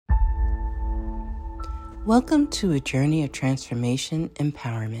Welcome to a journey of transformation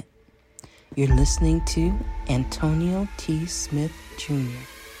empowerment. You're listening to Antonio T. Smith Jr.,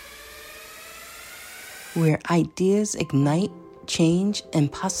 where ideas ignite, change,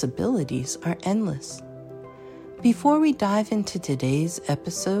 and possibilities are endless. Before we dive into today's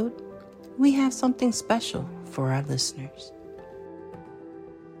episode, we have something special for our listeners.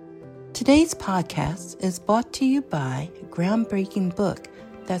 Today's podcast is brought to you by a groundbreaking book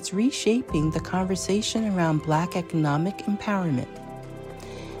that's reshaping the conversation around Black economic empowerment.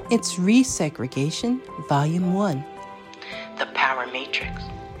 It's Resegregation, Volume 1, The Power Matrix,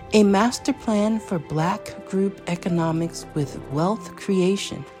 a master plan for Black group economics with wealth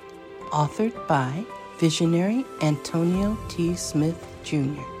creation, authored by visionary Antonio T. Smith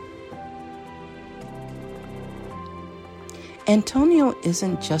Jr. Antonio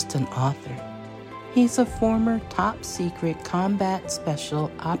isn't just an author. He's a former top-secret combat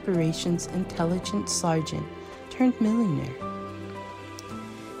special operations intelligence sergeant turned millionaire.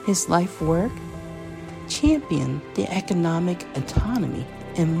 His life work championed the economic autonomy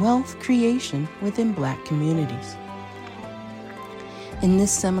and wealth creation within Black communities. In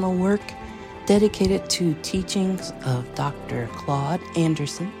this seminal work, dedicated to teachings of Dr. Claude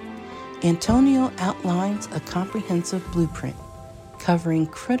Anderson, Antonio outlines a comprehensive blueprint covering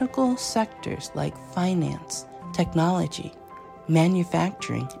critical sectors like finance, technology,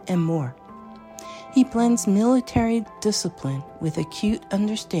 manufacturing, and more. He blends military discipline with acute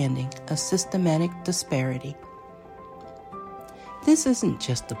understanding of systematic disparity. This isn't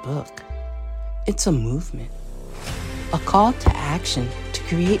just a book. It's a movement, a call to action to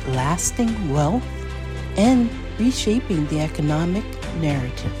create lasting wealth and reshaping the economic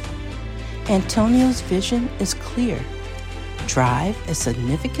narrative. Antonio's vision is clear. Drive a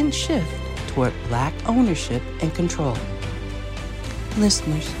significant shift toward Black ownership and control.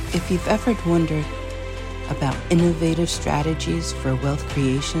 Listeners, if you've ever wondered about innovative strategies for wealth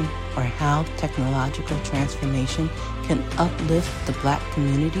creation or how technological transformation can uplift the Black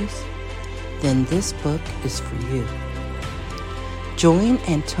communities, then this book is for you. Join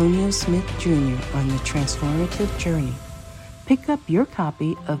Antonio Smith Jr. on the transformative journey. Pick up your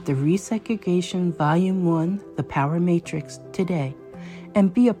copy of the Resegregation Volume 1, The Power Matrix, today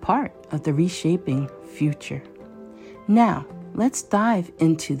and be a part of the reshaping future. Now, let's dive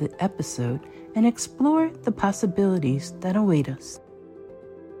into the episode and explore the possibilities that await us.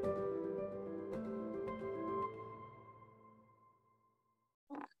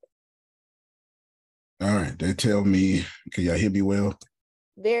 All right, they tell me, can y'all hear me well?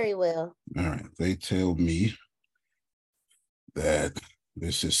 Very well. All right, they tell me that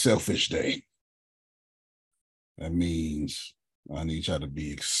this is Selfish Day. That means I need y'all to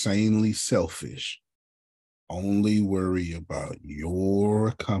be insanely selfish. Only worry about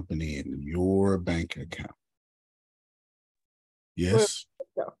your company and your bank account. Yes?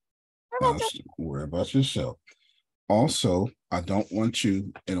 Worry about yourself. Also, I don't want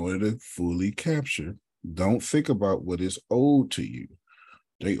you, in order to fully capture, don't think about what is owed to you.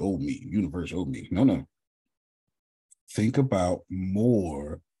 They owe me. Universe owe me. No. Think about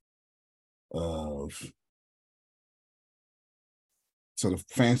more of, so the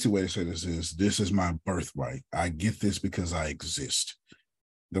fancy way to say this is my birthright. I get this because I exist.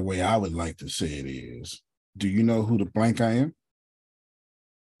 The way I would like to say it is, do you know who the blank I am?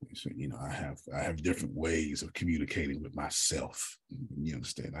 So, I have different ways of communicating with myself. You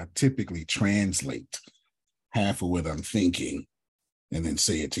understand? I typically translate half of what I'm thinking and then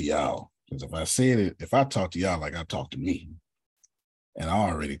say it to y'all. Because if I talk to y'all like I talk to me, and I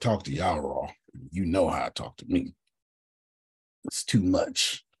already talked to y'all raw, you know how I talk to me. It's too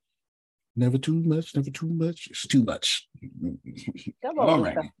much. Never too much, never too much. It's too much. Come on, all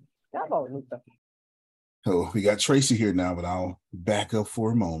right. Come on, Luther. So we got Tracy here now, but I'll back up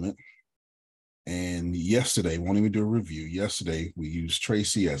for a moment. And yesterday, won't even do a review. Yesterday, we used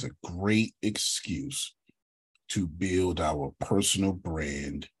Tracy as a great excuse to build our personal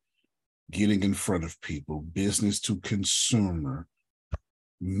brand, getting in front of people, business to consumer,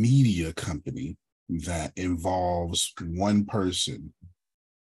 media company that involves one person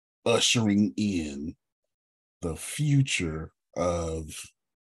ushering in the future of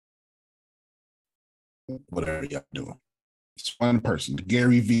whatever y'all doing. It's one person,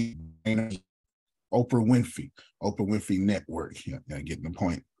 Gary V, Oprah Winfrey Network. Yeah, getting the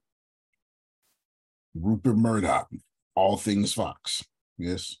point. Rupert Murdoch, all things Fox.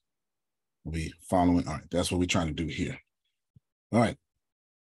 Yes. We'll be following. All right, that's what we're trying to do here. All right.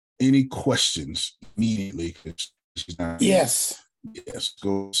 Any questions immediately? Yes. Yes,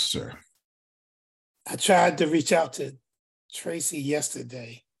 go, sir. I tried to reach out to Tracy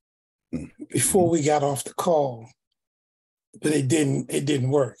yesterday, before we got off the call, but it didn't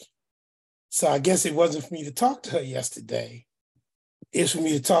work. So I guess it wasn't for me to talk to her yesterday. It's for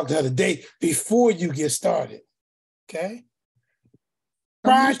me to talk to her the day before you get started. Okay.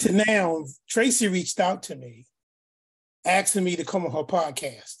 Prior to now, Tracy reached out to me, asking me to come on her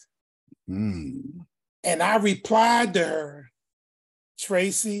podcast. And I replied to her,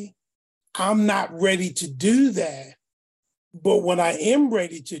 Tracy, I'm not ready to do that. But when I am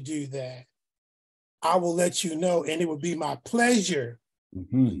ready to do that, I will let you know, and it would be my pleasure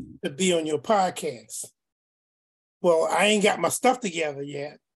to be on your podcast. Well, I ain't got my stuff together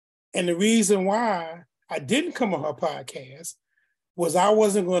yet. And the reason why I didn't come on her podcast was I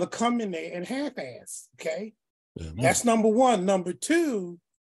wasn't going to come in there and half-ass, okay? That's number one. Number two,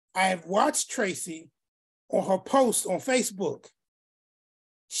 I have watched Tracy on her post on Facebook.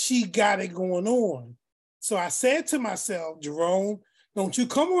 She got it going on. So I said to myself, Jerome, don't you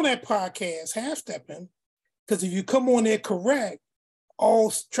come on that podcast half-stepping, because if you come on there correct,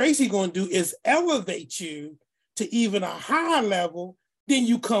 all Tracy going to do is elevate you to even a higher level, then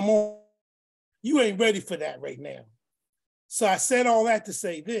you come on. You ain't ready for that right now. So I said all that to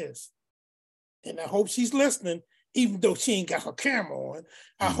say this, and I hope she's listening, even though she ain't got her camera on.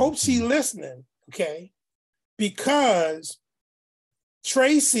 I hope she's listening, okay? Because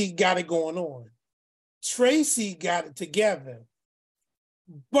Tracy got it going on. Tracy got it together.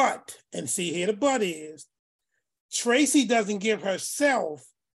 But, and see here the but is, Tracy doesn't give herself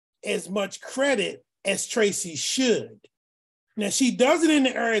as much credit as Tracy should. Now, she does it in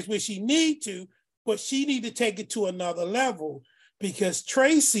the areas where she need to, but she need to take it to another level because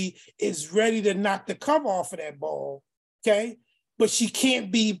Tracy is ready to knock the cover off of that ball, okay? But she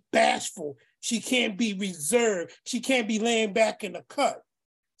can't be bashful. She can't be reserved. She can't be laying back in the cut.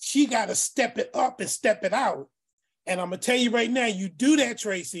 She got to step it up and step it out. And I'm going to tell you right now, you do that,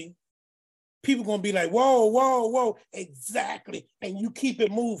 Tracy, people going to be like, whoa, whoa, whoa, exactly. And you keep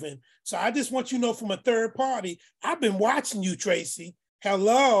it moving. So I just want you to know from a third party, I've been watching you, Tracy.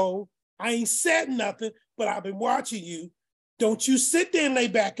 Hello, I ain't said nothing, but I've been watching you. Don't you sit there and lay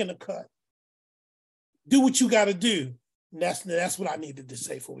back in the cut. Do what you got to do. And that's what I needed to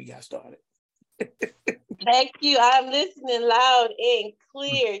say before we got started. Thank you. I'm listening loud and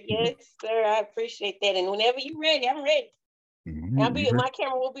clear. Yes, sir. I appreciate that. And whenever you're ready, I'm ready. My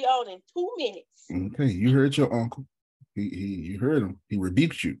camera will be on in 2 minutes. Okay, you heard your uncle. You heard him. He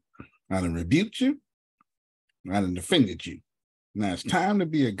rebuked you. I done rebuked you. I done defended you. Now it's time to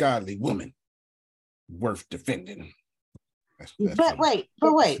be a godly woman worth defending. But wait.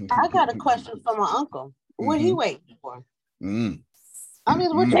 I got a question for my uncle. What he waiting for? I mean,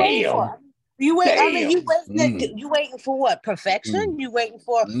 what you waiting for? You wait. I mean, you waiting for what? Perfection? You waiting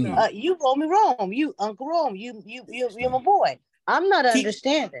for? You Romy Rome. You Uncle Rome. You're my boy. I'm not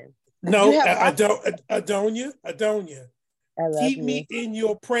understanding. No, Adonia. Keep me in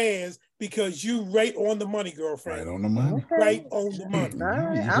your prayers because you right on the money, girlfriend. Right on the money. Okay. Right on the money. All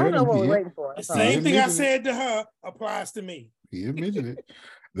right. I don't know what we're waiting for. The same thing I said to her applies to me. He admitted it.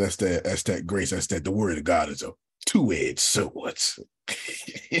 That's that grace. That's that the word of God is a two-edged sword.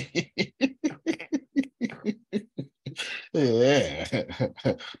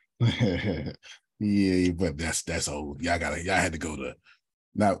 Yeah, but that's old. Y'all had to go to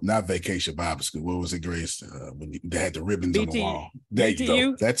not vacation Bible school. What was it, Grace? When they had the ribbons on the wall. There you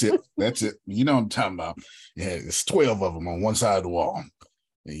go. That's it. You know what I'm talking about. Yeah, it's 12 of them on one side of the wall.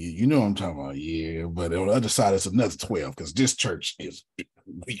 You know what I'm talking about. Yeah, but on the other side it's another 12 because this church is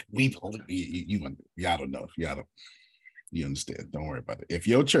y'all don't know. You understand. Don't worry about it. If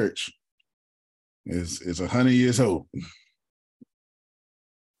your church is 100 years old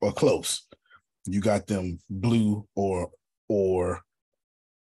or close, you got them blue or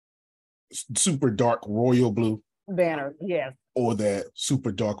super dark royal blue banner, yes, or that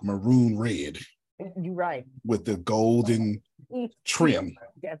super dark maroon red. You're right. With the golden trim.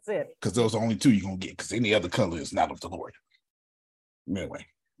 That's it. Because those are the only two you're gonna get. Because any other color is not of the Lord. Anyway,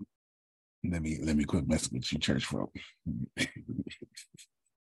 let me quit messing with you, church folk.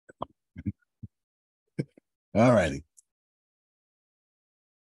 All righty.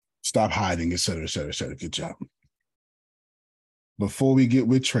 Stop hiding, etc. Good job. Before we get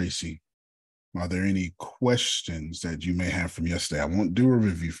with Tracy, are there any questions that you may have from yesterday? I won't do a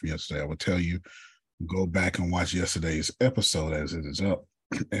review from yesterday. I will tell you, go back and watch yesterday's episode as it is up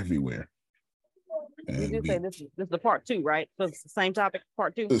everywhere. And you say this is the part 2, right? So it's the same topic,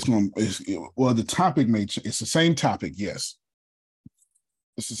 part 2? The topic it's the same topic, yes.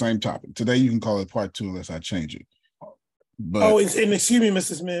 It's the same topic. Today you can call it part 2 unless I change it. But, and excuse me,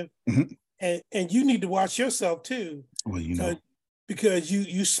 Mr. Smith, and you need to watch yourself too. Well, you know. because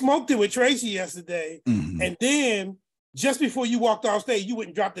you smoked it with Tracy yesterday, and then just before you walked off stage, you went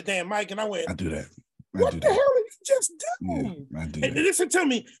and dropped the damn mic, and I went, I do that. What the hell did you just do? Yeah, I do and that. listen to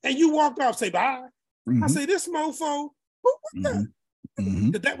me, and you walked off, say bye. I say, this mofo, what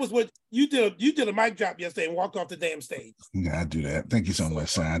the? That was what you did. You did a mic drop yesterday and walked off the damn stage. Yeah, I do that. Thank you so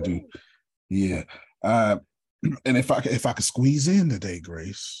much, son. I do. Yeah. And if I could squeeze in today,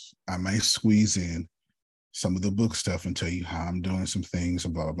 Grace, I might squeeze in some of the book stuff and tell you how I'm doing some things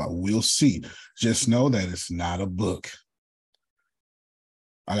and blah, blah, blah. We'll see. Just know that it's not a book.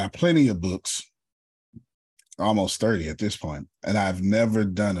 I got plenty of books, almost 30 at this point, and I've never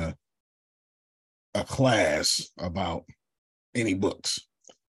done a class about any books,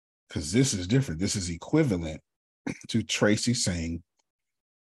 because this is different. This is equivalent to Tracy saying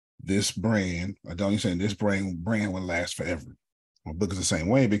this brand, or don't you saying this brand will last forever. My book is the same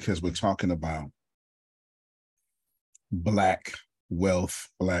way, because we're talking about Black wealth,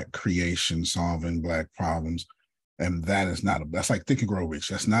 Black creation, solving Black problems. And that is not that's like Think and Grow Rich.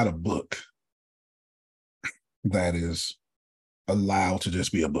 That's not a book that is allowed to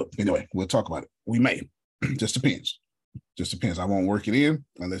just be a book. Anyway, we'll talk about it. We may. Just depends. Just depends. I won't work it in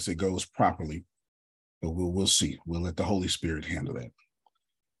unless it goes properly. But we'll see. We'll let the Holy Spirit handle that.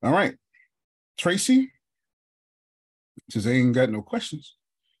 All right. Tracy, since they ain't got no questions,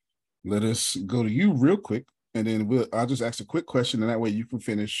 let us go to you real quick. And then I'll just ask a quick question, and that way you can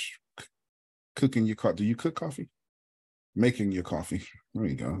finish cooking your coffee. Do you cook coffee? Making your coffee. There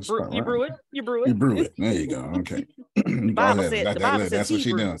you go. You brew it. You brew it. There you go. Okay. The Bible said, that's what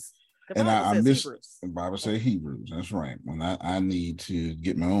she does. And I miss Hebrews. The Bible said Hebrews. That's right. When I need to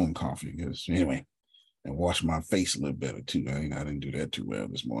get my own coffee, because anyway, and wash my face a little better too. I didn't do that too well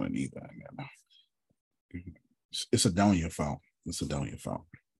this morning either. It's a down your fault. It's a down your fault.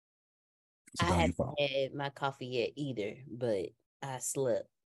 I haven't had my coffee yet either, but I slept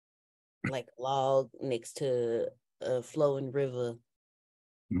like a log next to a flowing river.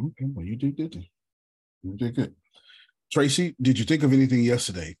 Okay, well, you did good. You did good. Tracy, did you think of anything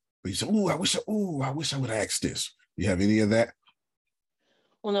yesterday? But you said, I wish I would ask this. You have any of that?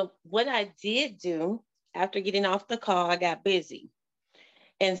 Well, no, what I did do after getting off the call, I got busy.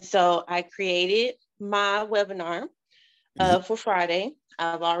 And so I created my webinar for Friday.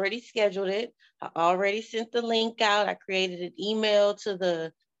 I've already scheduled it. I already sent the link out. I created an email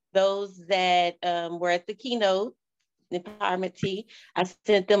to those that were at the keynote, Empowerment Tea. I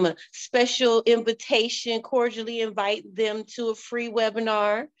sent them a special invitation, cordially invite them to a free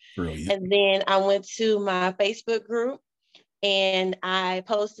webinar. Brilliant. And then I went to my Facebook group and I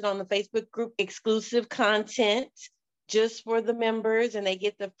posted on the Facebook group exclusive content just for the members, and they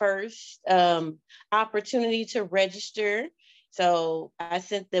get the first opportunity to register. So I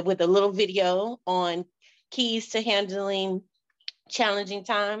sent them with a little video on keys to handling challenging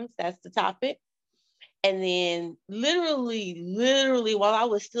times. That's the topic. And then literally, while I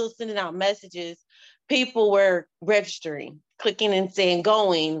was still sending out messages, people were registering, clicking and saying,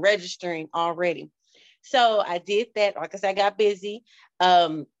 registering already. So I did that. Like I said, I got busy,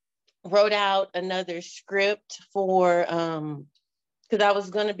 wrote out another script for, because I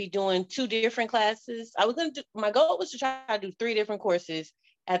was going to be doing 2 different classes. My goal was to try to do 3 different courses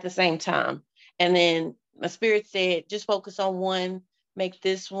at the same time. And then my spirit said, just focus on one, make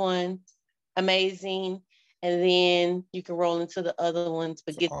this one amazing, and then you can roll into the other ones,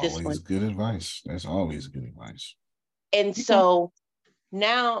 but get this one. Always good advice. That's always good advice. And so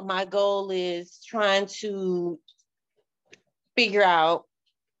now my goal is trying to figure out,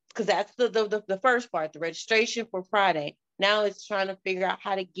 because that's the first part, the registration for Friday. Now it's trying to figure out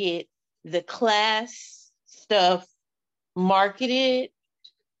how to get the class stuff marketed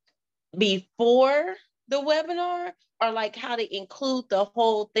before the webinar, or like how to include the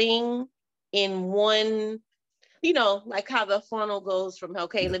whole thing in one, like how the funnel goes from,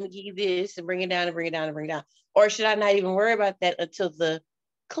 okay, let me give you this and bring it down and bring it down and bring it down. Or should I not even worry about that until the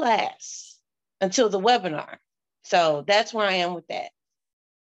class, until the webinar? So that's where I am with that.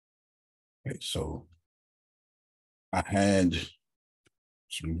 Okay, so I had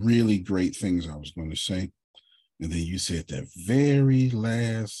some really great things I was going to say. And then you said that very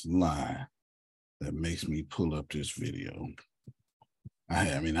last line that makes me pull up this video.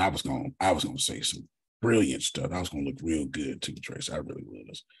 I was going to say some brilliant stuff. I was going to look real good too, Trace. I really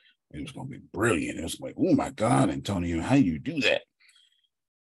was. It was going to be brilliant. It was like, oh my God, Antonio, how you do that?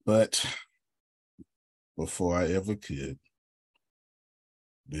 But before I ever could,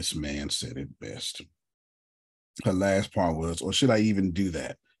 this man said it best. Her last part was, or should I even do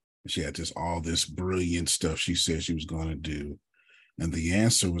that? She had all this brilliant stuff she said she was going to do. And the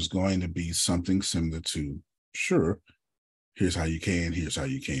answer was going to be something similar to, sure, here's how you can, here's how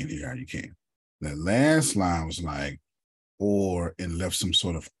you can, here's how you can. That last line was like, or, and left some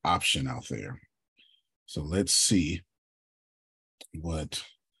sort of option out there. So let's see what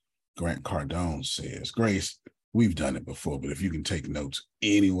Grant Cardone says. Grace, we've done it before, but if you can take notes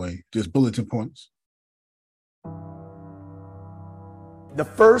anyway, just bulletin points. The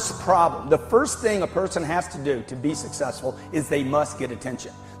first thing a person has to do to be successful is they must get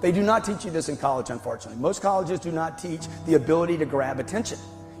attention. They do not teach you this in college, unfortunately. Most colleges do not teach the ability to grab attention.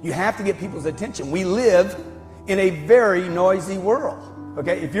 You have to get people's attention. We live in a very noisy world.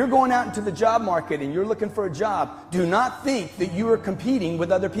 Okay, if you're going out into the job market and you're looking for a job, do not think that you are competing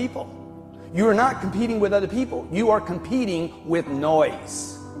with other people. You are not competing with other people. You are competing with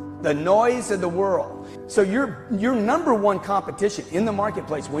noise, the noise of the world. So your number one competition in the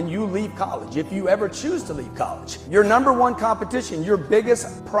marketplace when you leave college, if you ever choose to leave college, your number one competition, your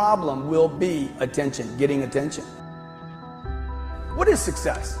biggest problem will be attention, getting attention. What is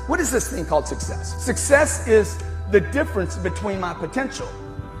success? What is this thing called success? Success is the difference between my potential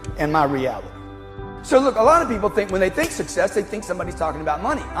and my reality. So look, a lot of people think when they think success, they think somebody's talking about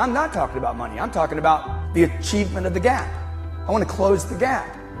money. I'm not talking about money. I'm talking about the achievement of the gap. I want to close the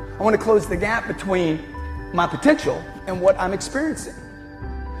gap. I want to close the gap between my potential and what I'm experiencing.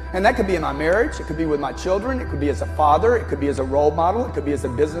 And that could be in my marriage. It could be with my children. It could be as a father. It could be as a role model. It could be as a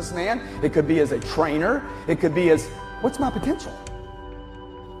businessman. It could be as a trainer. It could be as, what's my potential?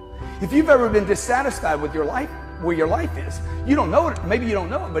 If you've ever been dissatisfied with your life, where your life is, you don't know it. Maybe you don't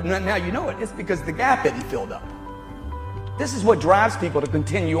know it, but now you know it. It's because the gap isn't filled up. This is what drives people to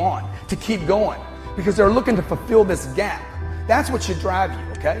continue on, to keep going, because they're looking to fulfill this gap. That's what should drive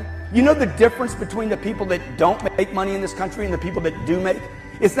you, okay? You know the difference between the people that don't make money in this country and the people that do make?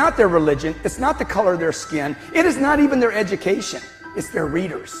 It's not their religion. It's not the color of their skin. It is not even their education. It's their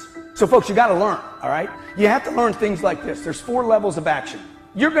readers. So folks, you got to learn, all right? You have to learn things like this. There's 4 levels of action.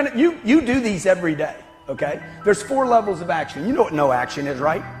 You do these every day. Okay? There's 4 levels of action. You know what no action is,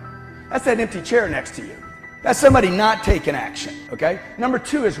 right? That's that empty chair next to you. That's somebody not taking action, okay? Number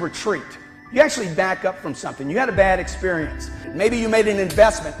 2 is retreat. You actually back up from something. You had a bad experience. Maybe you made an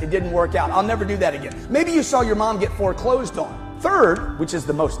investment. It didn't work out. I'll never do that again. Maybe you saw your mom get foreclosed on. 3rd, which is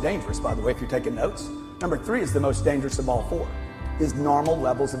the most dangerous, by the way, if you're taking notes. Number 3 is the most dangerous of all 4, is normal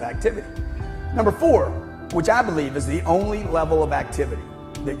levels of activity. Number 4, which I believe is the only level of activity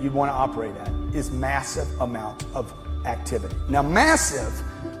that you want to operate at, is massive amount of activity. Now, massive,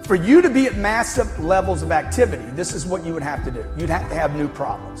 for you to be at massive levels of activity, this is what you would have to do. You'd have to have new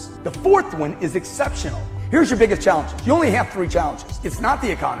problems. The 4th one is exceptional. Here's your biggest challenges. You only have 3 challenges. It's not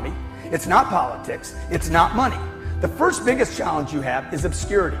the economy. It's not politics. It's not money. The first biggest challenge you have is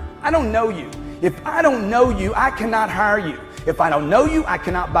obscurity. I don't know you. If I don't know you, I cannot hire you. If I don't know you, I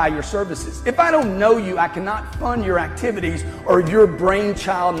cannot buy your services. If I don't know you, I cannot fund your activities or your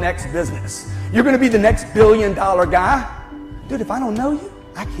brainchild next business. You're going to be the next $1 billion guy. Dude, if I don't know you,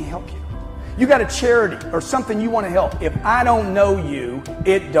 I can't help you. You got a charity or something you want to help. If I don't know you,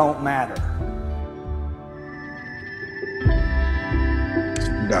 it don't matter.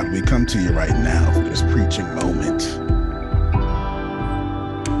 God, we come to you right now for this preaching moment.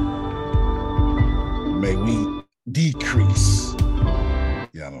 May we decrease.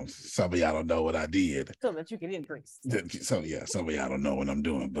 Some of y'all don't know what I did. So that you can increase. So yeah, some of y'all don't know what I'm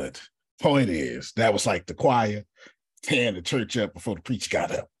doing, but point is, that was like the choir tearing the church up before the preacher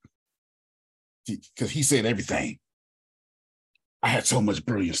got up. Because he said everything. I had so much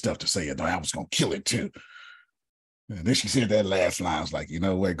brilliant stuff to say, I was going to kill it too. And then she said that last line. I was like, you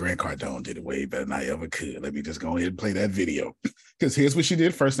know what? Grant Cardone did it way better than I ever could. Let me just go ahead and play that video. Because here's what she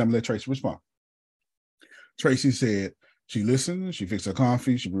did first. I'm going to let Tracy respond. Tracy said she listened, she fixed her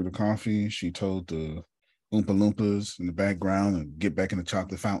coffee, she brewed her coffee, she told the Oompa Loompas in the background and get back in the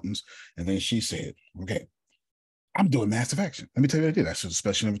chocolate fountains. And then she said, okay, I'm doing massive action. Let me tell you what I did. I sent a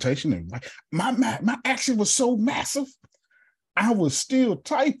special invitation. And my action was so massive, I was still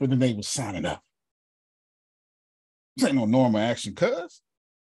typing and they were signing up. This ain't no normal action, cuz.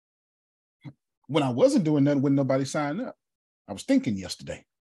 When I wasn't doing nothing, when nobody signed up, I was thinking yesterday.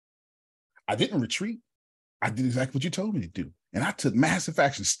 I didn't retreat. I did exactly what you told me to do. And I took massive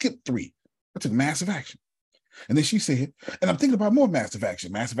action, skipped 3. I took massive action. And then she said, and I'm thinking about more massive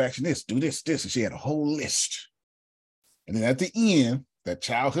action. Massive action this, do this, this. And she had a whole list. And then at the end, that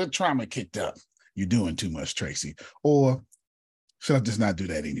childhood trauma kicked up. You're doing too much, Tracy. Or should I just not do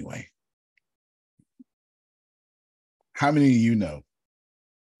that anyway? How many of you know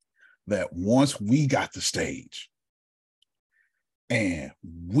that once we got the stage and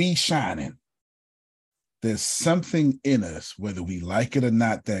we shining, There's something in us, whether we like it or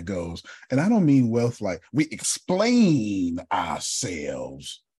not, that goes. And I don't mean wealth like we explain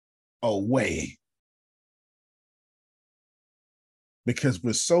ourselves away because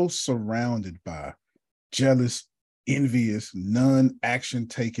we're so surrounded by jealous, envious, non-action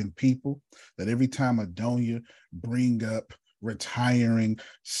taking people that every time Adonia bring up retiring,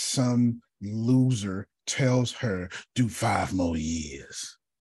 some loser tells her, do 5 more years.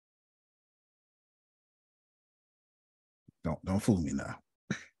 Don't fool me now.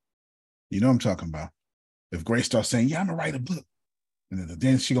 You know what I'm talking about. If Grace starts saying, yeah, I'm gonna write a book, and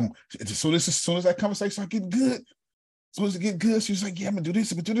then she gonna, so this as soon as that conversation start getting good, as soon as it get good, she's like, yeah, I'm gonna do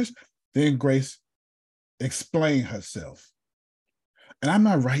this, I'm gonna do this. Then Grace explain herself. And I'm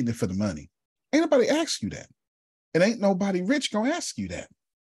not writing it for the money. Ain't nobody ask you that. And ain't nobody rich gonna ask you that.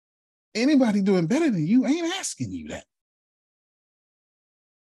 Anybody doing better than you ain't asking you that.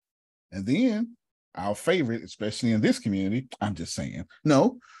 And then our favorite, especially in this community, I'm just saying,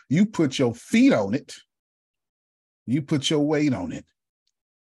 no, you put your feet on it. You put your weight on it.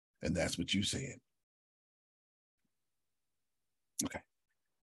 And that's what you said. Okay.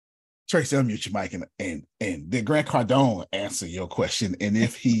 Tracy, unmute your mic and did Grant Cardone answer your question? And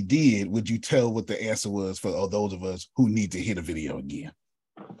if he did, would you tell what the answer was for those of us who need to hear the video again?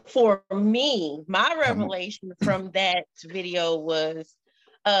 For me, my revelation from that video was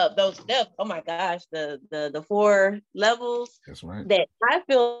those steps. Oh my gosh, the 4 levels. That's right. That I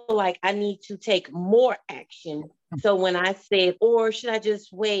feel like I need to take more action. So when I said, or should I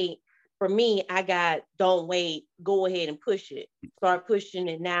just wait? For me, I got, don't wait, go ahead and push it. Start pushing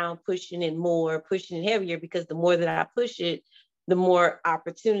it now, pushing it more, pushing it heavier, because the more that I push it, the more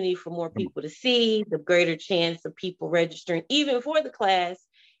opportunity for more people to see, the greater chance of people registering, even for the class,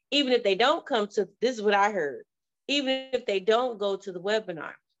 even if they don't come to, this is what I heard, even if they don't go to the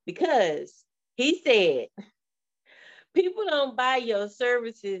webinar, because he said, people don't buy your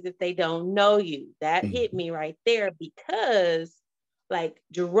services if they don't know you. That hit me right there, because like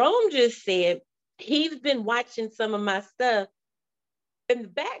Jerome just said, he's been watching some of my stuff in the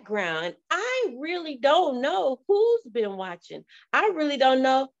background. I really don't know who's been watching. I really don't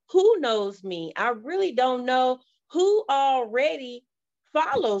know who knows me. I really don't know who already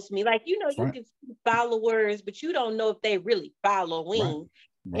follows me. Like, you know, you can see followers, but you don't know if they really following.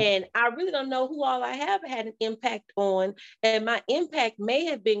 Right. And I really don't know who all I have had an impact on. And my impact may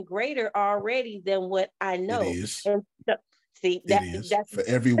have been greater already than what I know. It is. And so, see, that's for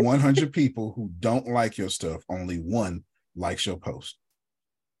every 100 people who don't like your stuff, only 1 likes your post.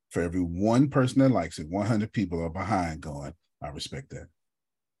 For every 1 person that likes it, 100 people are behind going, I respect that.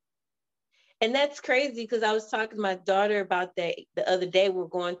 And that's crazy, because I was talking to my daughter about that the other day. We're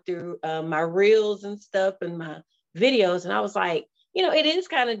going through my reels and stuff and my videos. And I was like, you know, it is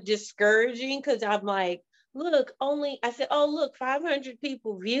kind of discouraging, because I'm like, look, I said, oh, look, 500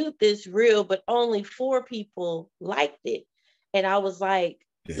 people viewed this reel, but only 4 people liked it. And I was like,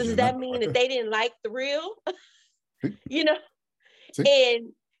 so does that mean that they didn't like the reel? You know? And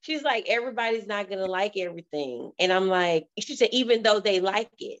she's like, everybody's not going to like everything. And I'm like, she said, even though they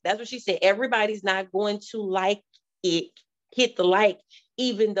like it. That's what she said. Everybody's not going to like it, hit the like,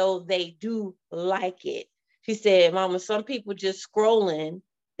 even though they do like it. She said, Mama, some people just scrolling,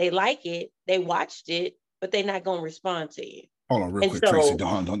 they like it, they watched it, but they're not going to respond to you. Hold on real quick, Tracy.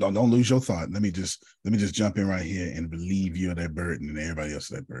 Don't lose your thought. Let me just jump in right here and relieve you of that burden and everybody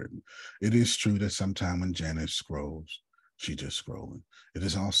else of that burden. It is true that sometime when Janice scrolls, she just scrolling. It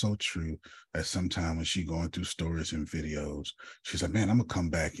is also true that sometime when she going through stories and videos, she's like, man, I'm gonna come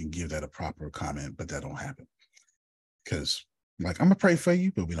back and give that a proper comment, but that don't happen. Because like, I'm gonna pray for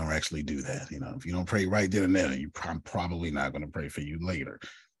you, but we don't actually do that. You know, if you don't pray right then and there, I'm probably not gonna pray for you later.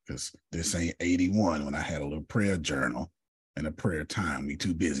 Because this ain't 81 when I had a little prayer journal and a prayer time. We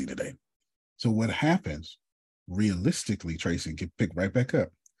too busy today. So what happens realistically, Tracy, get picked right back up,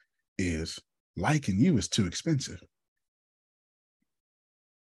 is liking you is too expensive.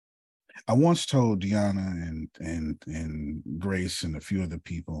 I once told Deanna and Grace and a few other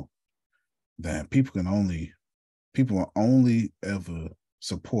people that people will only ever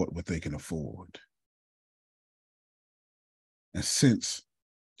support what they can afford. And since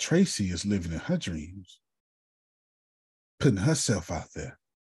Tracy is living in her dreams, putting herself out there,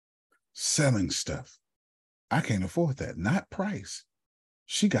 selling stuff, I can't afford that. Not price.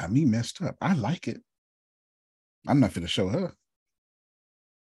 She got me messed up. I like it. I'm not finna show her.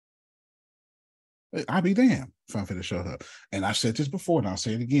 I'll be damned if I'm finna show her. And I said this before, and I'll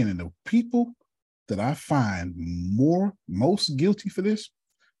say it again. And the people that I find most guilty for this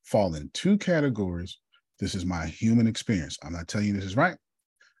fall in 2 categories. This is my human experience. I'm not telling you this is right,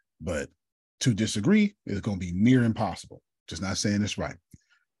 but To disagree is going to be near impossible. Just not saying it's right.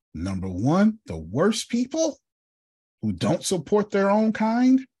 Number one, the worst people who don't support their own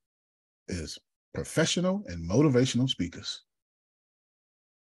kind is professional and motivational speakers.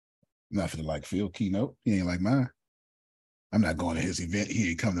 Nothing like Phil keynote. He ain't like mine. I'm not going to his event. He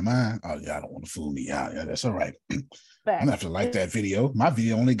ain't come to mine. Oh, yeah, I don't want to fool me out. Yeah, that's all right. I'm not going to like that video. My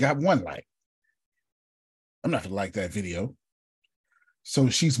video only got 1 like. I'm not going to like that video. So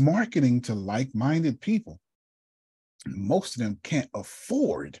she's marketing to like-minded people. Most of them can't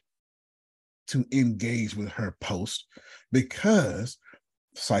afford to engage with her post because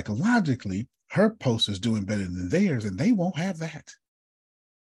psychologically, her post is doing better than theirs, and they won't have that.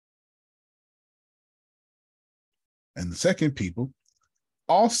 And the second people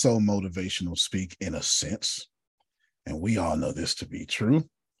also motivational speak in a sense, and we all know this to be true,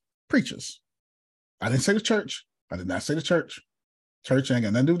 preachers. I didn't say the church. I did not say the church. Church ain't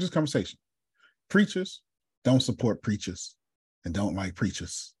got nothing to do with this conversation. Preachers don't support preachers and don't like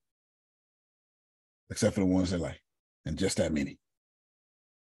preachers, except for the ones they like, and just that many.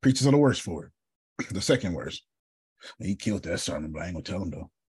 Preachers are the worst for it. The second worst. He killed that sermon, but I ain't gonna tell him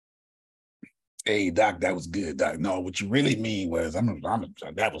though. Hey, Doc, that was good, Doc. No, what you really mean was,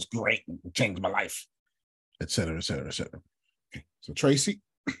 that was great. It changed my life, et cetera, et cetera, et cetera. Okay. So Tracy,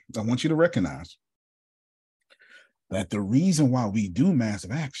 I want you to recognize that the reason why we do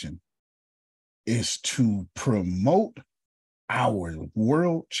massive action is to promote our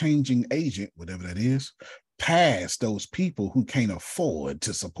world-changing agent, whatever that is, past those people who can't afford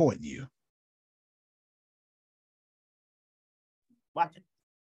to support you. Watch it.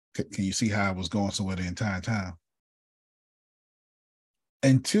 Can you see how I was going somewhere the entire time?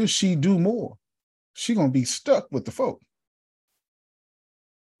 Until she do more, she gonna be stuck with the folk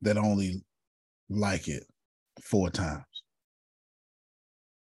that only like it 4 times.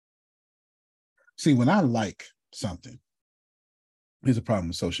 See, when I like something, here's a problem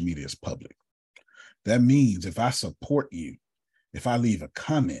with social media, it's public. That means if I support you, if I leave a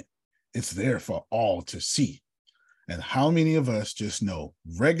comment, it's there for all to see. And how many of us just know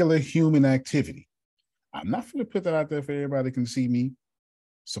regular human activity? I'm not going to put that out there for everybody can see me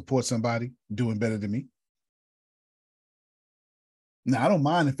support somebody doing better than me. Now, I don't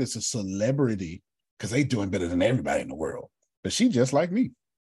mind if it's a celebrity because they doing better than everybody in the world, but she just like me.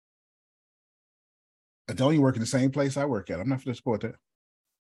 Don't you work in the same place I work at? I'm not going to support that.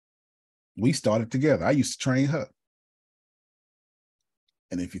 We started together. I used to train her.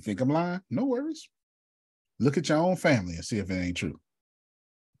 And if you think I'm lying, no worries. Look at your own family and see if it ain't true.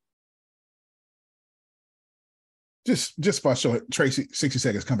 Just by show, Tracy, 60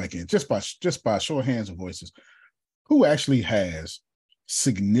 seconds, come back in. Just by show of hands and voices, who actually has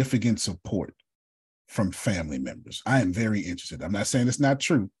significant support from family members? I am very interested. I'm not saying it's not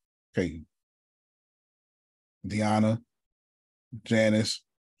true. Okay. Deanna, Janice,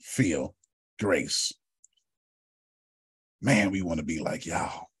 Phil, Grace. Man, we want to be like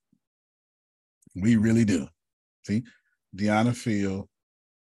y'all. We really do. See, Deanna, Phil,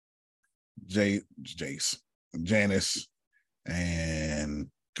 Jace, Janice, and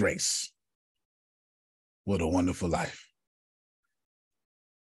Grace. What a wonderful life.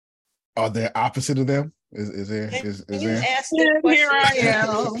 Are there opposite of them? Is there? Here I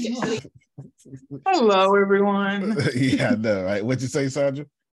am. Hello, everyone. Yeah, I know, right? What'd you say, Sandra?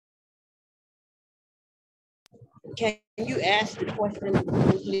 Can you ask the question,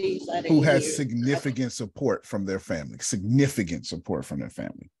 please? Who has significant support from their family? Significant support from their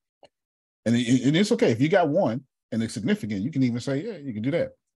family. And it's okay. If you got one and it's significant, you can even say, yeah, you can do that.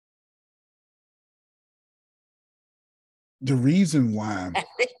 The reason why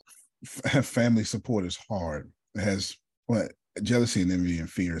family support is hard has jealousy and envy and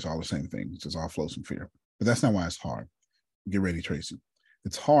fear is all the same thing. It just all flows from fear. But that's not why it's hard. Get ready, Tracy.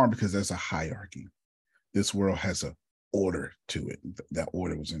 It's hard because there's a hierarchy. This world has an order to it. That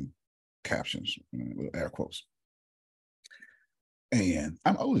order was in captions, with air quotes. And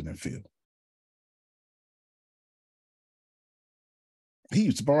I'm older than Phil. He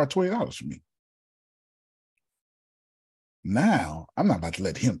used to borrow $20 from me. Now, I'm not about to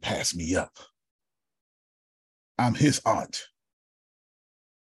let him pass me up. I'm his aunt.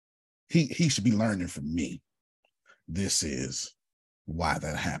 He should be learning from me. This is why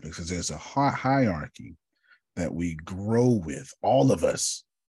that happens, because there's a hierarchy that we grow with, all of us.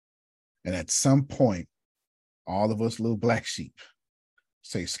 And at some point, all of us little black sheep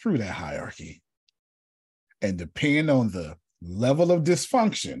say, screw that hierarchy. And depend on the level of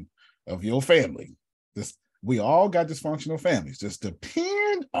dysfunction of your family. We all got dysfunctional families. Just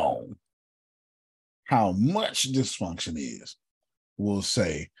depend on how much dysfunction is. We'll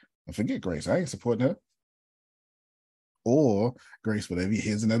say, And forget Grace. I ain't supporting her. Or Grace, whatever.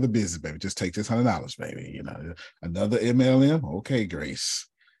 Here's another business, baby. Just take this $100, baby. You know, another MLM. Okay, Grace.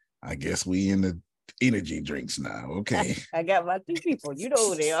 I guess we in the energy drinks now. Okay. I got my 2 people. You know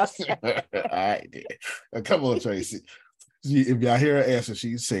who they are. All right. Come on, Tracy. If y'all hear her answer,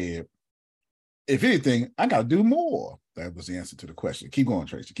 she said, if anything, I got to do more. That was the answer to the question. Keep going,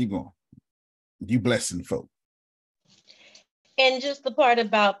 Tracy. Keep going. You blessing folk. And just the part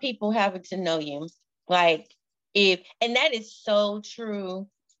about people having to know you. Like, and that is so true,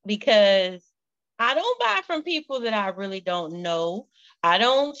 because I don't buy from people that I really don't know. I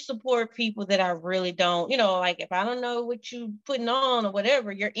don't support people that I really don't, like if I don't know what you putting on or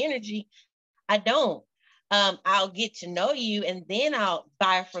whatever, your energy, I don't. I'll get to know you and then I'll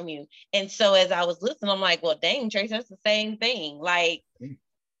buy from you. And so as I was listening, I'm like, well, dang, Trace, that's the same thing. Like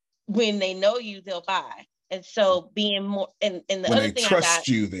when they know you, they'll buy. And so being more, and the when other they thing trust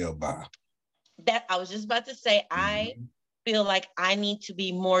you, they'll buy. That I was just about to say, I feel like I need to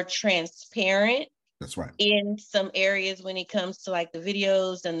be more transparent. That's right. In some areas when it comes to like the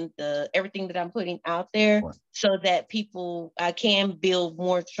videos and everything that I'm putting out there, right, so that I can build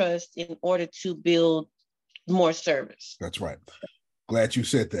more trust in order to build more service. That's right. Glad you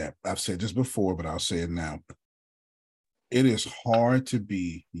said that. I've said this before, but I'll say it now. It is hard to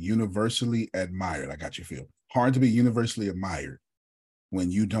be universally admired. I got you, Phil. Hard to be universally admired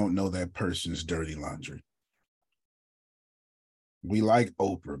when you don't know that person's dirty laundry. We like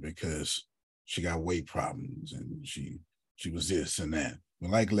Oprah because she got weight problems and she was this and that. We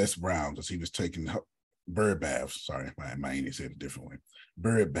like Les Brown because he was taking bird baths. Sorry, my Auntie said it a different way.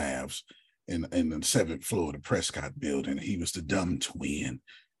 Bird baths in the 7th floor of the Prescott building. He was the dumb twin.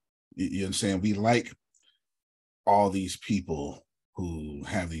 You understand? We like all these people who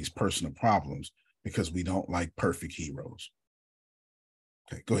have these personal problems because we don't like perfect heroes.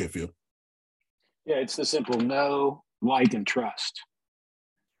 Okay, go ahead, Phil. Yeah, it's the simple know, like, and trust.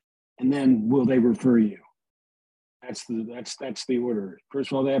 And then will they refer you? That's the order.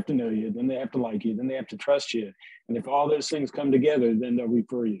 First of all, they have to know you, then they have to like you, then they have to trust you. And if all those things come together, then they'll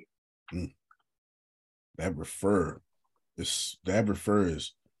refer you. That refer is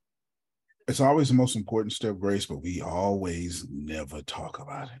it's always the most important step, Grace, but we always never talk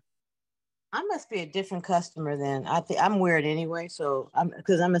about it. I must be a different customer then. I think I'm weird anyway. So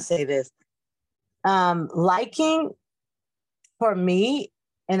because I'm gonna say this. Liking for me,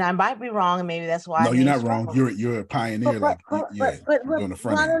 and I might be wrong, and maybe that's why. No, you're not wrong. You're a pioneer. But on the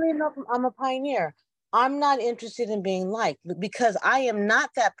front I end. don't even know if I'm a pioneer. I'm not interested in being liked because I am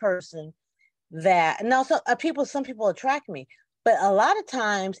not that person that. Now, some people attract me, but a lot of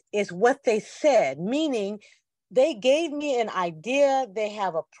times it's what they said, meaning they gave me an idea. They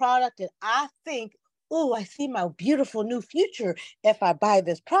have a product, and I think, oh, I see my beautiful new future if I buy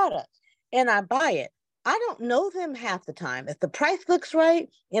this product, and I buy it. I don't know them half the time. If the price looks right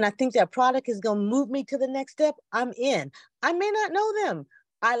and I think that product is going to move me to the next step, I'm in. I may not know them.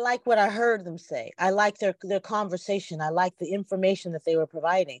 I like what I heard them say. I like their conversation. I like the information that they were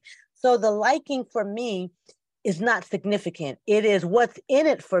providing. So the liking for me is not significant. It is what's in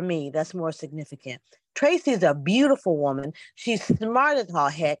it for me that's more significant. Tracy's a beautiful woman. She's smart as all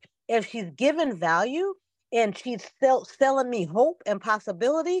heck. If she's given value and she's selling me hope and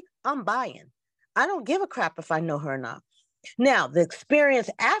possibility, I'm buying. I don't give a crap if I know her or not. Now, the experience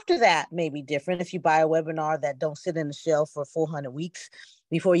after that may be different. If you buy a webinar that don't sit in the shelf for 400 weeks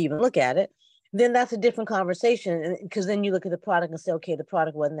before you even look at it, then that's a different conversation, because then you look at the product and say, okay, the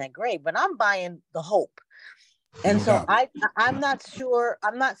product wasn't that great, but I'm buying the hope. And so I'm not sure.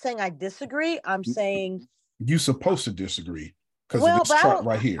 I'm not saying I disagree. I'm saying you're supposed to disagree because of this chart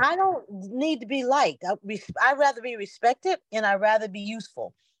right here. I don't need to be liked. I'd rather be respected, and I'd rather be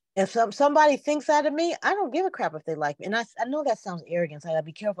useful. If somebody thinks that of me, I don't give a crap if they like me. And I know that sounds arrogant, so I gotta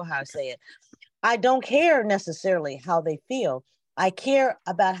be careful how I say it. I don't care necessarily how they feel. I care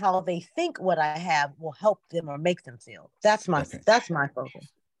about how they think what I have will help them or make them feel. That's my focus.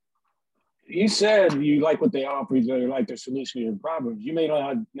 You said you like what they offer, you like their solution to your problems. You may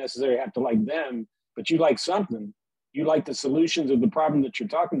not necessarily have to like them, but you like something. You like the solutions of the problem that you're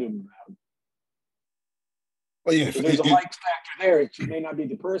talking to them about. Well, yeah, so there's a like factor there. It may not be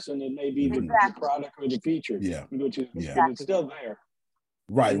the person, it may be the product or the feature. Yeah, which is it's still there.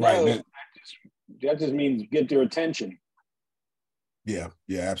 Right. That just means get their attention. Yeah,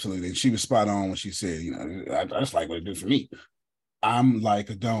 absolutely. And she was spot on when she said, I just like what it did for me. I'm like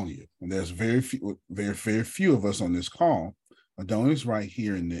Adonia, and there's very few of us on this call. Adonia's right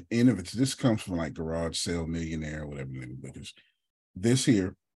here in the end of it. This comes from like Garage Sale Millionaire or whatever. Because this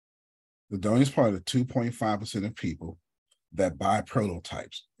here, Adonia's part of the 2.5% of people that buy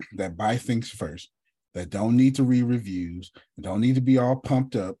prototypes, that buy things first, that don't need to read reviews, don't need to be all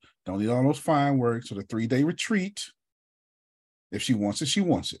pumped up, don't need all those fine words or the 3-day retreat. If she wants it, she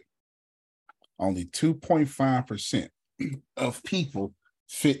wants it. Only 2.5% of people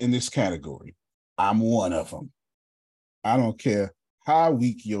fit in this category. I'm one of them. I don't care how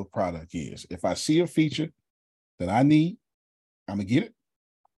weak your product is. If I see a feature that I need, I'm going to get it.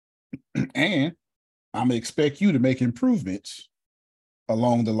 And I'm going to expect you to make improvements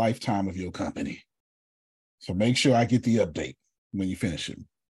along the lifetime of your company. So make sure I get the update when you finish it.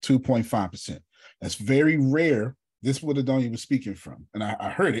 2.5%. That's very rare. This is what Adonia was speaking from. And I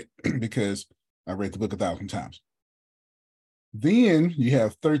heard it because I read the book 1,000 times. Then you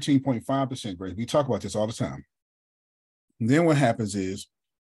have 13.5% Grace. We talk about this all the time. And then what happens is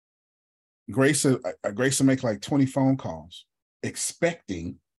Grace will make like 20 phone calls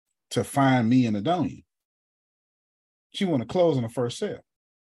expecting to find me and Adonia. She want to close on the first sale,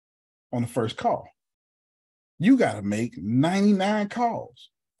 on the first call. You got to make 99 calls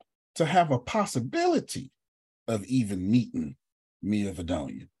to have a possibility of even meeting me or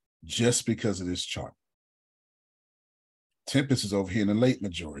Adonia just because of this chart. Tempest is over here in the late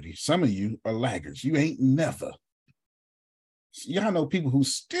majority. Some of you are laggards. You ain't never. Y'all know people who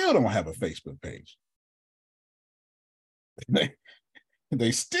still don't have a Facebook page.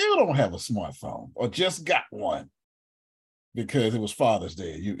 They still don't have a smartphone or just got one because it was Father's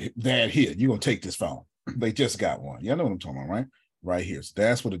Day. Dad, here, you're going to take this phone. They just got one. Y'all know what I'm talking about, right? Right here. So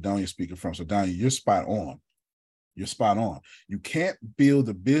that's what Adonia's speaking from. So Adonia, you're spot on. You're spot on. You can't build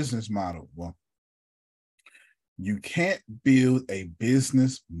a business model. Well, you can't build a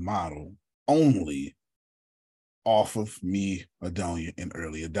business model only off of me, Adonia, and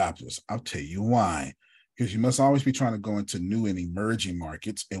early adopters. I'll tell you why. Because you must always be trying to go into new and emerging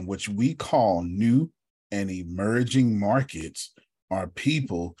markets. And what we call new and emerging markets are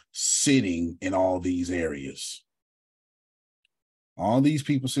people sitting in all these areas. All these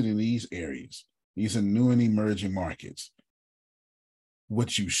people sitting in these areas. These are new and emerging markets.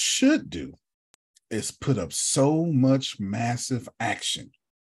 What you should do is put up so much massive action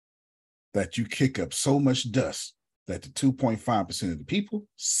that you kick up so much dust that the 2.5% of the people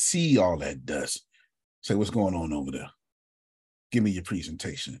see all that dust. Say, what's going on over there? Give me your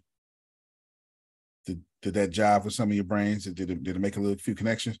presentation. Did that jive with some of your brains? Did it make a few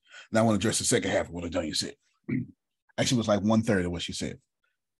connections? Now I want to address the second half of what Adonia said. Actually, it was like 1/3 of what she said.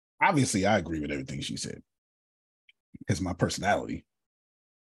 Obviously, I agree with everything she said because my personality.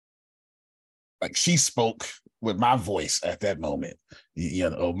 Like she spoke with my voice at that moment,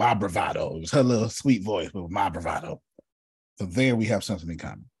 my bravado. It was her little sweet voice, but with my bravado. So there we have something in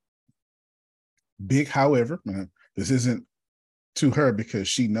common. Big, however, this isn't to her because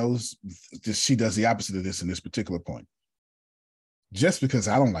she knows she does the opposite of this in this particular point. Just because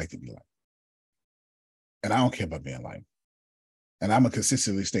I don't like to be liked, and I don't care about being liked, and I'm a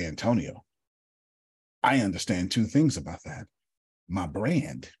consistently stay Antonio, I understand two things about that. My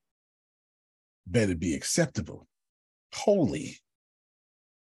brand better be acceptable, holy,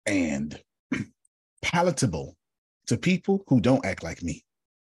 and palatable to people who don't act like me,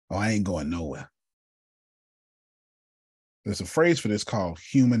 or I ain't going nowhere. There's a phrase for this called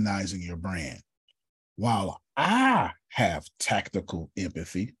humanizing your brand. While I have tactical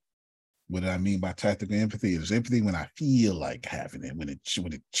empathy, what do I mean by tactical empathy? It's empathy when I feel like having it, when it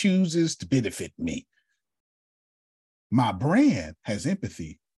chooses to benefit me. My brand has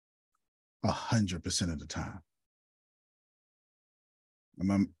empathy 100% of the time.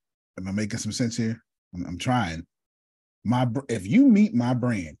 Am I making some sense here? I'm trying. If you meet my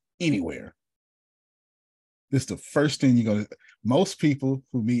brand anywhere, this is the first thing you're gonna. Most people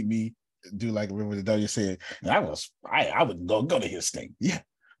who meet me do like River Adonia said. And I would go to his thing. Yeah,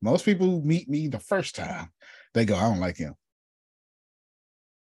 most people who meet me the first time, they go, I don't like him.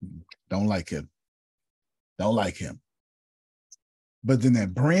 Don't like him. Don't like him. But then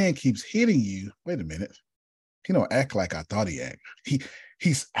that brand keeps hitting you. Wait a minute. He don't act like I thought he acted.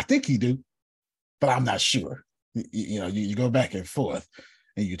 I think he do, but I'm not sure. You go back and forth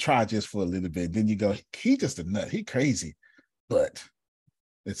and you try just for a little bit. Then you go, he just a nut. He crazy, but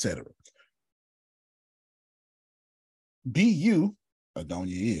etc. Be you,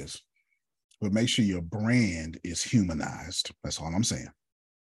 Adonia is, but make sure your brand is humanized. That's all I'm saying.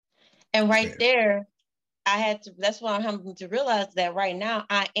 And right there, that's why I'm having to realize that right now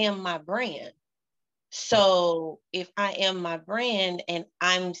I am my brand. So if I am my brand and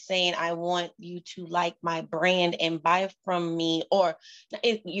I'm saying I want you to like my brand and buy from me, or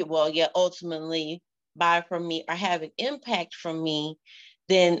ultimately buy from me or have an impact from me,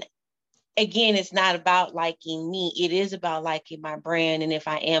 then again, it's not about liking me. It is about liking my brand. And if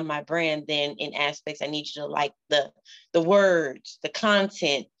I am my brand, then in aspects, I need you to like the words, the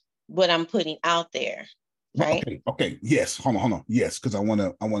content, what I'm putting out there. Right. Okay. Yes. Hold on. Yes. Because I want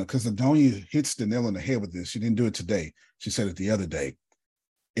to, because Adonia hits the nail on the head with this. She didn't do it today. She said it the other day.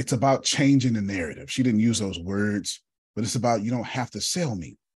 It's about changing the narrative. She didn't use those words, but it's about, you don't have to sell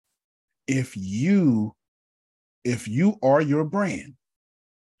me. If you are your brand,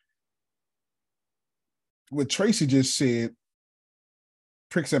 what Tracy just said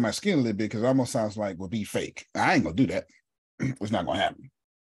pricks at my skin a little bit, because it almost sounds like, well, be fake. I ain't gonna do that. It's not gonna happen.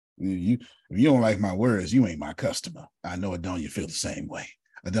 If you don't like my words, you ain't my customer. I know Adonia feel the same way.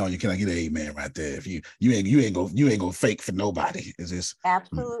 Adonia, can I get an amen right there? If you ain't gonna fake for nobody. Is this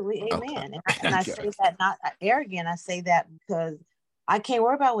absolutely amen? Okay. And I say that not arrogant. I say that because I can't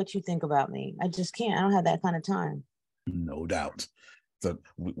worry about what you think about me. I just can't. I don't have that kind of time. No doubt. So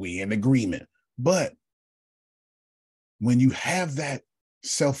we in agreement. But when you have that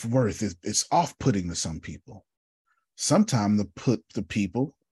self-worth, it's off-putting to some people. Sometimes to put the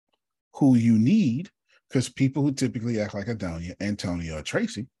people who you need, because people who typically act like Adonia, Antonio, or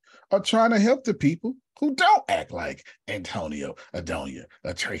Tracy are trying to help the people who don't act like Antonio, Adonia,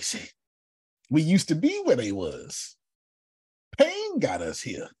 or Tracy. We used to be where they was. Pain got us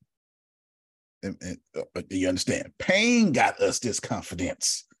here. And you understand? Pain got us this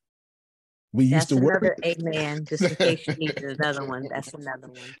confidence. We used to work. Amen. Just in case you need another one, that's another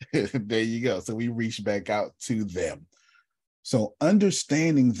one. There you go. So we reach back out to them. So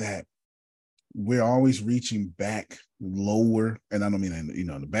understanding that we're always reaching back lower, and I don't mean in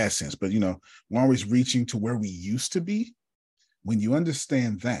the bad sense, but we're always reaching to where we used to be. When you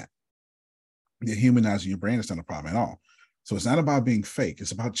understand that, you're humanizing your brand. It's not a problem at all. So it's not about being fake.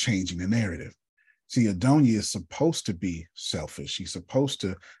 It's about changing the narrative. See, Adonia is supposed to be selfish. She's supposed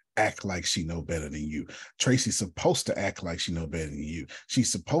to act like she know better than you. Tracy's supposed to act like she know better than you. She's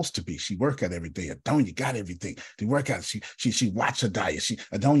supposed to be. She work out every day. Adonia got everything. They work out. She watch her diet.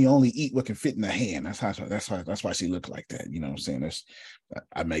 Adonia only eat what can fit in her hand. That's why she look like that. You know what I'm saying?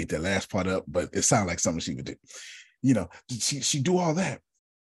 I made that last part up, but it sounds like something she would do. She do all that,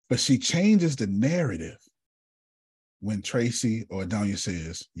 but she changes the narrative when Tracy or Adonia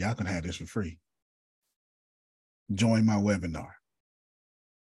says, y'all can have this for free. Join my webinar.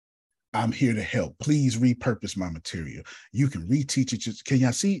 I'm here to help. Please repurpose my material. You can reteach it. Can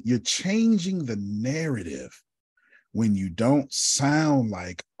y'all see? You're changing the narrative when you don't sound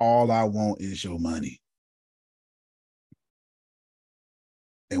like all I want is your money.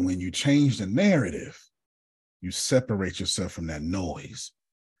 And when you change the narrative, you separate yourself from that noise.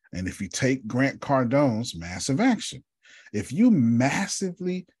 And if you take Grant Cardone's massive action, if you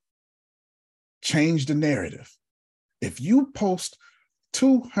massively change the narrative, if you post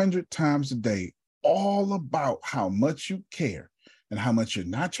 200 times a day all about how much you care and how much you're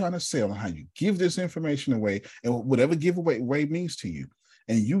not trying to sell and how you give this information away and whatever giveaway means to you,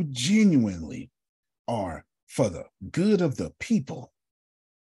 and you genuinely are for the good of the people,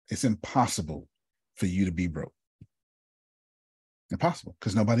 it's impossible for you to be broke. Impossible,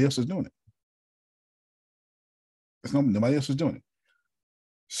 because nobody else is doing it. Nobody else is doing it.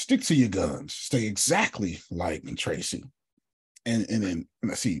 Stick to your guns. Stay exactly like Tracy. And then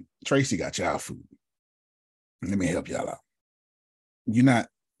let's see, Tracy got y'all food. Let me help y'all out.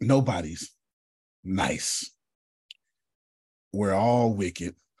 Nobody's nice. We're all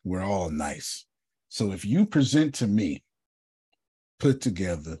wicked. We're all nice. So if you present to me, put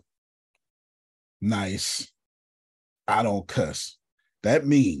together, nice, I don't cuss, that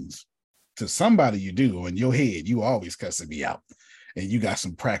means to somebody you do, or in your head, you always cussing me out. And you got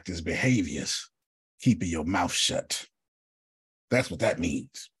some practice behaviors, keeping your mouth shut. That's what that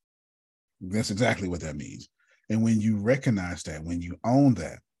means. That's exactly what that means. And when you recognize that, when you own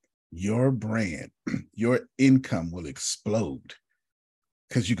that, your brand, your income will explode,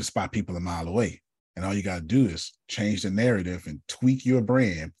 because you can spot people a mile away. And all you got to do is change the narrative and tweak your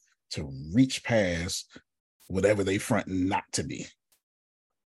brand to reach past whatever they front not to be.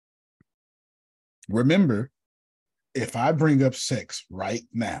 Remember, if I bring up sex right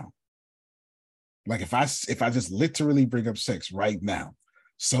now, like if I just literally bring up sex right now,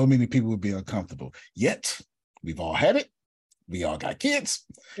 so many people would be uncomfortable. Yet we've all had it. We all got kids.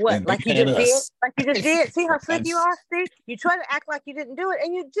 What? Like you just did? Like you just did? See how slick you are? See? You try to act like you didn't do it,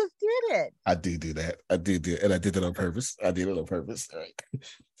 and you just did it. I do that. I did, and I did it on purpose. I did it on purpose. Right.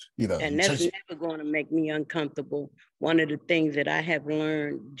 And that's never going to make me uncomfortable. One of the things that I have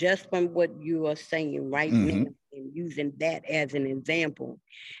learned just from what you are saying right now, and using that as an example,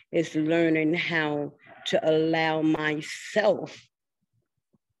 is learning how to allow myself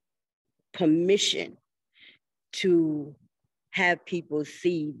permission to have people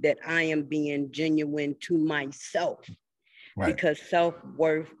see that I am being genuine to myself. Right. Because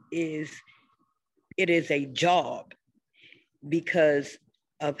self-worth is a job because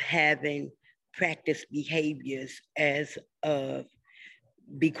of having practice behaviors as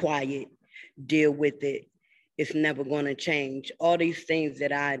be quiet, deal with it. It's never going to change. All these things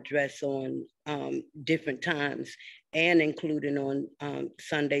that I address on different times and including on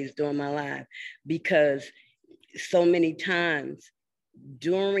Sundays during my life, because so many times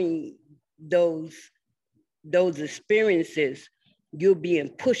during those experiences, you're being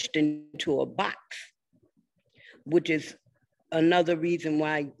pushed into a box, which is another reason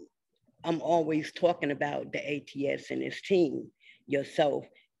why I'm always talking about the ATS and its team, yourself,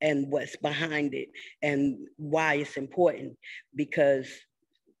 and what's behind it and why it's important, because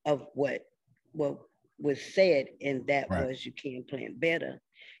of what was said, and that was you can plant better,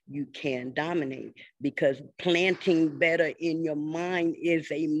 you can dominate, because planting better in your mind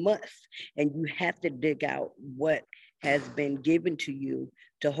is a must, and you have to dig out what has been given to you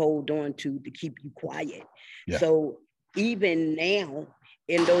to hold on to keep you quiet. Yeah. So even now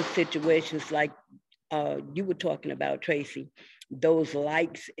in those situations like you were talking about, Tracy, those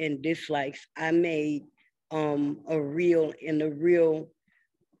likes and dislikes, I made a reel, and the reel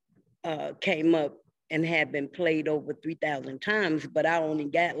came up and had been played over 3,000 times, but I only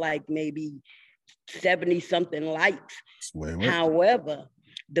got like maybe 70 something likes. However,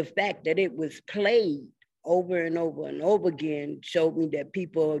 the fact that it was played over and over and over again showed me that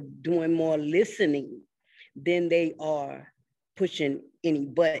people are doing more listening than they are pushing any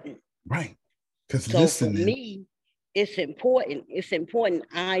button. Right. Because so listening, for me, it's important. It's important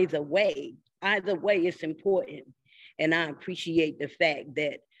either way. Either way, it's important. And I appreciate the fact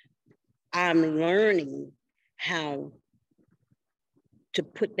that I'm learning how to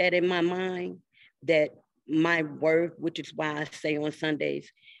put that in my mind, that my worth, which is why I say on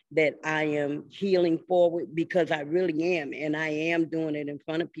Sundays that I am healing forward, because I really am, and I am doing it in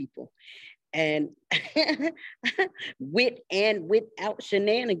front of people. And with and without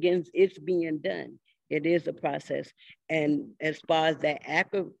shenanigans, it's being done. It is a process. And as far as that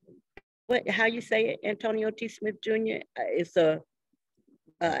how you say it, Antonio T. Smith Jr., it's algorithm.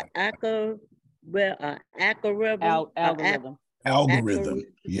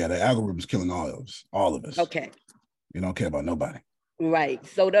 Yeah, the algorithm is killing all of us. Okay. You don't care about nobody. Right.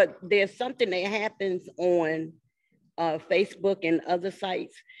 So there's something that happens on Facebook and other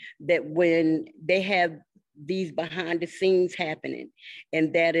sites that when they have these behind the scenes happening,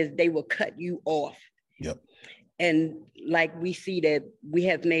 and that is they will cut you off. Yep. And like we see that we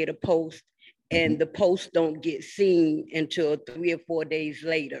have made a post, and the posts don't get seen until 3 or 4 days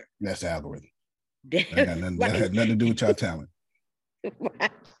later. That's the algorithm. That had nothing to do with your talent.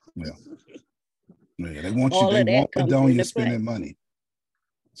 Right. Yeah. Yeah. They want Adonia spending money,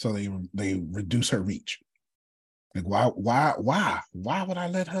 so they reduce her reach. Like why would I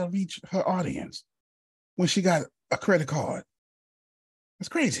let her reach her audience when she got a credit card? That's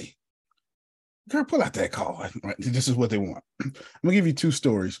crazy. Girl, pull out that card. Right? This is what they want. I'm gonna give you 2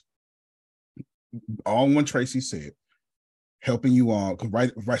 stories. All one Tracy said, helping you all.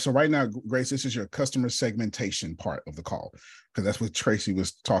 Right. So right now, Grace, this is your customer segmentation part of the call, because that's what Tracy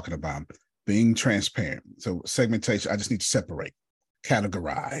was talking about, being transparent. So segmentation, I just need to separate,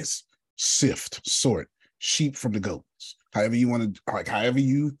 categorize, sift, sort, sheep from the goats. However you want to, like however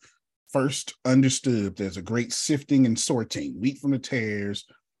you first understood, there's a great sifting and sorting, wheat from the tares,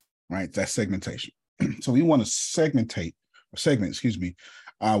 right? That's segmentation. So we want to segment,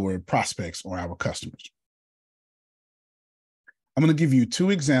 our prospects or our customers. I'm going to give you 2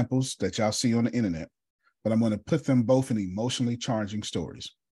 examples that y'all see on the internet, but I'm going to put them both in emotionally charging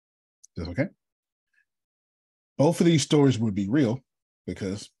stories. Is that okay? Both of these stories would be real,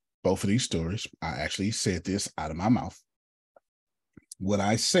 because both of these stories, I actually said this out of my mouth. What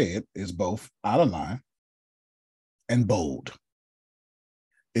I said is both out of line and bold.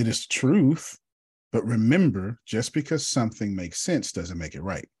 It is truth, but remember, just because something makes sense doesn't make it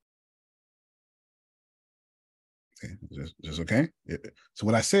right. Okay, just okay? So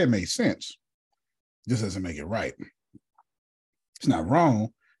what I said made sense. This doesn't make it right. It's not wrong.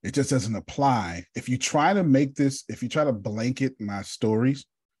 It just doesn't apply. If you try to blanket my stories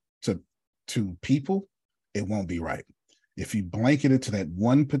to people, it won't be right. If you blanket it to that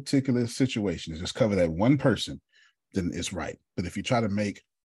one particular situation, just cover that one person, then it's right. But if you try to make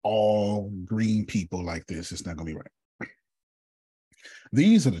all green people like this, it's not going to be right.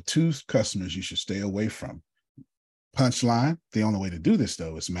 These are the 2 customers you should stay away from. Punchline, the only way to do this,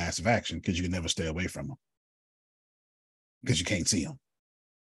 though, is massive action, because you can never stay away from them, because you can't see them.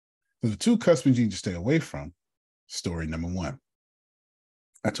 So the two customers you need to stay away from, story number one.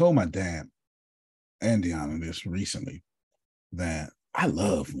 I told my dad and Deanna this recently, that I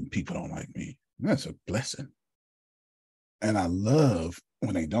love when people don't like me. That's a blessing. And I love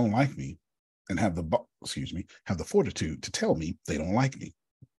when they don't like me and have the fortitude to tell me they don't like me.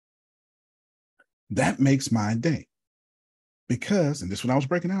 That makes my day. Because, and this is what I was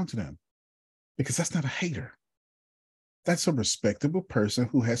breaking down to them, because that's not a hater. That's a respectable person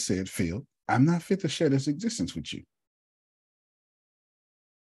who has said, Phil, I'm not fit to share this existence with you.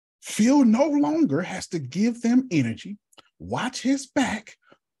 Phil no longer has to give them energy, watch his back,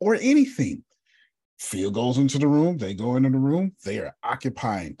 or anything. Phil goes into the room, they go into the room, they are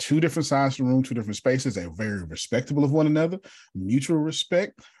occupying two different sides of the room, two different spaces. They're very respectable of one another, mutual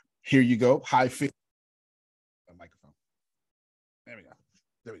respect. Here you go. Hi, Phil. A microphone. There we go.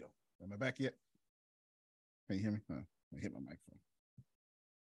 There we go. Am I back yet? Can you hear me? I hit my microphone.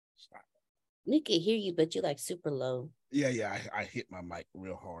 Stop. We can hear you, but you're like super low. Yeah. I hit my mic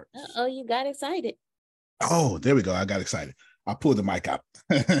real hard. Oh, you got excited. Oh, there we go. I got excited. I pulled the mic out.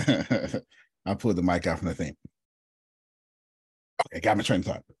 I pulled the mic out from the thing. Okay, got my train of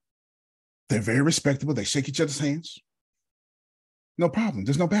thought. They're very respectable. They shake each other's hands. No problem.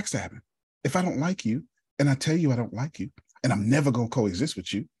 There's no backstabbing. If I don't like you and I tell you I don't like you and I'm never going to coexist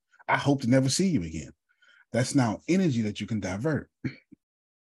with you, I hope to never see you again. That's now energy that you can divert.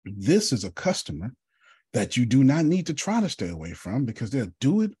 This is a customer that you do not need to try to stay away from because they'll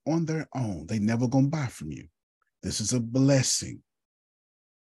do it on their own. They never going to buy from you. This is a blessing.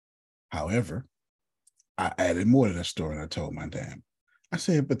 However, I added more to that story and I told my dad. I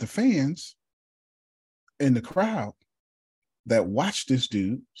said, but the fans in the crowd that watch this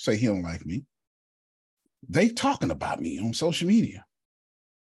dude say he don't like me, they talking about me on social media.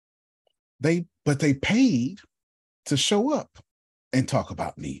 But they paid to show up and talk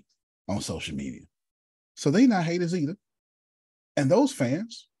about me on social media. So they not haters either. And those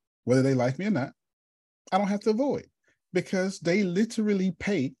fans, whether they like me or not, I don't have to avoid because they literally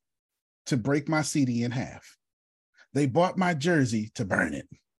pay to break my CD in half. They bought my jersey to burn it.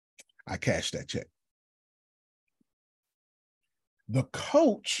 I cashed that check. The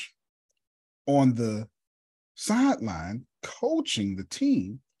coach on the sideline coaching the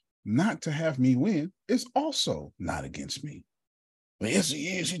team not to have me win is also not against me. But yes, he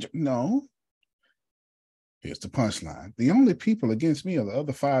is. No. Here's the punchline. The only people against me are the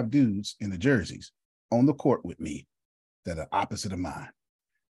other 5 dudes in the jerseys on the court with me that are opposite of mine.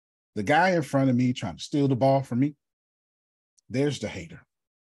 The guy in front of me trying to steal the ball from me, there's the hater.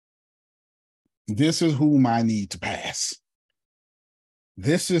 This is whom I need to pass.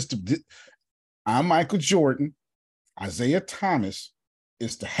 I'm Michael Jordan. Isaiah Thomas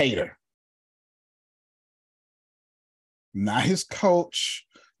is the hater. Not his coach,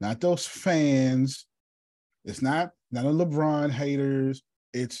 not those fans. It's not a LeBron haters.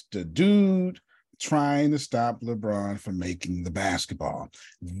 It's the dude trying to stop LeBron from making the basketball.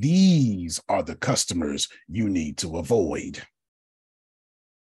 These are the customers you need to avoid.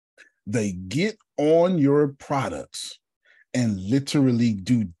 They get on your products and literally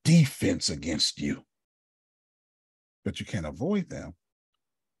do defense against you. But you can't avoid them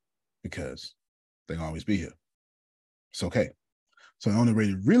because they'll always be here. It's okay. So the only way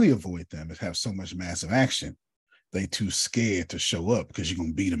to really avoid them is have so much massive action. They too scared to show up because you're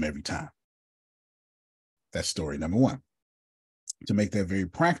going to beat them every time. That's story number one. To make that very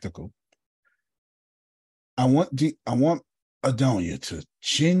practical, I want Adonia to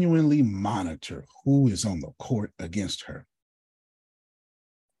genuinely monitor who is on the court against her.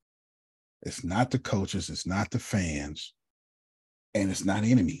 It's not the coaches, it's not the fans, and it's not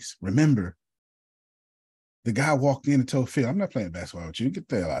enemies. Remember, the guy walked in and told Phil, I'm not playing basketball with you. Get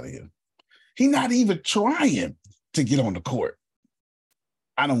the hell out of here. He's not even trying to get on the court.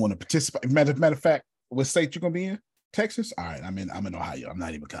 I don't want to participate. Matter of fact, what state you going to be in? Texas? All right, I'm in Ohio. I'm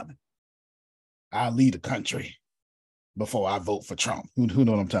not even coming. I'll leave the country before I vote for Trump. Who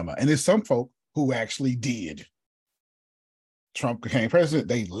know what I'm talking about? And there's some folk who actually did. Trump became president,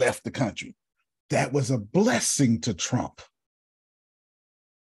 they left the country. That was a blessing to Trump.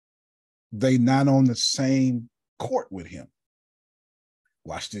 They not on the same court with him.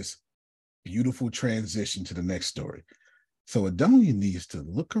 Watch this beautiful transition to the next story. So Adonia needs to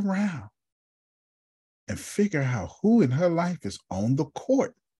look around and figure out who in her life is on the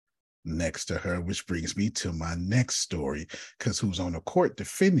court next to her, which brings me to my next story, because who's on the court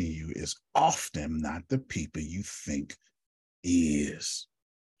defending you is often not the people you think is.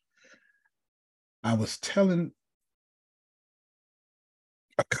 I was telling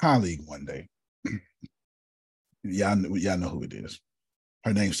a colleague one day, y'all know who it is.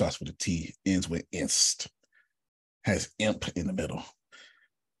 Her name starts with a T, ends with ist, has imp in the middle.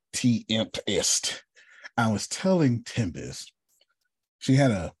 T imp ist. I was telling Tempest, she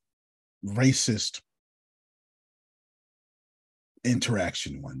had a racist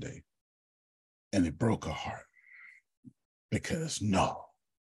interaction one day, and it broke her heart because no,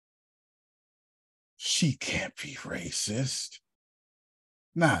 she can't be racist.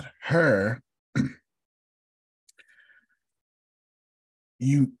 Not her.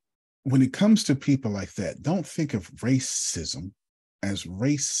 When it comes to people like that, don't think of racism as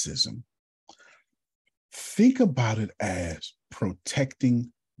racism. Think about it as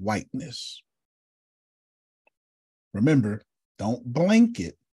protecting whiteness. Remember, don't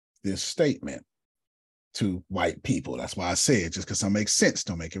blanket this statement to white people. That's why I said, just because something makes sense,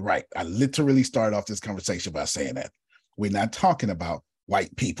 don't make it right. I literally started off this conversation by saying that. We're not talking about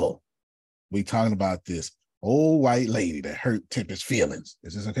white people. We're talking about this old white lady that hurt Tempest's feelings.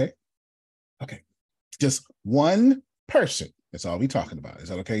 Is this okay? Okay. Just one person. That's all we're talking about. Is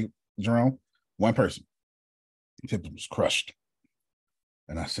that okay, Jerome? One person. Tempest was crushed.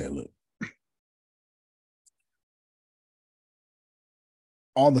 And I said, look,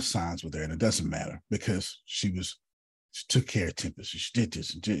 all the signs were there, and it doesn't matter because she took care of Tempest. She did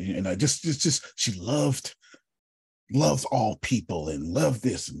this, and just she loves all people and loved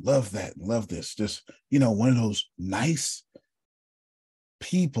this and loved that and loved this. Just, one of those nice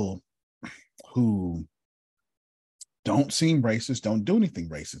people who don't seem racist, don't do anything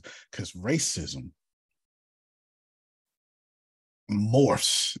racist, because racism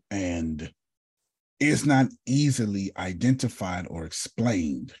morphs and is not easily identified or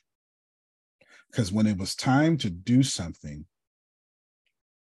explained. Because when it was time to do something,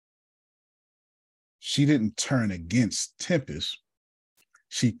 she didn't turn against Tempest.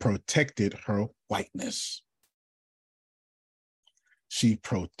 She protected her whiteness. She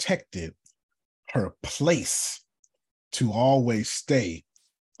protected her place to always stay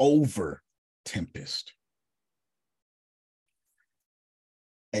over Tempest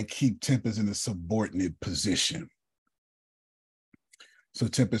and keep Tempest in a subordinate position. So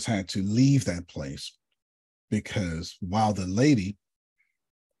Tempest had to leave that place because while the lady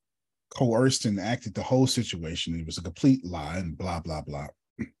coerced and acted the whole situation, it was a complete lie and blah, blah, blah.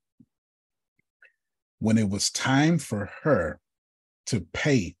 When it was time for her to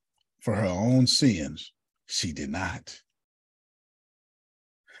pay for her own sins, she did not.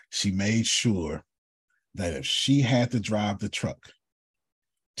 She made sure that if she had to drive the truck,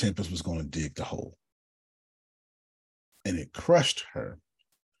 Tempest was going to dig the hole. And it crushed her.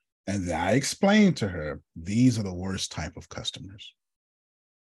 And then I explained to her, these are the worst type of customers.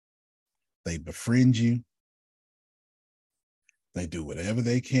 They befriend you. They do whatever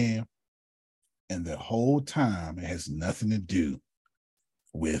they can. And the whole time, it has nothing to do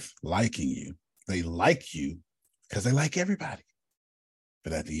with liking you. They like you because they like everybody.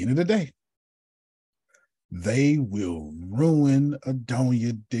 But at the end of the day, they will ruin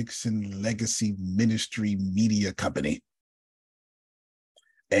Adonia Dixon Legacy Ministry Media Company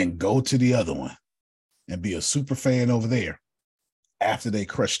and go to the other one and be a super fan over there after they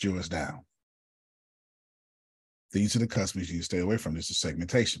crushed yours down. These are the customers you need to stay away from. This is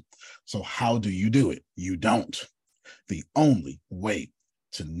segmentation. So how do you do it? You don't. The only way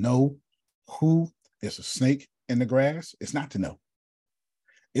to know who is a snake in the grass is not to know.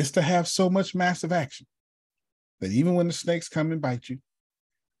 It's to have so much massive action that even when the snakes come and bite you,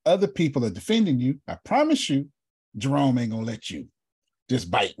 other people are defending you. I promise you, Jerome ain't gonna let you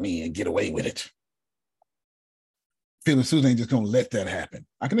just bite me and get away with it. Phil and Susan ain't just gonna let that happen.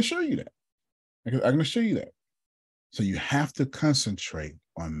 I can assure you that. I can assure you that. So you have to concentrate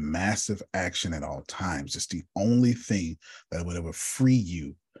on massive action at all times. It's the only thing that would ever free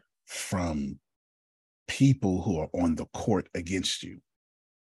you from people who are on the court against you.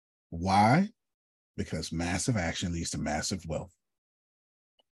 Why? Because massive action leads to massive wealth,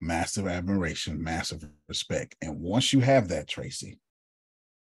 massive admiration, massive respect. And once you have that, Tracy,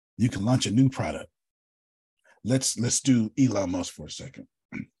 you can launch a new product. Let's do Elon Musk for a second.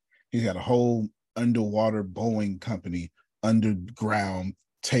 He's got a whole underwater Boeing company, underground,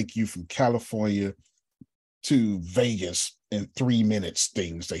 take you from California to Vegas in 3 minutes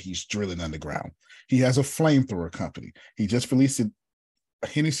things that he's drilling underground. He has a flamethrower company. He just released a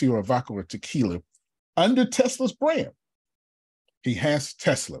Hennessy or a vodka or tequila under Tesla's brand. He has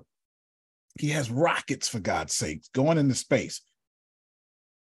Tesla. He has rockets, for God's sake, going into space.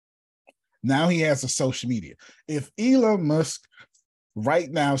 Now he has a social media. If Elon Musk right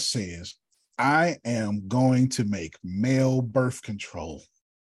now says, I am going to make male birth control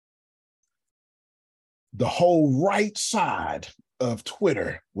the whole right side of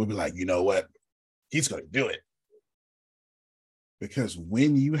Twitter will be like, you know what? He's going to do it. Because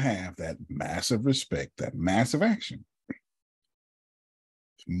when you have that massive respect, that massive action,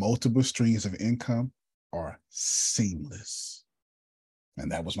 multiple streams of income are seamless.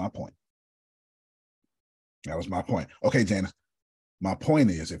 And that was my point. That was my point. Okay, Janice, my point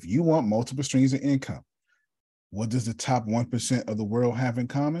is, if you want multiple streams of income, what does the top 1% of the world have in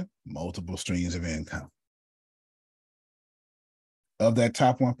common? Multiple streams of income. Of that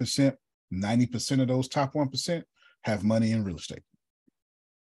top 1%, 90% of those top 1% have money in real estate.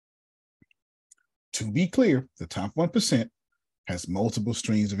 To be clear, the top 1% has multiple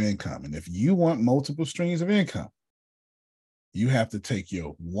streams of income. And if you want multiple streams of income, you have to take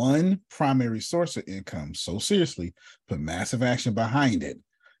your one primary source of income so seriously, put massive action behind it.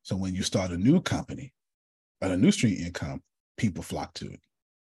 So when you start a new company, a new stream income, people flock to it.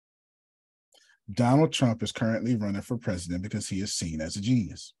 Donald Trump is currently running for president because he is seen as a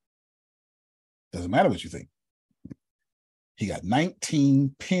genius. Doesn't matter what you think. He got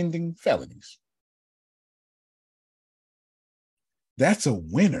 19 pending felonies. That's a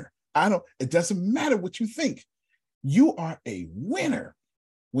winner. It doesn't matter what you think. You are a winner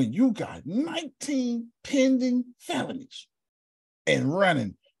when you got 19 pending felonies and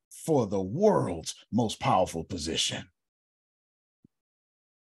running for the world's most powerful position.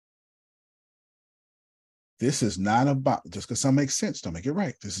 This is not about, just because some makes sense, don't make it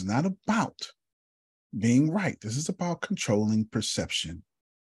right. This is not about being right. This is about controlling perception.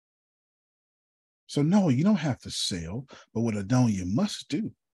 So no, you don't have to sell, but what Adonia must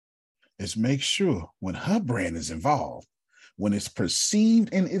do is make sure when her brand is involved, when it's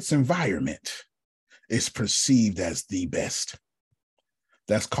perceived in its environment, it's perceived as the best.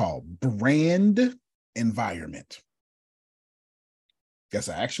 That's called brand environment. That's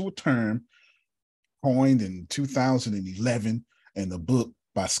an actual term coined in 2011 in the book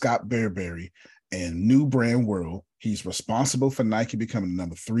by Scott Bearberry and New Brand World. He's responsible for Nike becoming the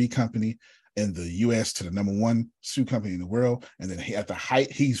number 3 company in the US to the number 1 shoe company in the world. And then at the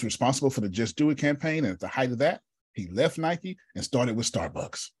height, he's responsible for the Just Do It campaign. And at the height of that, he left Nike and started with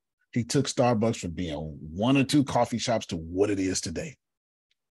Starbucks. He took Starbucks from being 1 or 2 coffee shops to what it is today.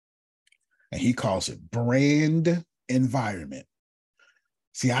 And he calls it brand environment.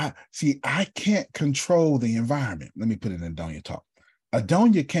 See, I can't control the environment. Let me put it in Adonia talk.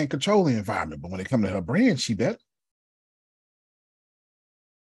 Adonia can't control the environment, but when it comes to her brand, she better.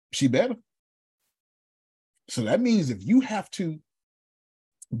 She better. So that means if you have to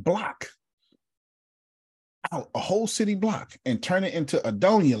block out a whole city block and turn it into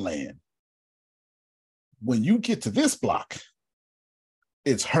Adonia land, when you get to this block,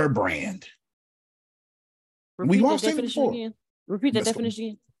 it's her brand. We've all seen it before. Again. Repeat that definition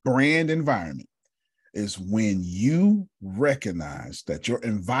again. Brand environment is when you recognize that your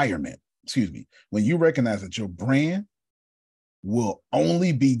environment, when you recognize that your brand will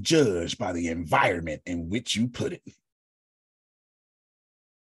only be judged by the environment in which you put it.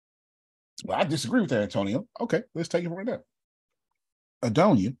 Well, I disagree with that, Antonio. Okay, let's take it from there.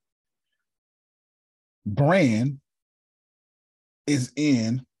 Adonia, brand is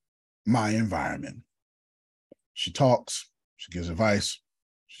in my environment. She talks, she gives advice,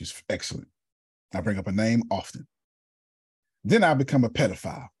 she's excellent. I bring up a name often. Then I become a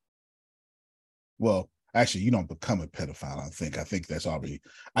pedophile. Well, actually, you don't become a pedophile, I think that's already,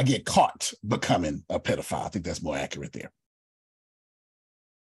 I get caught becoming a pedophile. I think that's more accurate there.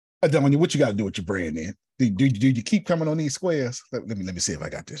 Adonia, what you got to do with your brand then? Do you keep coming on these squares? Let me see if I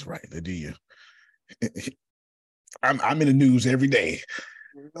got this right. Do you? I'm in the news every day.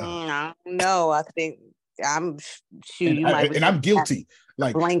 No, I think I'm sure you might. And I'm guilty.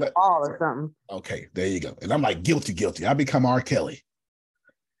 Like blank ball or something. Okay, there you go. And I'm like guilty. I become R. Kelly.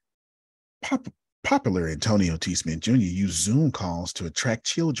 Popular Antonio T. Smith Jr. used Zoom calls to attract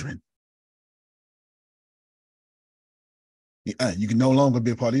children. You can no longer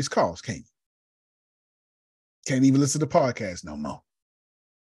be a part of these calls, can't you? Can't even listen to podcasts no more.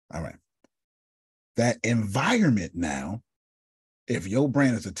 All right. That environment now, if your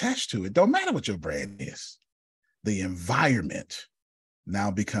brand is attached to it, don't matter what your brand is. The environment now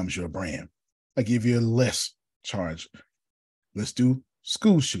becomes your brand. I give you a less charge. Let's do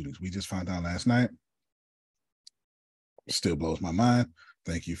school shootings. We just found out last night. Still blows my mind.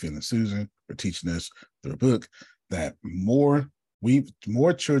 Thank you, Phil and Susan, for teaching us through a book that more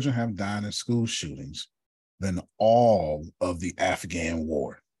children have died in school shootings than all of the Afghan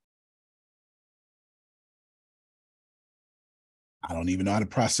war. I don't even know how to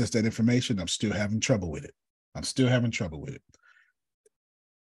process that information. I'm still having trouble with it.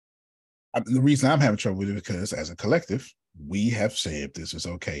 The reason I'm having trouble with it is because as a collective, We have said this is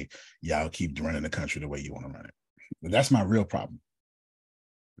okay. Y'all keep running the country the way you want to run it. But that's my real problem.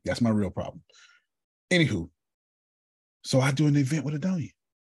 That's my real problem. Anywho, so I do an event with Adonia.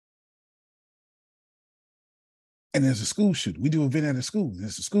 And there's a school shooting. We do an event at a school.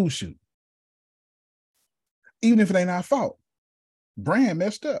 There's a school shooting. Even if it ain't our fault, brand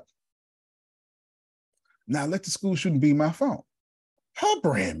messed up. Now let the school shooting be my fault. Her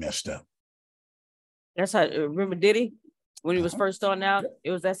brand messed up. That's how. Remember Diddy when he was first starting out?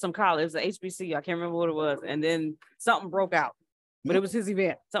 It was at some college. It was an HBC. I can't remember what it was. And then something broke out. But it was his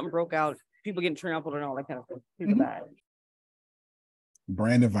event. Something broke out. People getting trampled and all that kind of stuff. People died.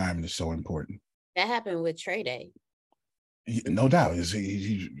 Brand environment is so important. That happened with Trey Day. No doubt.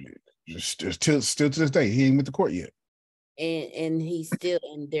 He still to this day, he ain't with the court yet. And he still,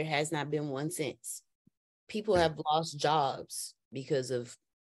 and there has not been one since. People have lost jobs because of.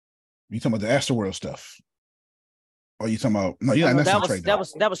 You talking about the Astroworld stuff? Or you talking about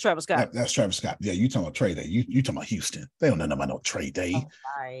that was Travis Scott. That's Travis Scott. Yeah, you talking about Trey Day. You talking about Houston. They don't know nothing about no Trey Day. Oh,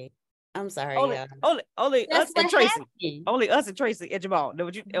 sorry. I'm sorry. Only us and Tracy. Happened. Only us and Tracy and Jamal. Know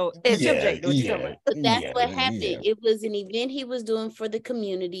what you That's what happened. Yeah. It was an event he was doing for the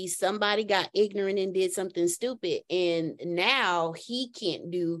community. Somebody got ignorant and did something stupid. And now he can't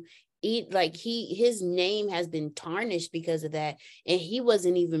do it. Like his name has been tarnished because of that. And he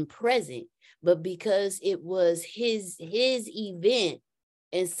wasn't even present. But because it was his event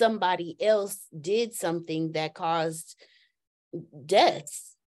and somebody else did something that caused deaths,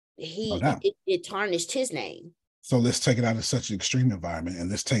 it tarnished his name. So let's take it out of such an extreme environment and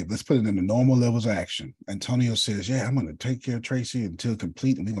let's put it in the normal levels of action. Antonio says, yeah, I'm going to take care of Tracy until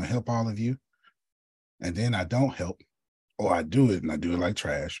complete and we're going to help all of you. And then I don't help, or I do it and I do it like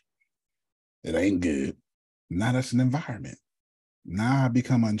trash. It ain't good. Now that's an environment. Now I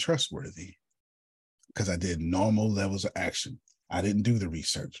become untrustworthy because I did normal levels of action. I didn't do the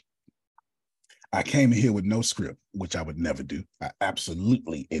research. I came in here with no script, which I would never do. I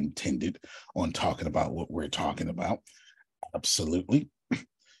absolutely intended on talking about what we're talking about. Absolutely.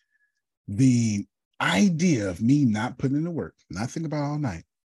 The idea of me not putting in the work, not thinking about all night.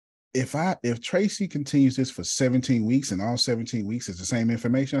 If Tracy continues this for 17 weeks and all 17 weeks is the same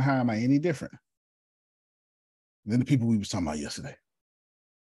information, how am I any different than the people we was talking about yesterday?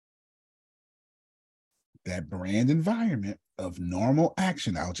 That brand environment of normal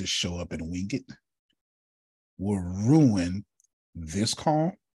action, I'll just show up and wing it, will ruin this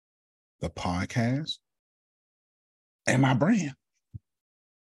call, the podcast, and my brand.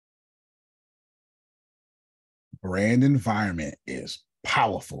 Brand environment is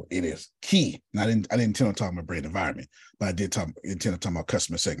powerful. It is key. I didn't intend on talking about brand environment, but I did intend on talking about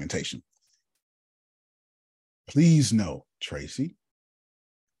customer segmentation. Please know, Tracy,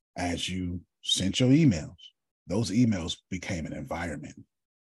 as you sent your emails, those emails became an environment.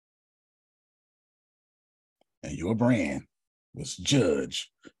 And your brand was judged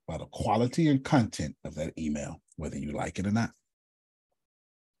by the quality and content of that email, whether you like it or not.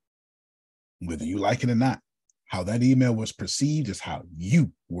 Whether you like it or not, how that email was perceived is how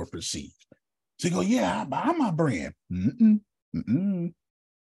you were perceived. So you go, yeah, I'm my brand.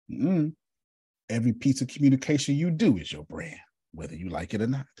 Every piece of communication you do is your brand, whether you like it or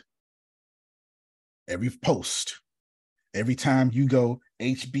not. Every post, every time you go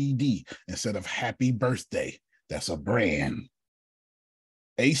HBD instead of happy birthday, that's a brand.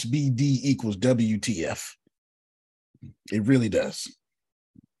 HBD equals WTF. It really does.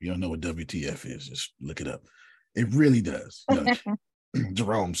 You don't know what WTF is, just look it up. It really does. You know,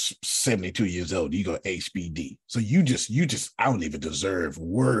 Jerome's 72 years old. You go HBD. So you just, I don't even deserve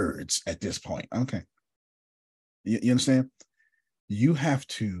words at this point. Okay. You understand? You have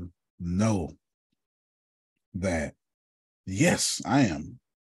to know that, yes, I am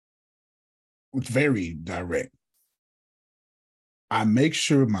very direct. I make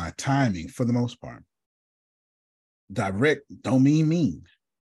sure my timing, for the most part, direct don't mean.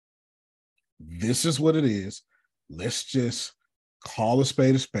 This is what it is. Let's just call a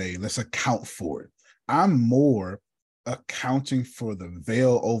spade a spade. Let's account for it. I'm more accounting for the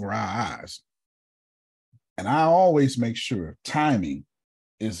veil over our eyes. And I always make sure timing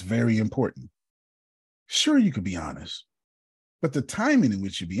is very important. Sure, you could be honest, but the timing in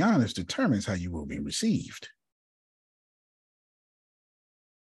which you be honest determines how you will be received.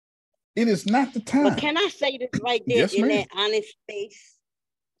 It is not the time. But can I say this right there in that honest space?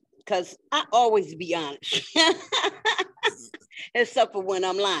 Because I always be honest, except for when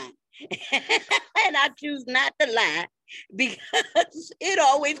I'm lying. And I choose not to lie because it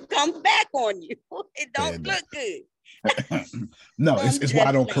always comes back on you. It don't look good. No, it's why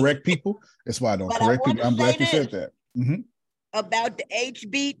I don't correct people. It's why I don't correct people. I'm glad you said that. about the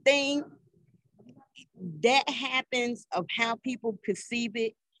HB thing, that happens of how people perceive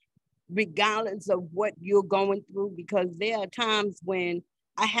it, regardless of what you're going through, because there are times when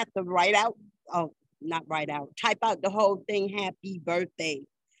I have to type out the whole thing, happy birthday,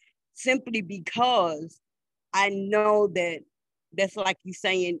 simply because I know that's like you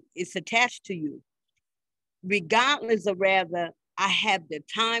saying, it's attached to you. Regardless of rather, I have the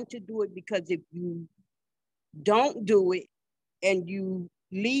time to do it, because if you don't do it and you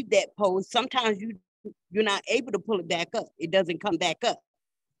leave that post, sometimes you're not able to pull it back up. It doesn't come back up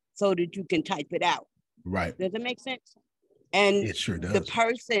so that you can type it out. Right. Does it make sense? And it sure does. The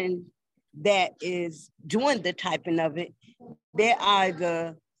person that is doing the typing of it, there are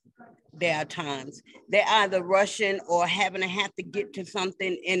times they're either rushing or having to have to get to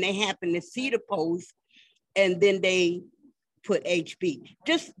something, and they happen to see the post and then they put HB.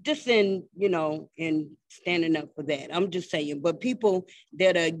 Just in, in standing up for that. I'm just saying, but people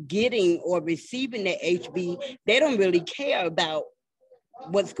that are getting or receiving the HB, they don't really care about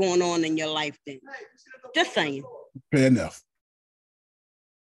what's going on in your life then. Just saying. Fair enough.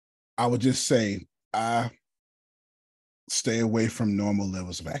 I would just say I stay away from normal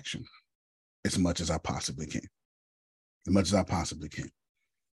levels of action as much as I possibly can. As much as I possibly can.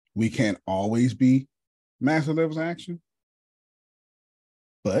 We can't always be massive levels of action,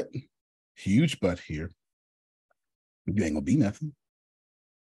 but huge but here, you ain't gonna be nothing.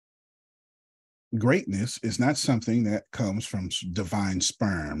 Greatness is not something that comes from divine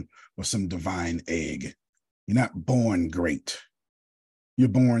sperm or some divine egg. You're not born great. You're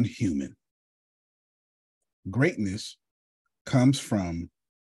born human. Greatness comes from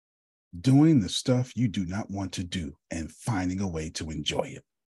doing the stuff you do not want to do and finding a way to enjoy it.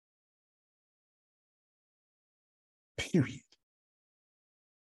 Period.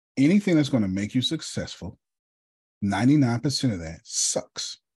 Anything that's going to make you successful, 99% of that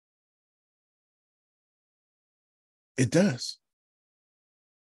sucks. It does.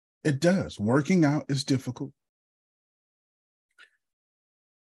 It does. Working out is difficult.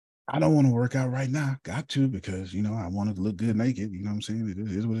 I don't want to work out right now. Got to, because, I want to look good naked. You know what I'm saying?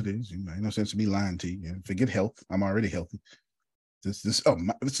 It is what it is. Ain't no sense in me lying to you. Forget health. I'm already healthy. This is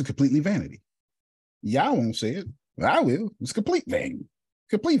completely vanity. Y'all won't say it, but I will. It's complete vanity.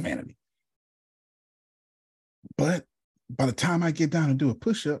 Complete vanity. But by the time I get down and do a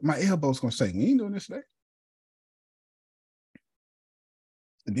push-up, my elbow's going to say, we ain't doing this today.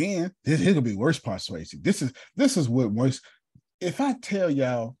 And then here's going to be the worst part, Swayze. This is what worse. If I tell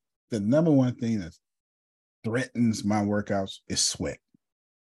y'all the number one thing that threatens my workouts is sweat.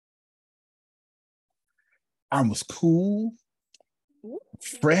 I was cool,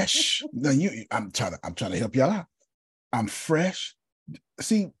 fresh. Now I'm trying to help y'all out. I'm fresh.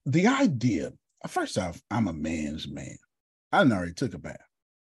 See, the idea, first off, I'm a man's man. I already took a bath.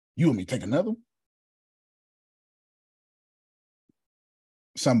 You want me to take another one?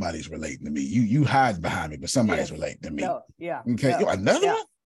 Somebody's relating to me. You hide behind me, but somebody's relating to me. No, yeah. Okay. Yeah, Another one?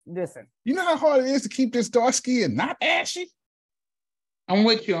 Listen. You know how hard it is to keep this dark skin not ashy? I'm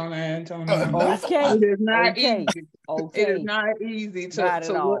with you on that, Antonio. Okay. It is not easy. Okay. It is not easy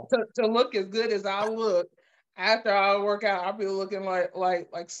to look as good as I look. After I work out, I'll be looking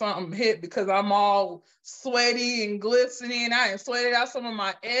like something hit, because I'm all sweaty and glistening. I ain't sweated out some of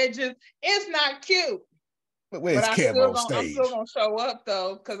my edges. It's not cute. But I'm still gonna show up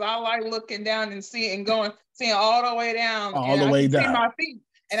though, because I like looking down and seeing all the way down. All the way down. See my feet,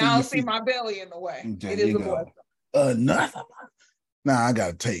 and I don't see my belly in the way. There it is you a go. blessing. Nothing. Now I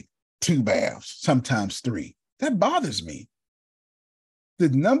gotta take 2 baths, sometimes 3. That bothers me. The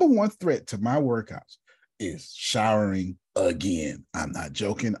number one threat to my workouts is showering again. I'm not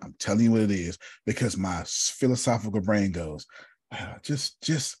joking. I'm telling you what it is, because my philosophical brain goes,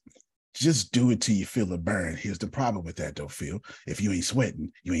 just do it till you feel a burn. Here's the problem with that, though, Phil. If you ain't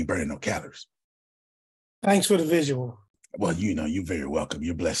sweating, you ain't burning no calories. Thanks for the visual. Well, you're very welcome.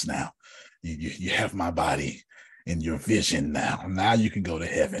 You're blessed now. You have my body in your vision now. Now you can go to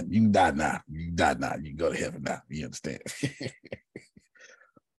heaven. You can die now. You can go to heaven now. You understand?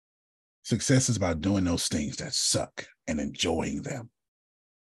 Success is about doing those things that suck and enjoying them.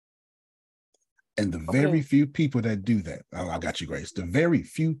 And the very few people that do that, I got you, Grace. The very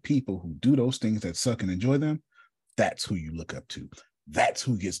few people who do those things that suck and enjoy them, that's who you look up to. That's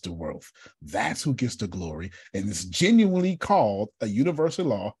who gets the wealth. That's who gets the glory. And it's genuinely called a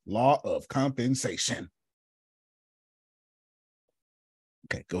universal law of compensation.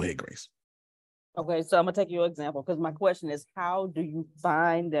 Okay, go ahead, Grace. Okay, so I'm gonna take your example, because my question is, how do you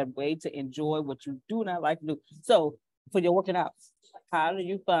find that way to enjoy what you do not like to do? So for your working out, how do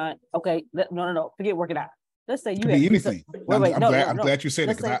you find, no, forget working out. let's say you could have be to do some, anything. I'm glad you said it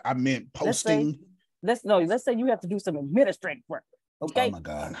Let's because say- I meant posting. Let's say you have to do some administrative work. Okay. Oh my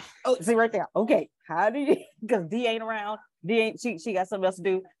God. Oh, see right there. Okay. How do you? Because D ain't around. She got something else to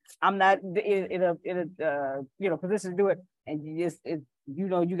do. I'm not in a position to do it, and you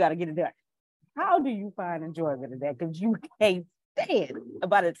got to get it done. How do you find enjoyment in that? Because you can't stand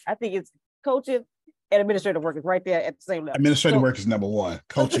about it. I think it's coaching and administrative work is right there at the same level. Administrative work is number one.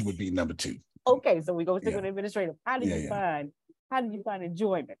 Coaching would be number two. Okay, so we go stick with administrative. How do you find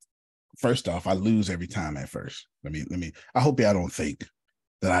enjoyment? First off, I lose every time at first. I hope y'all don't think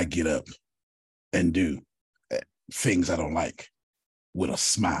that I get up and do things I don't like with a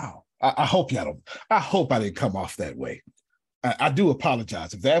smile. I hope y'all don't. I hope I didn't come off that way. I do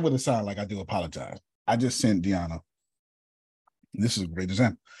apologize. If that would have sounded like I do apologize. I just sent Deanna. This is a great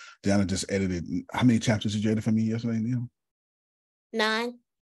example. Deanna just edited. How many chapters did you edit for me yesterday, Neil? 9.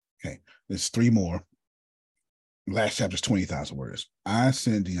 Okay, there's 3 more. Last chapter's 20,000 words. I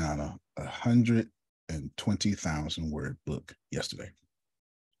sent Deanna 120,000 word book yesterday.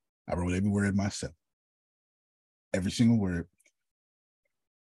 I wrote every word myself. Every single word.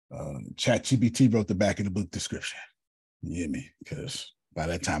 ChatGPT wrote the back of the book description. You hear me? Because by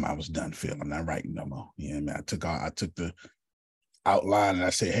that time I was done, Phil. I'm not writing no more. You hear me? I took the outline and I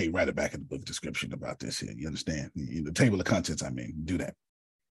said, hey, write it back in the book description about this here. You understand? The table of contents, do that.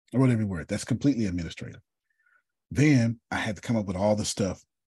 I wrote every word. That's completely administrative. Then I had to come up with all the stuff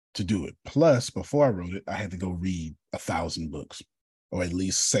to do it. Plus, before I wrote it, I had to go read 1,000 books, or at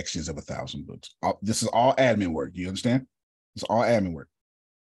least sections of 1,000 books. This is all admin work. You understand? It's all admin work.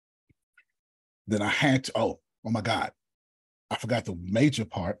 Then I had to, oh my God, I forgot the major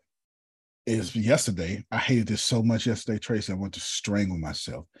part is yesterday. I hated this so much yesterday, Tracy. I wanted to strangle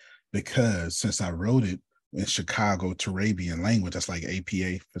myself because since I wrote it in Chicago Turabian language, that's like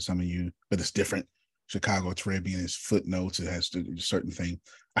APA for some of you, but it's different. Chicago Turabian is footnotes. It has to do a certain thing.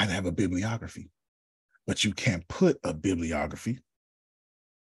 I had to have a bibliography, but you can't put a bibliography.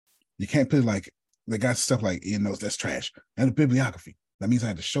 You can't put they got stuff like endnotes. That's trash. And a bibliography. That means I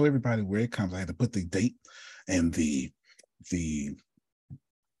had to show everybody where it comes. I had to put the date and the.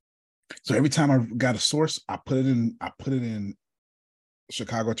 So every time I got a source, I put it in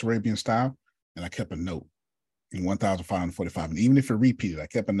Chicago Turabian style, and I kept a note in 1,545. And even if it repeated, I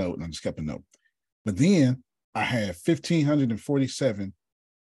kept a note, and I just kept a note. But then I had 1,547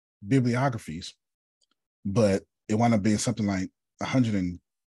 bibliographies, but it wound up being something like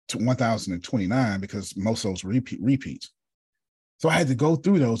 1,029 because most of those were repeats. So I had to go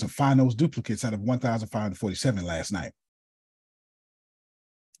through those and find those duplicates out of 1,547 last night.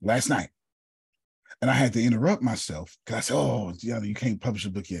 And I had to interrupt myself because I said, oh, you can't publish a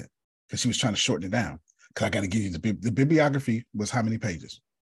book yet, because she was trying to shorten it down because I got to give you the bibliography was how many pages?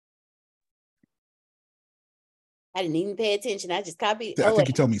 I didn't even pay attention. I just copied. I think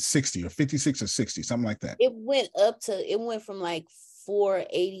you told me 60 or 56 or 60, something like that. It went from like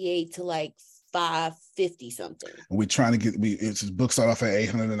 488 to like 550 something. And we're trying to it's book start off at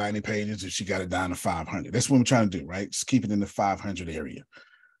 890 pages and she got it down to 500. That's what we're trying to do, right? Just keep it in the 500 area.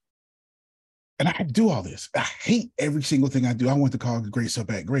 And I had to do all this. I hate every single thing I do. I want to call Grace up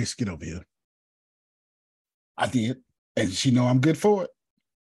back. Grace, get over here. I did. And she know I'm good for it.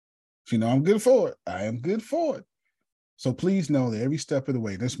 I am good for it. So please know that every step of the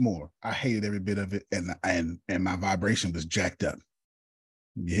way, there's more. I hated every bit of it, and my vibration was jacked up.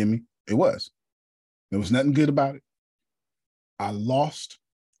 You hear me? It was. There was nothing good about it. I lost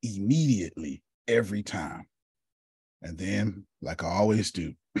immediately every time. And then, like I always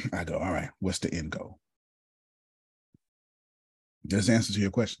do, I go, all right, what's the end goal? There's the answer to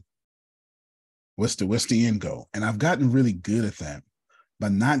your question. What's the end goal? And I've gotten really good at that,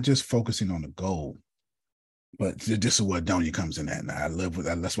 but not just focusing on the goal. But this is where Donia comes in at. Now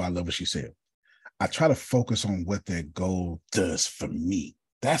that's why I love what she said. I try to focus on what that goal does for me.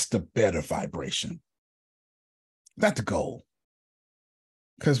 That's the better vibration. Not the goal.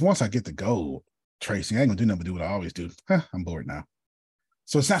 Because once I get the goal, Tracy, I ain't gonna do nothing but do what I always do. I'm bored now.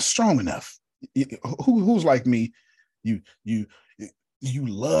 So it's not strong enough. Who's like me? You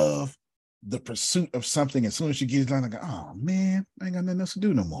love the pursuit of something. As soon as you get it done, I go, oh man, I ain't got nothing else to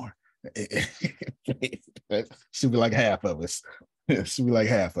do no more. Should be like half of us.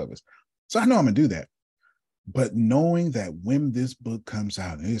 So I know I'm gonna do that. But knowing that when this book comes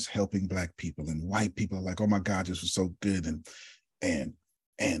out and it's helping Black people and white people are like, oh my God, this was so good, and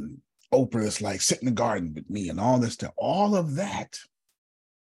Oprah is like, sit in the garden with me and all this stuff, all of that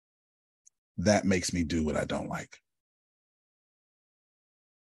makes me do what I don't like.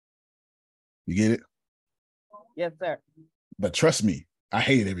 You get it? Yes, sir. But trust me, I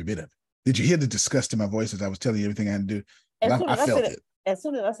hated every bit of it. Did you hear the disgust in my voice as I was telling you everything I had to do? I felt it. As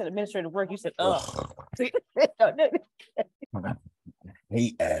soon as I said administrative work, you said, ugh. I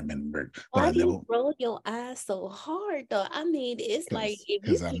hate admin work. Why do you roll your eyes so hard though? I mean, it's like if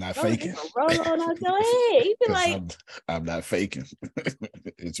you I'm keep not rolling, faking. roll on out your head. You be like, I'm not faking.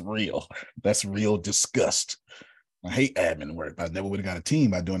 It's real. That's real disgust. I hate admin work. I never would have got a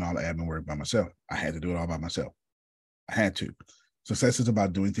team by doing all the admin work by myself. I had to do it all by myself. I had to. Success is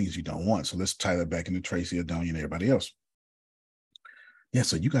about doing things you don't want. So let's tie that back into Tracy, Adonia, and everybody else. Yeah,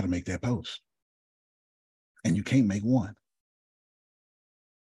 so you got to make that post. And you can't make one.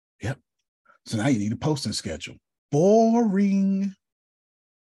 Yep. So now you need a posting schedule. Boring.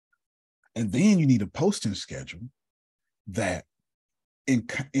 And then you need a posting schedule that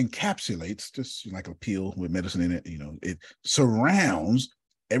encapsulates, just like a pill with medicine in it, it surrounds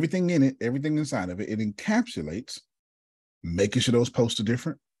everything in it, everything inside of it. It encapsulates making sure those posts are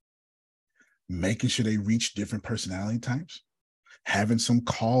different, making sure they reach different personality types, having some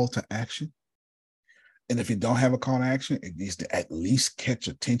call to action. And if you don't have a call to action, it needs to at least catch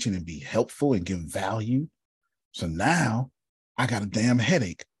attention and be helpful and give value. So now I got a damn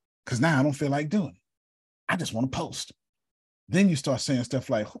headache because now I don't feel like doing it. I just want to post. Then you start saying stuff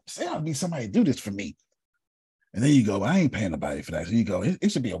like, say I'll need somebody to do this for me. And then you go, I ain't paying nobody for that. So you go,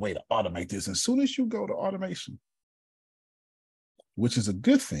 it should be a way to automate this. As soon as you go to automation, which is a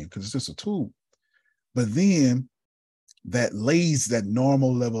good thing because it's just a tool, but then that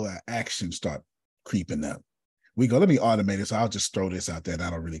normal level of action start creeping up. We go, let me automate it. So I'll just throw this out there and I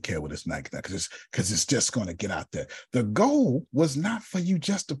don't really care what it's like that because it's just going to get out there. The goal was not for you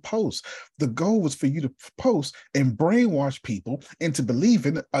just to post. The goal was for you to post and brainwash people into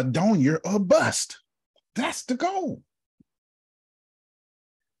believing Adonia or bust. That's the goal.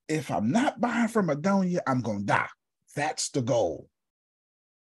 If I'm not buying from Adonia, I'm going to die. That's the goal.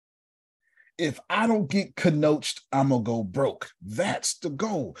 If I don't get connoached, I'm going to go broke. That's the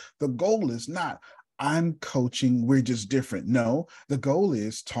goal. The goal is not, I'm coaching, we're just different. No, the goal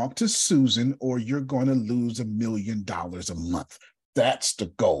is talk to Susan or you're going to lose $1 million a month. That's the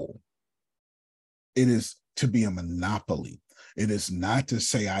goal. It is to be a monopoly. It is not to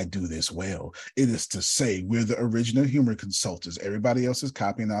say I do this well. It is to say we're the original humor consultants. Everybody else is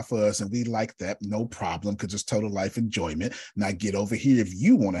copying off of us and we like that. No problem because it's total life enjoyment. Now get over here if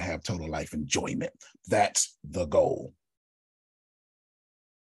you want to have total life enjoyment. That's the goal.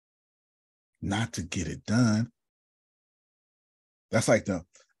 Not to get it done. That's like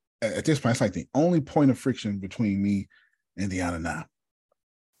at this point, it's like the only point of friction between me and Deanna now.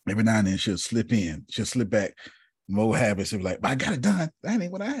 Every now and then she'll slip in, she'll slip back, more habits. She'll be like, but I got it done. That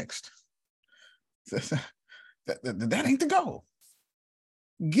ain't what I asked. That ain't the goal.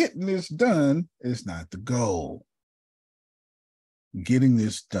 Getting this done is not the goal. Getting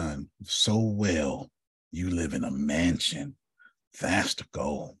this done so well, you live in a mansion. That's the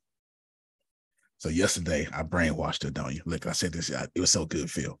goal. So yesterday, I brainwashed her, don't you? Look, I said this, it was so good,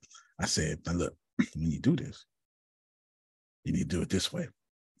 Phil. I said, now look, when you do this, you need to do it this way.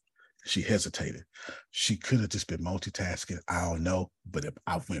 She hesitated. She could have just been multitasking. I don't know. But if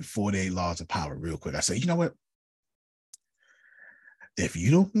I went 48 laws of power real quick, I said, you know what? If you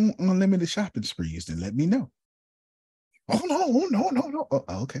don't want unlimited shopping sprees, then let me know. Oh, no.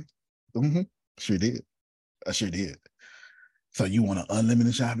 Oh, okay. Mm-hmm. Sure did. I sure did. So you want an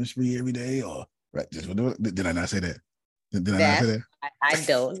unlimited shopping spree every day? Or right? Did I not say that? Did I not say that? I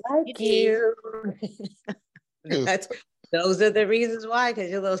don't like you. Those are the reasons why, because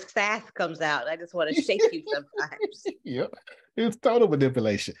your little sass comes out. I just want to shake you sometimes. Yeah, it's total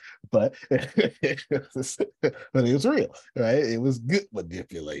manipulation, but it was real, right? It was good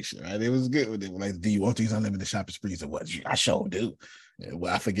manipulation, right? It was good with it. Like, do you want these unlimited shopping sprees or what? I sure do.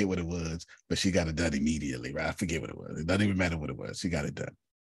 Well, I forget what it was, but she got it done immediately, right? I forget what it was. It doesn't even matter what it was. She got it done.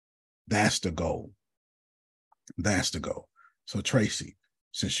 That's the goal. That's the goal. So Tracy,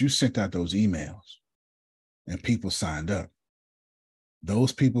 since you sent out those emails, and people signed up.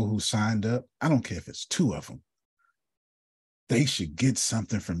 Those people who signed up, I don't care if it's 2 of them, they should get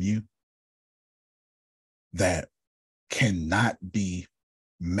something from you that cannot be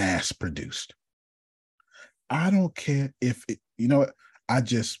mass produced. I don't care if it, you know what, I'm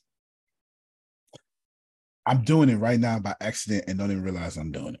doing it right now by accident and don't even realize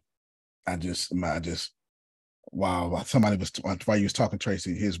I'm doing it. While somebody was, while you was talking,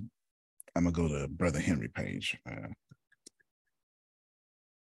 Tracy, I'm gonna go to Brother Henry page.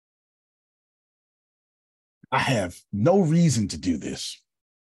 I have no reason to do this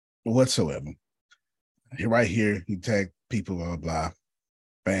whatsoever. Right here, he tagged people, blah, blah.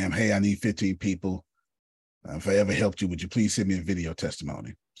 Bam, hey, I need 15 people. If I ever helped you, would you please send me a video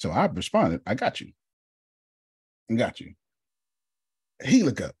testimony? So I responded, I got you. I got you. He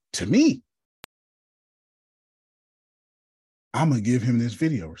looked up to me. I'm going to give him this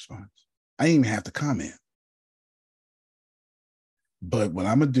video response. I didn't even have to comment. But what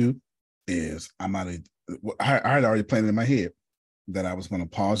I'm going to do is I had already planned in my head that I was going to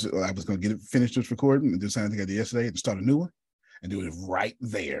pause it. I was going to get it finished this recording and do something I did yesterday and start a new one and do it right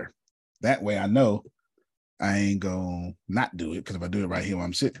there. That way I know I ain't going to not do it, because if I do it right here while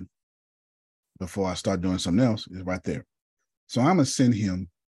I'm sitting, before I start doing something else, it's right there. So I'm going to send him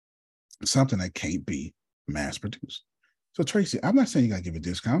something that can't be mass produced. So Tracy, I'm not saying you got to give a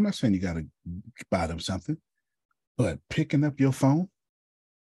discount. I'm not saying you got to buy them something, but picking up your phone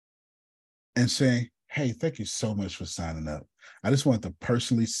and saying, hey, thank you so much for signing up. I just want to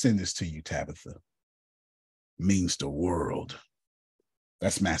personally send this to you, Tabitha. Means the world.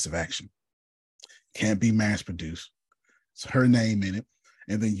 That's massive action. Can't be mass produced. It's her name in it.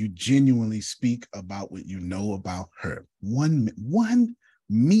 And then you genuinely speak about what you know about her. One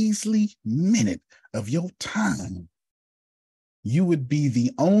measly minute of your time, you would be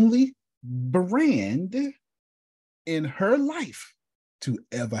the only brand in her life to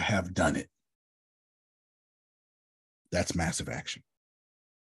ever have done it. That's massive action.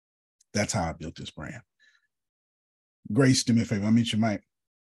 That's how I built this brand. Grace, do me a favor. I'll meet your mic.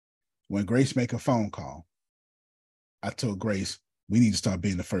 When Grace make a phone call, I told Grace, we need to start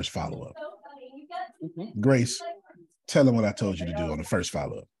being the first follow-up. Grace, tell them what I told you to do on the first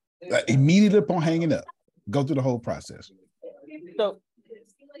follow-up. Immediately upon hanging up, go through the whole process. So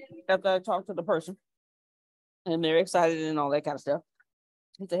after I talked to the person and they're excited and all that kind of stuff,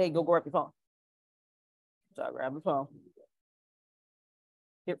 he said, hey, go grab your phone. So I grabbed the phone,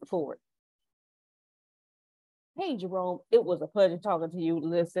 hit record. Hey, Jerome, it was a pleasure talking to you.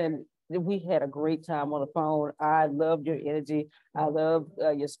 Listen, we had a great time on the phone. I loved your energy. I love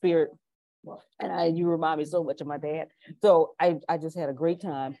your spirit. And you remind me so much of my dad. So I just had a great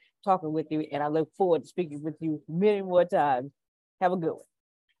time talking with you, and I look forward to speaking with you many more times. Have a good one.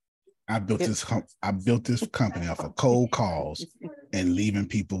 I built this company off of cold calls and leaving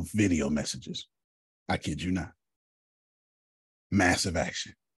people video messages. I kid you not. Massive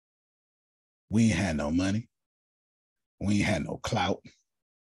action. We ain't had no money. We ain't had no clout.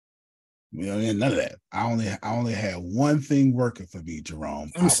 You know, none of that. I only had one thing working for me,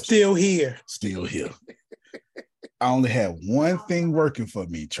 Jerome. I'm still here. Still here. I only had one thing working for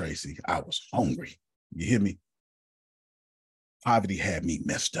me, Tracy. I was hungry. You hear me? Poverty had me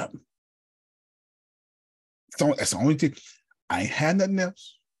messed up. So that's the only thing. I ain't had nothing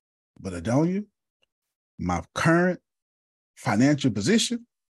else. But Adonia, my current financial position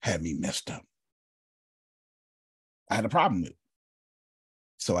had me messed up. I had a problem with it.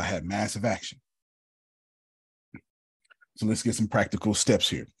 So I had massive action. So let's get some practical steps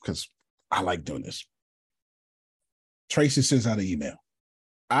here, because I like doing this. Tracy sends out an email.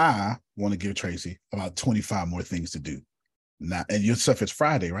 I want to give Tracy about 25 more things to do. Now, and your stuff is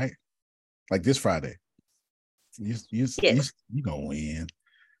Friday, right? Like this Friday. You're going to win.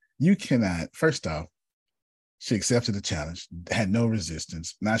 You cannot, first off, she accepted the challenge, had no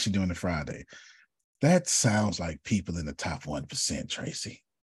resistance. Now she's doing it Friday. That sounds like people in the top 1%, Tracy.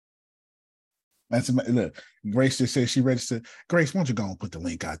 Look, Grace just said she registered. Grace, why don't you go and put the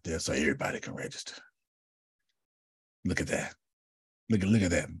link out there so everybody can register? Look at that. Look at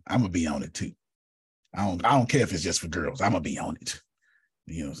that. I'm gonna be on it too. I don't care if it's just for girls. I'm gonna be on it.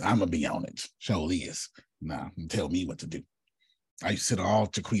 You know, I'm gonna be on it. Surely is. Nah, tell me what to do. I used to sit on all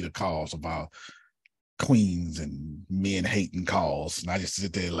Chiquita calls about queens and men hating calls, and I just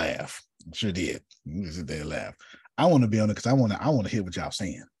sit there and laugh. I sure did. I just sit there and laugh. I want to be on it because I want to hear what y'all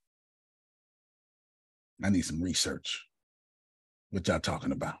saying. I need some research. What y'all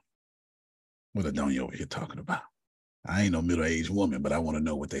talking about? What Adonia over here talking about? I ain't no middle-aged woman, but I want to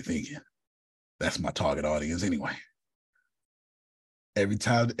know what they're thinking. That's my target audience anyway. Every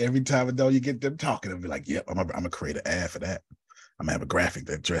time Adonia get them talking, I'll be like, yep, I'm gonna create an ad for that. I'm gonna have a graphic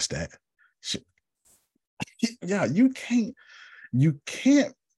that address that. Shit. Yeah, you can't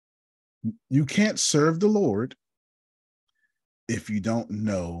serve the Lord if you don't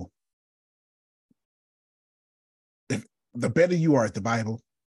know. The better you are at the Bible,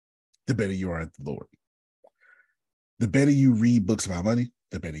 the better you are at the Lord. The better you read books about money,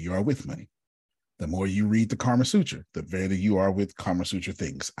 the better you are with money. The more you read the Kama Sutra, the better you are with Kama Sutra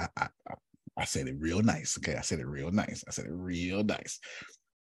things. I said it real nice. Okay, I said it real nice.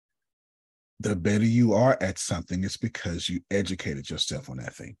 The better you are at something, it's because you educated yourself on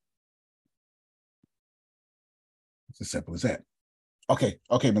that thing. It's as simple as that. Okay,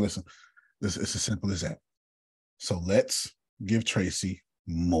 Melissa. It's as simple as that. So let's give Tracy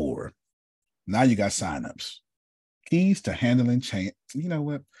more. Now you got signups. Keys to handling change. You know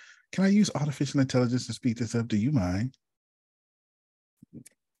what? Can I use artificial intelligence to speed this up? Do you mind?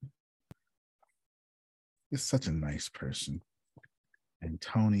 It's such a nice person.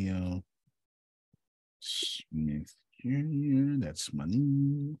 Antonio Smith Jr. That's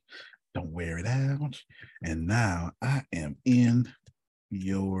money. Don't wear it out. And now I am in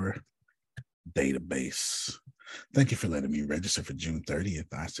your database. Thank you for letting me register for June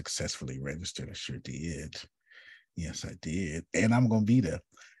 30th. I successfully registered. I sure did. Yes, I did. And I'm going to be there.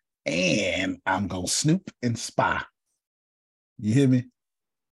 And I'm going to snoop and spy. You hear me?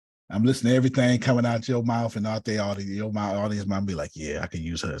 I'm listening to everything coming out your mouth and out there, my audience might be like, yeah, I can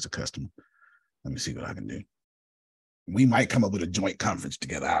use her as a customer. Let me see what I can do. We might come up with a joint conference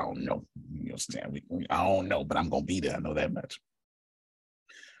together. I don't know. You understand? I don't know, but I'm going to be there. I know that much.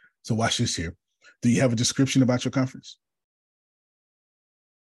 So watch this here. Do you have a description about your conference?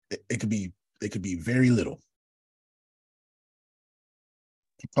 It could be very little.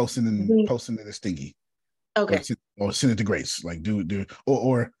 Posting in the stingy. Okay. Or send it to Grace. Like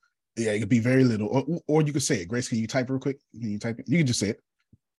or yeah, it could be very little. Or you could say it. Grace, can you type real quick? Can you type it? You can just say it.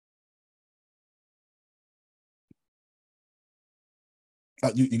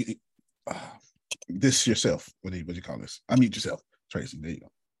 This yourself. What do you call this? Unmute yourself, Tracy. There you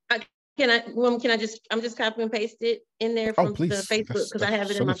go. Can I just copy and paste it in there from the Facebook because I have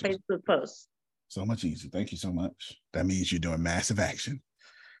it in my Facebook post. So much easier. Thank you so much. That means you're doing massive action.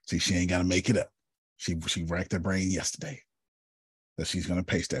 See, she ain't got to make it up. She racked her brain yesterday. So she's going to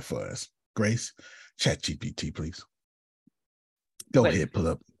paste that for us. Grace, ChatGPT, please. Go ahead, pull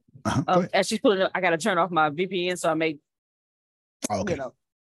up. Go as she's pulling up, I got to turn off my VPN so I make. Okay.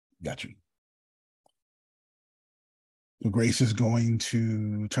 Got you. So Grace is going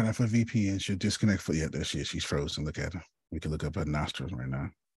to turn off her VPN. She'll disconnect for, there she is. She's frozen. Look at her. We can look up her nostrils right now.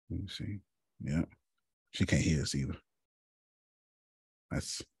 Let me see. Yeah. She can't hear us either.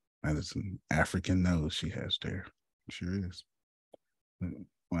 That is an African nose she has there. It sure is.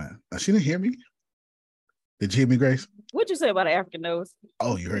 Wow. She didn't hear me? Did you hear me, Grace? What'd you say about an African nose?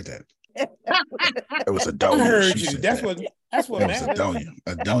 Oh, you heard that. It was Adonia. I heard you. That's what that was Adonia.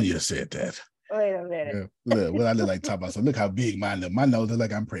 Adonia said that. Wait a minute. Yeah. Look, what I look like talking about. So look how big mine look. My nose look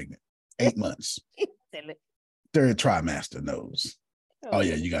like I'm pregnant. 8 months. Third trimester nose. Oh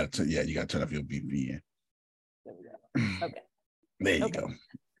yeah, you gotta turn off your VPN. Okay. There you go.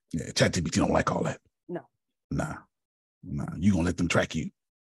 Yeah, ChatGPT don't like all that. No. Nah. You gonna let them track you.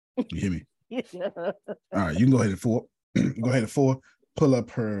 You hear me? All right, you can go ahead and pull up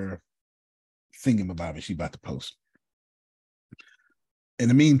her thingamabobby she about to post. In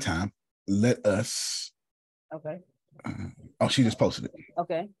the meantime, let us. Okay. She just posted it.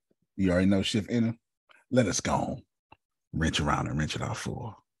 Okay. You already know shift enter. Let us go on. Wrench around and wrench it out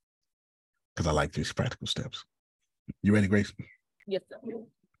for. Because I like these practical steps. You ready, Grace? Yes, sir.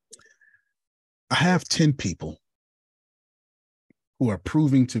 I have 10 people who are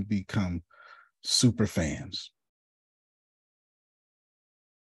proving to become super fans.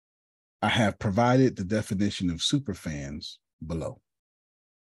 I have provided the definition of super fans below.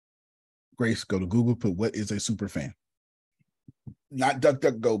 Grace, go to Google, put what is a super fan? Not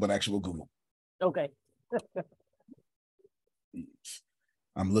DuckDuckGo, but actual Google. Okay.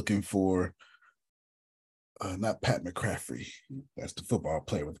 I'm looking for not Pat McCaffrey. That's the football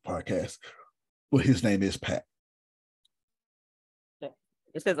player with the podcast. Well, his name is Pat.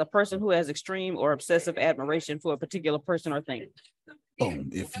 It says a person who has extreme or obsessive admiration for a particular person or thing. Boom.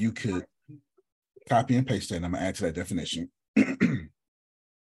 If you could copy and paste that, and I'm going to add to that definition.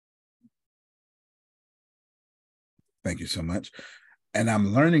 Thank you so much. And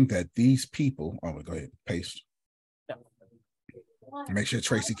I'm learning that these people, go ahead, paste. Make sure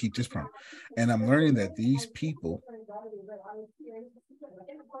Tracy keep this prompt. And I'm learning that these people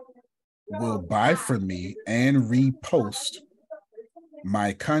will buy from me and repost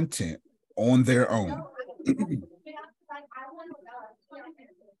my content on their own.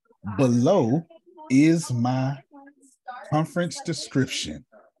 Below is my conference description.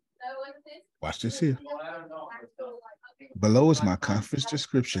 Watch this here. Below is my conference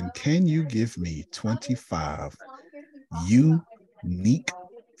description. Can you give me 25 unique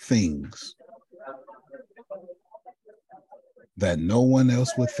things that no one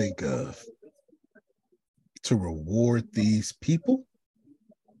else would think of to reward these people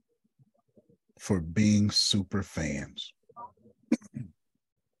for being super fans?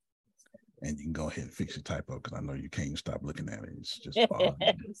 And you can go ahead and fix your typo because I know you can't stop looking at it. It's just there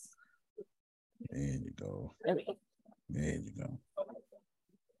you go. There you go.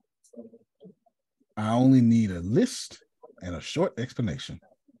 I only need a list and a short explanation.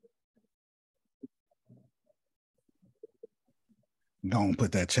 Don't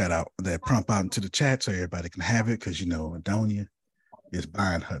put that prompt out into the chat so everybody can have it, because Adonia is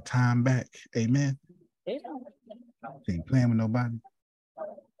buying her time back. Amen. She ain't playing with nobody.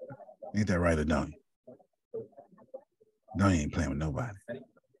 Ain't that right, Adonia? Adonia ain't playing with nobody.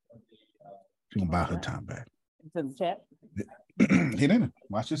 She gonna buy her time back. It's in the chat. Hit in it.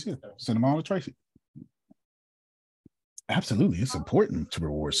 Watch this here. Send them all to Tracy. Absolutely. It's important to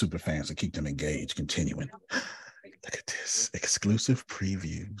reward super fans and keep them engaged, continuing. Look at this. Exclusive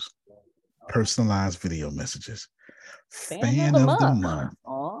previews. Personalized video messages. Fan of the month.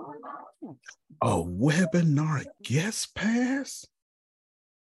 Oh. A webinar guest pass.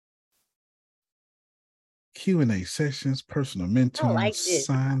 Q&A sessions, personal mentors,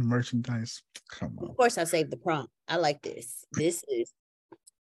 signed merchandise. Come on. Of course, I saved the prompt. I like this. This is,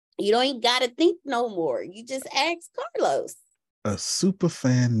 you don't even got to think no more. You just ask Carlos. A super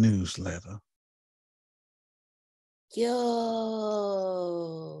fan newsletter. Yo.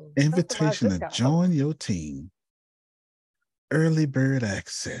 Invitation to join your team. Early bird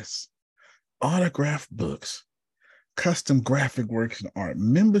access. Autographed books. Custom graphic works and art.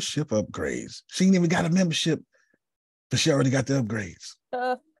 Membership upgrades. She ain't even got a membership, but she already got the upgrades.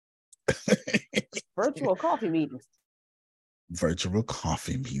 Virtual coffee meetings. Virtual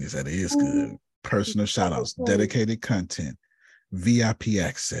coffee meetings. That is good. Personal shout outs. Dedicated content. VIP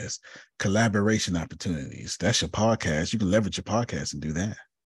access. Collaboration opportunities. That's your podcast. You can leverage your podcast and do that.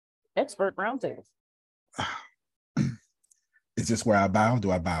 Expert roundtables. Is this where I bow?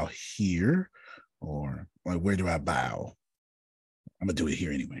 Do I bow here? Or where do I bow? I'm gonna do it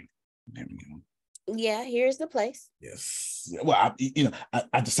here anyway. There we go. Yeah, here's the place. Yes. Well,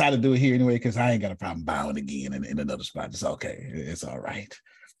 I decided to do it here anyway because I ain't got a problem bowing again in another spot. It's okay. It's all right.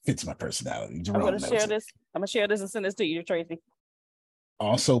 Fits my personality. Jerome, I'm gonna share this. I'm gonna share this and send this to you, Tracy.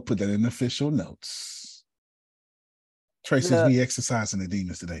 Also, put that in official notes. Tracy's we exercising the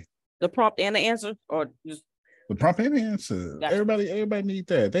demons today. The prompt and the answer, or just the prompt and the answer. Gotcha. Everybody need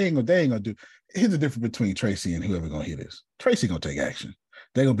that. They ain't gonna do. Here's the difference between Tracy and whoever gonna hear this. Tracy gonna take action.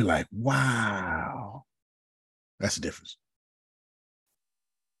 They're gonna be like, wow. That's the difference.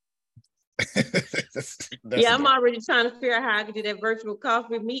 I'm already trying to figure out how I can do that virtual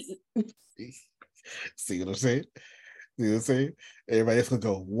coffee meeting. See what I'm saying? See what I'm saying? Everybody else gonna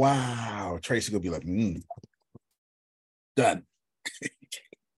go, wow. Tracy gonna be like, done.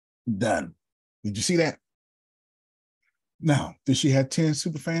 Done. Did you see that? Now, did she have 10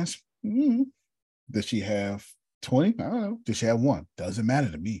 super fans? Did she have 20? I don't know. Did she have 1? Doesn't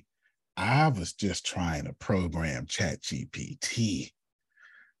matter to me. I was just trying to program ChatGPT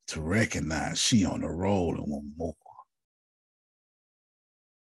to recognize she on the roll and want more.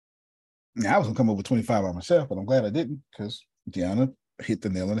 Now, I was going to come up with 25 by myself, but I'm glad I didn't because Deanna hit the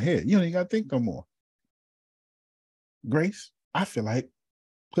nail on the head. You don't even got to think no more. Grace, I feel like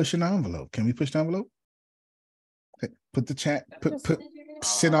pushing the envelope. Can we push the envelope? Okay. Put the chat,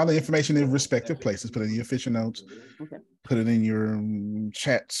 send all the information in respective places, put it in your official notes, put it in your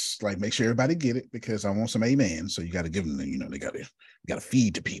chats, like make sure everybody get it because I want some amen. So you got to give them, they got to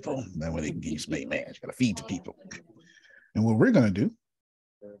feed the people. That way they can give you some amen. You got to feed the people. And what we're going to do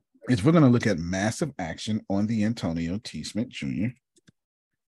is we're going to look at massive action on the Antonio T. Smith Jr.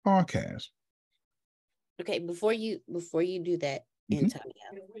 podcast. Okay, before you do that, Antonio,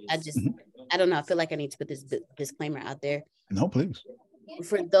 I don't know. I feel like I need to put this disclaimer out there. No, please.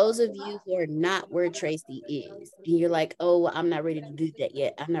 For those of you who are not where Tracy is, and you're like, oh, I'm not ready to do that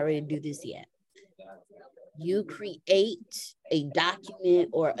yet. I'm not ready to do this yet. You create a document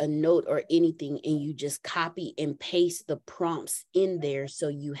or a note or anything, and you just copy and paste the prompts in there so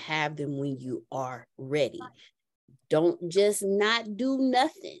you have them when you are ready. Don't just not do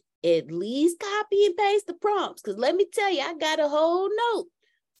nothing. At least copy and paste the prompts. Because let me tell you, I got a whole note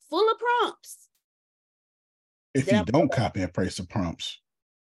full of prompts. If you don't copy and paste the prompts,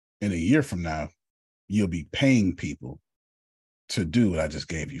 in a year from now, you'll be paying people to do what I just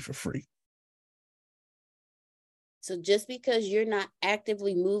gave you for free. So just because you're not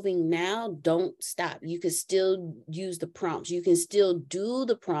actively moving now, don't stop. You can still use the prompts. You can still do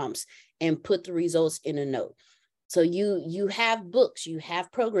the prompts and put the results in a note. So you have books, you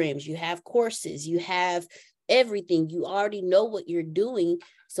have programs, you have courses, you have everything. You already know what you're doing.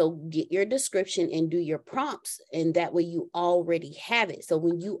 So get your description and do your prompts. And that way you already have it. So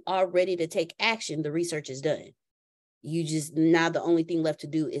when you are ready to take action, the research is done. You just, now the only thing left to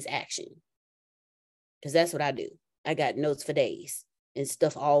do is action. Because that's what I do. I got notes for days and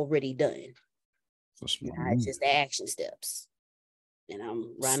stuff already done. Now it's just the action steps. and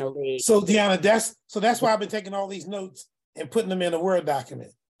I'm Rhino Leg. So Deanna, that's why I've been taking all these notes and putting them in a Word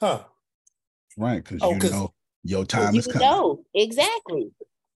document, huh? Right, because you know your time is coming. No, exactly.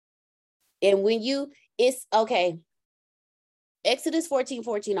 And when it's okay. Exodus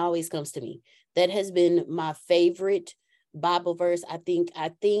 14:14 always comes to me. That has been my favorite Bible verse. I think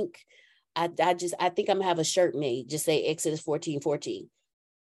I'm gonna have a shirt made, just say Exodus 14:14.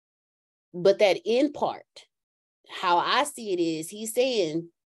 But that end part, how I see it is, he's saying,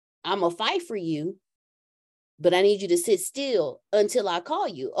 I'm gonna fight for you, but I need you to sit still until I call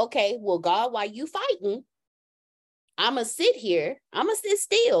you. Okay, well, God, while you fighting, I'm gonna sit here, I'm gonna sit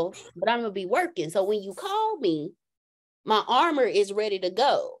still, but I'm gonna be working. So when you call me, my armor is ready to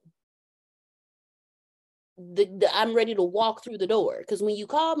go. I'm ready to walk through the door, because when you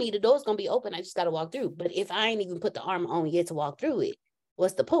call me, the door's gonna be open. I just gotta walk through. But if I ain't even put the armor on yet to walk through it,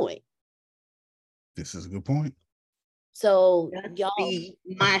 what's the point? This is a good point. So y'all,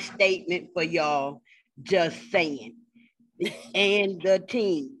 my statement for y'all, just saying, and the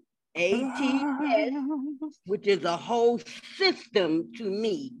team, ATS, which is a whole system to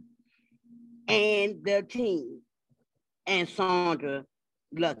me, and the team, and Sandra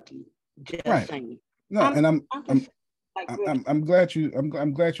Lucky, just saying. No, and I'm glad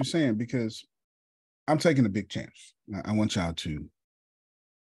I'm glad you're saying, because I'm taking a big chance. I want y'all to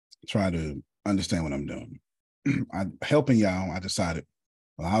try to understand what I'm doing. I'm helping y'all. I decided,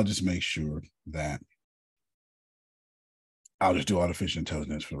 well, I'll just make sure that I'll just do artificial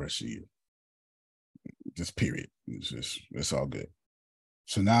intelligence for the rest of the year. Just period. It's all good.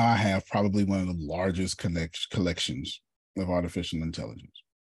 So now I have probably one of the largest collections of artificial intelligence.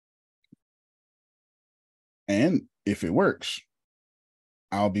 And if it works,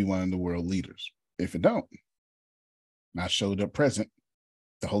 I'll be one of the world leaders. If it don't, I showed up present,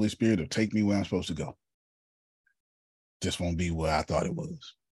 the Holy Spirit will take me where I'm supposed to go. Just won't be where I thought it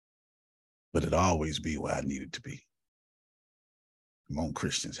was, but it'll always be where I needed to be. Come on,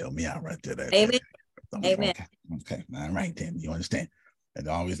 Christians, help me out right there. Amen. Amen. Okay. All right, then. You understand?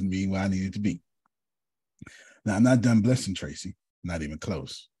 It'll always be where I needed to be. Now, I'm not done blessing Tracy. Not even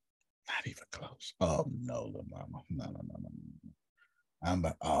close. Not even close. Oh, no, little mama.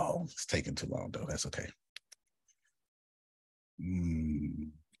 No. It's taking too long, though. That's okay.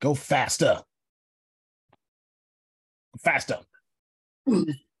 Go faster. Faster.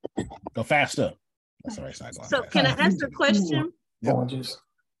 Go faster. That's all right. It's not going so fast. Can I ask a question? Yep.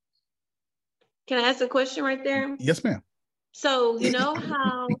 Can I ask a question right there? Yes, ma'am. So you know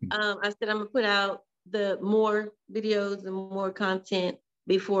how I said I'm gonna put out the more videos and more content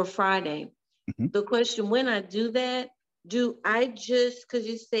before Friday. Mm-hmm. The question, when I do that, do I just, because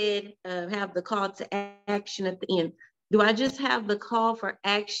you said have the call to action at the end, do I just have the call for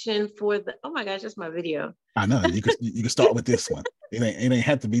action for the, oh my gosh, that's my video. I know. You can start with this one. It ain't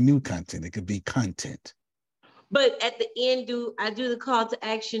have to be new content. It could be content. But at the end, do I do the call to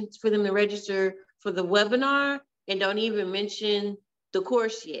action for them to register for the webinar and don't even mention the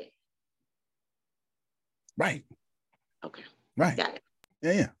course yet? Right. Okay. Right. Got it.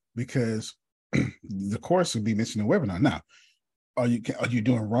 Yeah. Because the course would be mentioned in the webinar. Now, are you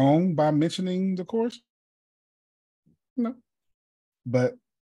doing wrong by mentioning the course? No. But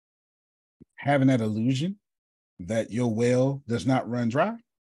having that illusion that your well does not run dry,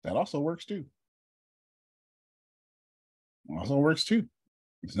 that also works too. There's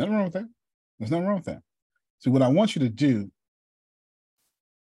nothing wrong with that. So what I want you to do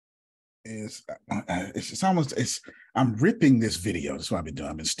is, I'm ripping this video. That's what I've been doing.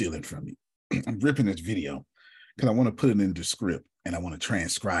 I've been stealing from you. I'm ripping this video because I want to put it into script and I want to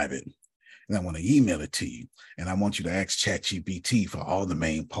transcribe it and I want to email it to you. And I want you to ask ChatGPT for all the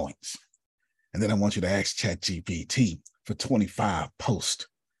main points. And then I want you to ask ChatGPT for 25 posts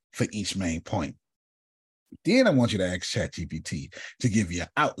for each main point. Then I want you to ask ChatGPT to give you an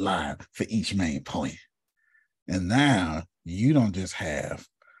outline for each main point. And now you don't just have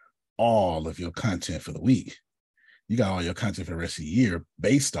all of your content for the week. You got all your content for the rest of the year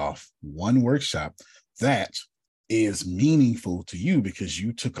based off one workshop that is meaningful to you because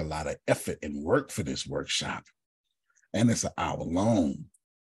you took a lot of effort and work for this workshop. And it's an hour long.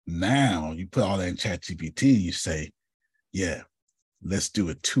 Now you put all that in ChatGPT, you say, yeah, let's do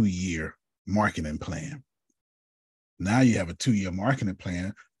a 2-year marketing plan. Now you have a 2-year marketing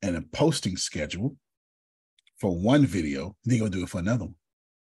plan and a posting schedule for one video. Then you're going to do it for another one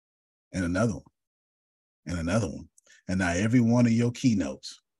and another one and another one. And now every one of your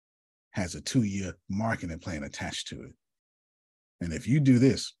keynotes has a 2-year marketing plan attached to it. And if you do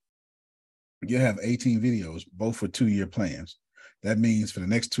this, you have 18 videos, both for 2-year plans. That means for the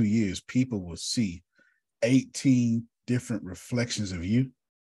next 2 years, people will see 18 different reflections of you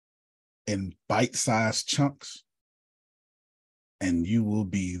in bite-sized chunks, and you will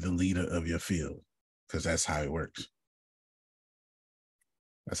be the leader of your field, because that's how it works.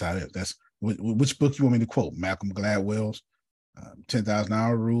 That's how it is. That's which book you want me to quote? Malcolm Gladwell's 10,000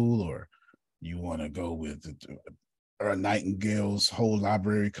 Hour Rule, or you want to go with Nightingale's whole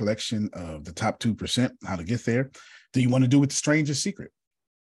library collection of the top 2%, how to get there? Do you want to do with The Stranger's Secret?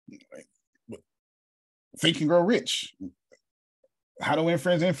 Think and Grow Rich, How to Win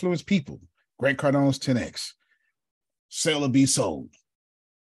Friends and Influence People, Grant Cardone's 10X, Sell or Be Sold.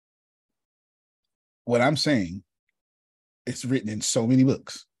 What I'm saying, it's written in so many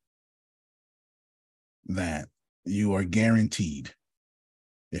books that you are guaranteed,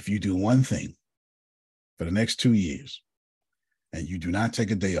 if you do one thing for the next 2 years and you do not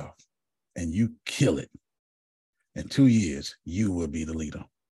take a day off and you kill it, in 2 years, you will be the leader.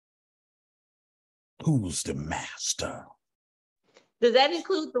 Who's the master? Does that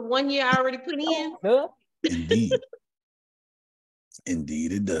include the 1 year I already put in? Indeed.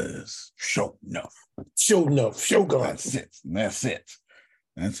 Indeed, it does. Show enough. Show enough. Show God. That's it. That's it.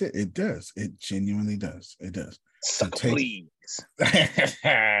 That's it. It does. It genuinely does. It does. Suck, please.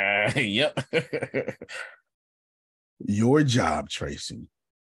 Yep. Your job, Tracy,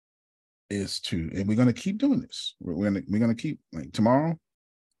 is to, and we're going to keep doing this. We're going to keep, like, tomorrow.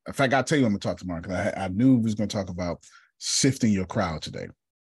 In fact, I'll tell you I'm going to talk tomorrow, because I knew we was going to talk about sifting your crowd today.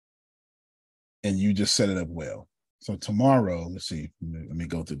 And you just set it up well. So tomorrow, let's see, let me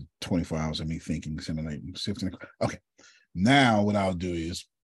go through 24 hours of me thinking, simulating, sifting. Okay. Now what I'll do is,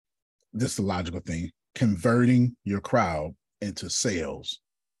 this is the logical thing, converting your crowd into sales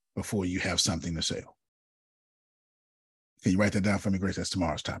before you have something to sell. Can you write that down for me, Grace? That's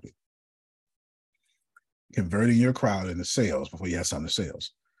tomorrow's topic. Converting your crowd into sales before you have something to sell.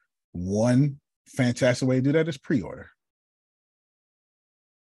 One fantastic way to do that is pre-order.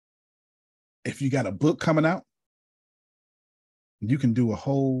 If you got a book coming out, you can do a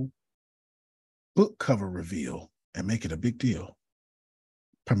whole book cover reveal and make it a big deal.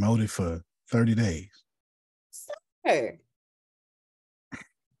 Promote it for 30 days. Sir.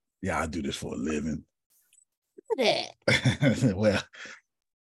 Yeah, I do this for a living. That. Well,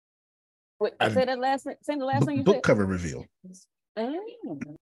 wait, say the last thing you book said. Cover reveal. Oh.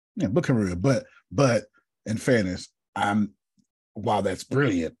 Yeah, book cover reveal. But in fairness, while that's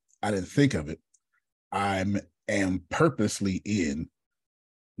brilliant, I didn't think of it. I am purposely in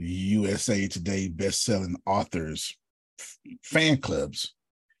USA Today best-selling authors fan clubs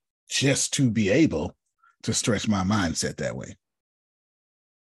just to be able to stretch my mindset that way.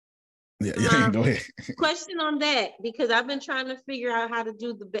 Yeah, go ahead. Question on that, because I've been trying to figure out how to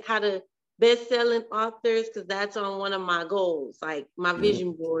do how to best-selling authors, because that's on one of my goals. Like, my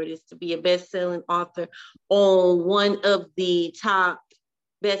vision board is to be a best-selling author on one of the top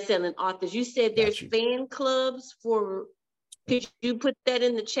best-selling authors. You said there's fan clubs for. Could you put that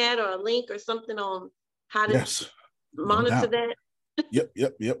in the chat, or a link or something on how to monitor that?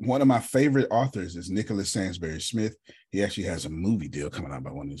 Yep. One of my favorite authors is Nicholas Sansbury Smith. He actually has a movie deal coming out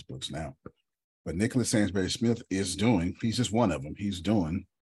by one of his books now. But Nicholas Sansbury Smith is doing, he's just one of them. He's doing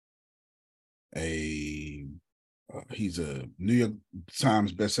he's a New York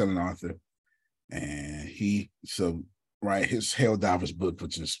Times bestselling author. And his Helldivers book,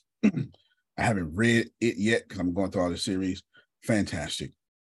 which is, I haven't read it yet because I'm going through all the series. Fantastic.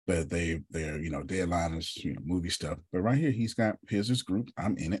 But they're deadline is movie stuff. But right here, here's his group.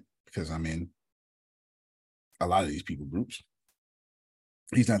 I'm in it because I'm in a lot of these people groups.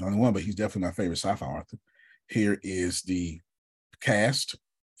 He's not the only one, but he's definitely my favorite sci-fi author. Here is the cast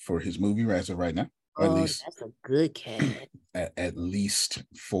for his movie as of right now. At least that's a good cast. At least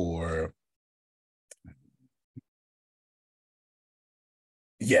for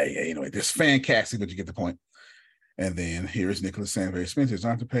anyway, this fan casting, but you get the point. And then here's Nicholas Sansbury Smith, his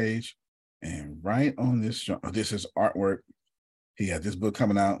author page. And right on this is artwork. He had this book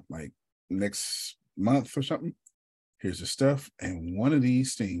coming out like next month or something. Here's the stuff. And one of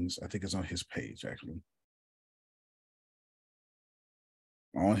these things, I think, is on his page, actually.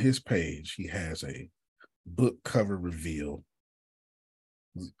 On his page, he has a book cover reveal.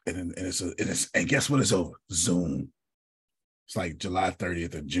 And guess what is over? Zoom. It's like July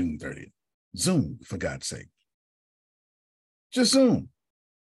 30th or June 30th. Zoom, for God's sake. Just Zoom.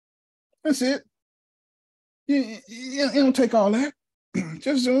 That's it. You don't take all that.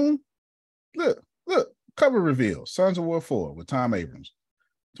 Just Zoom. Look, cover reveal. Sons of War 4 with Tom Abrams.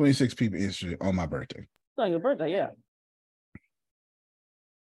 26 people interested on my birthday. It's on your birthday, yeah.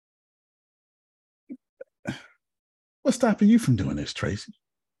 What's stopping you from doing this, Tracy?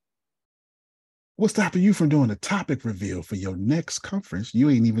 What's stopping you from doing a topic reveal for your next conference? You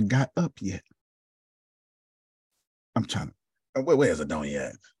ain't even got up yet. I'm trying to. Where's Adonia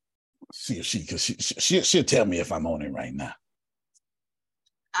at? See if she'll tell me if I'm on it right now.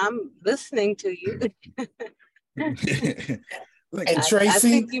 I'm listening to you. And Tracy, I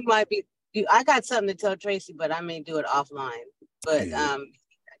think you might be. I got something to tell Tracy, but I may do it offline. But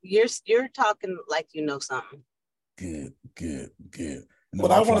you're talking like you know something. Good. What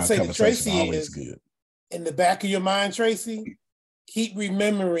I want to say to Tracy is, good. In the back of your mind, Tracy, keep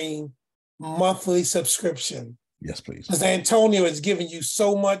remembering monthly subscription. Yes, please. Because Antonio is giving you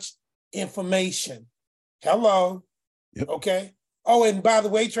so much information. Hello. Yep. Okay. Oh, and by the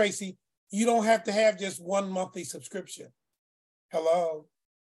way, Tracy, you don't have to have just one monthly subscription. Hello.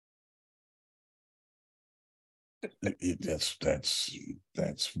 That's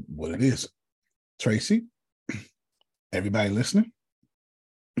what it is. Tracy, everybody listening?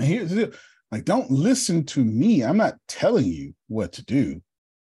 Here's the deal. Like, don't listen to me. I'm not telling you what to do.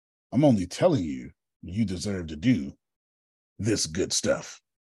 I'm only telling you you deserve to do this good stuff.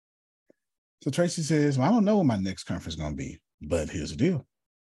 So Tracy says, well, I don't know what my next conference is going to be, but here's the deal.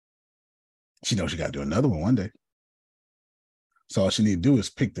 She knows she got to do another one day. So all she need to do is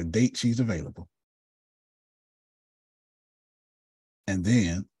pick the date she's available. And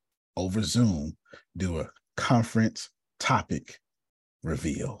then over Zoom, do a conference topic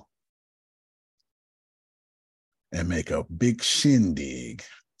reveal. And make a big shindig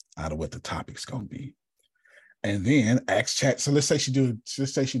out of what the topic's going to be. And then ask chat. So let's say she do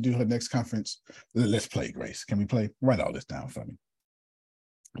her next conference. Let's play, Grace. Can we play? Write all this down for me.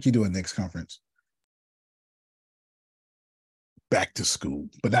 She do her next conference. Back to school,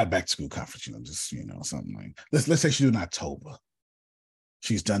 but not back to school conference, just, something like, let's say she do in October.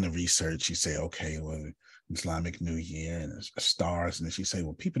 She's done the research. She say, okay, well, Islamic New Year and stars. And then she say,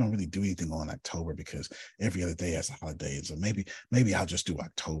 well, people don't really do anything on October because every other day has a holiday. So maybe I'll just do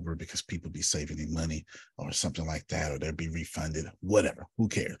October because people be saving their money or something like that, or they'll be refunded, whatever. Who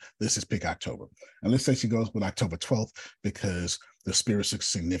cares? Let's just pick October. And let's say she goes with October 12th because the spiritual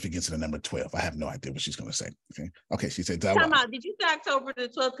significance of the number 12. I have no idea what she's going to say. Okay. She said, did you say October the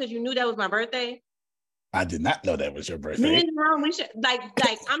 12th because you knew that was my birthday? I did not know that was your birthday. Me and Mom, we should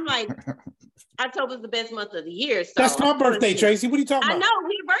I'm like, October's the best month of the year. So that's my birthday, Tracy. What are you talking about? I know,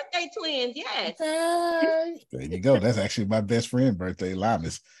 we're birthday twins, yes. There you go. That's actually my best friend birthday,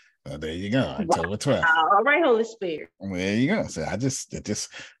 Lamis. There you go, October 12th. All right, Holy Spirit. There you go. So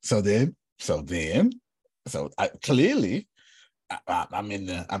I clearly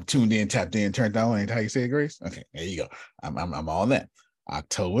I'm tuned in, tapped in, turned on. Ain't how you say it, Grace? Okay, there you go. I'm all that.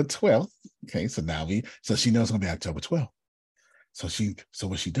 October 12th. Okay, so so she knows it's gonna be October 12th. So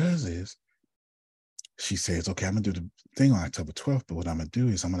what she does is she says, okay, I'm gonna do the thing on October 12th, but what I'm gonna do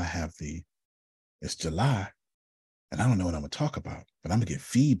is I'm gonna have it's July, and I don't know what I'm gonna talk about, but I'm gonna get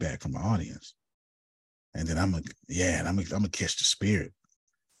feedback from the audience. And then I'm gonna catch the spirit.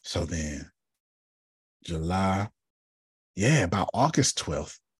 So then July, about August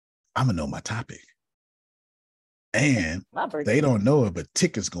 12th, I'm gonna know my topic. And they don't know it, but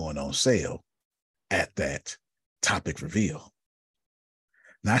tickets going on sale at that topic reveal.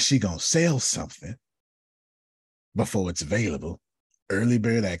 Now she gonna sell something before it's available. Early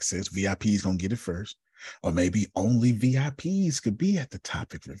bird access, VIPs gonna get it first, or maybe only VIPs could be at the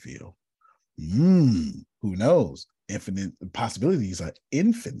topic reveal. Who knows? Infinite possibilities are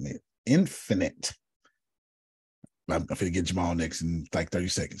infinite. I'm gonna get Jamal next in like 30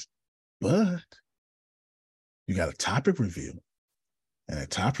 seconds, but you got a topic reveal, and a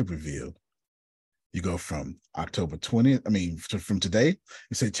topic reveal, you go from October 20th. From today,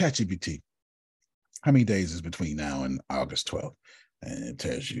 you say, ChatGPT, how many days is between now and August 12th? And it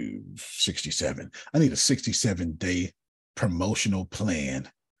tells you 67. I need a 67-day promotional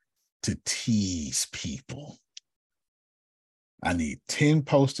plan to tease people. I need 10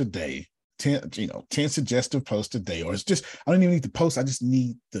 posts a day, 10 suggestive posts a day, or it's just, I don't even need the post. I just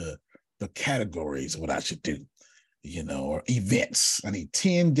need the categories of what I should do, or events. I need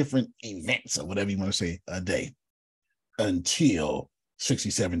 10 different events or whatever you want to say a day until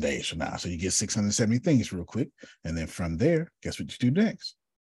 67 days from now. So you get 670 things real quick. And then from there, guess what you do next?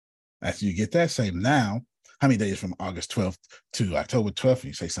 After you get that, say now, how many days from August 12th to October 12th?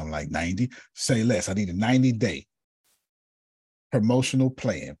 You say something like 90, say less. I need a 90-day promotional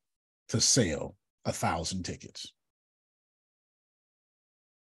plan to sell 1,000 tickets.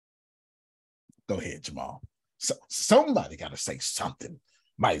 Go ahead, Jamal. So somebody got to say something.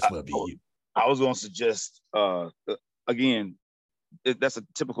 Might as well be you. I was going to suggest, again, that's a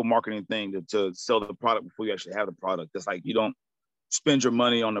typical marketing thing to sell the product before you actually have the product. It's like you don't spend your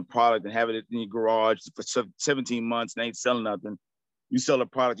money on the product and have it in your garage for 17 months and ain't selling nothing. You sell a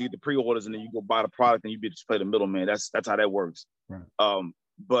product, you get the pre-orders, and then you go buy the product and you just play the middleman. That's how that works. Right.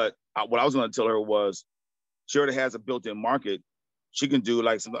 But what I was going to tell her was, she already has a built-in market. She can do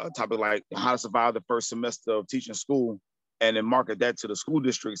like some topic like how to survive the first semester of teaching school, and then market that to the school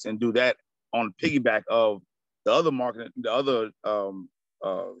districts and do that on piggyback of the other marketing, the other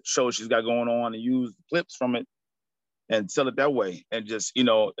shows she's got going on, and use clips from it and sell it that way, and just, you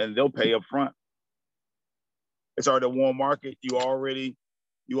know, and they'll pay up front. It's already a warm market. You already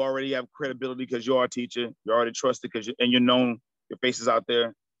have credibility because you are a teacher. You're already trusted because you're known. Your face is out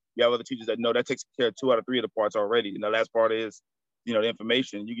there. You have other teachers that know that takes care of 2 out of 3 of the parts already. And the last part is, you know, the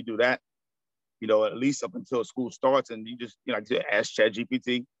information. You can do that, you know, at least up until school starts, and you just, you know, ask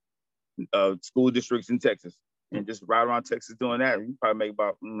ChatGPT, school districts in Texas, and just ride around Texas doing that. You probably make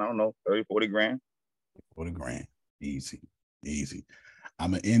about, I don't know, 30, 40 grand. 40 grand. Easy.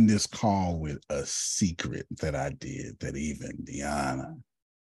 I'm going to end this call with a secret that I did that even Deanna,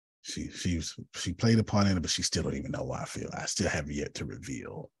 she played a part in it, but she still don't even know why I feel. I still have yet to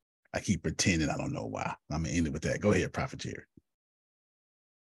reveal. I keep pretending I don't know why. I'm going to end it with that. Go ahead, Prophet Jerry.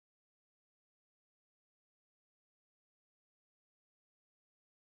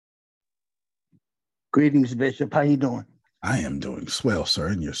 Greetings, Bishop. How you doing? I am doing swell, sir.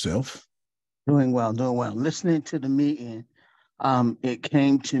 And yourself? Doing well. Listening to the meeting, it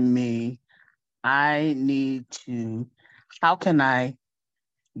came to me, I need to, how can I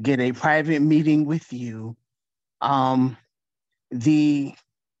get a private meeting with you? The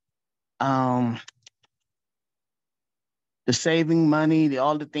saving money,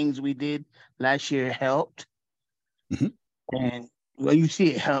 all the things we did last year helped. Mm-hmm. And well, you see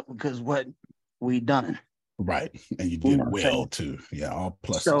it helped because what we done. Right. And you did well too. Yeah, all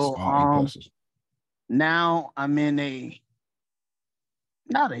pluses. So all pluses. Now I'm in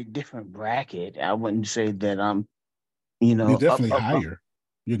not a different bracket. I wouldn't say that I'm, you know, you're definitely higher.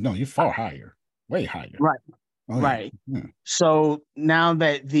 You're far higher, way higher. Right. Oh, right. Yeah. So now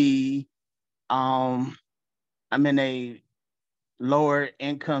that I'm in a lower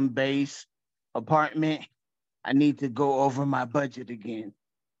income base apartment, I need to go over my budget again.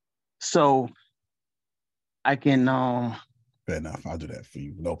 So I can fair enough. I'll do that for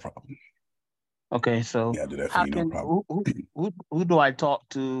you. No problem. Okay, so yeah, I'll do that for you. No problem. Who do I talk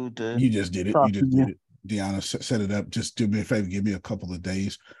to? You just did it. You just did it. Deanna, set it up. Just do me a favor. Give me a couple of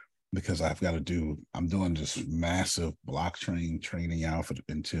days because I'm doing this massive blockchain training out for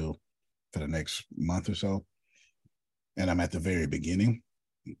the next month or so. And I'm at the very beginning.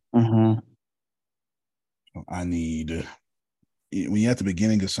 Mm-hmm. I need, when you're at the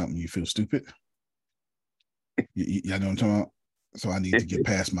beginning of something, you feel stupid. You know what I'm talking about? So I need to get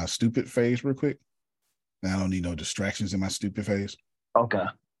past my stupid phase real quick. Now I don't need no distractions in my stupid phase. Okay.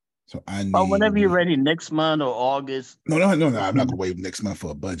 So I need. Whenever you're ready, next month or August. No. I'm not gonna wait next month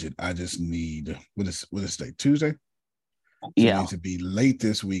for a budget. I just need what is today? Tuesday. So it needs to be late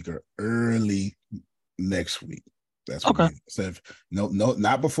this week or early next week. That's what okay. So no,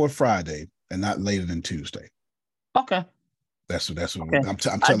 not before Friday and not later than Tuesday. Okay. That's what okay. I'm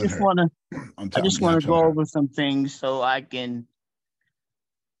telling her. I just want to go over some things so I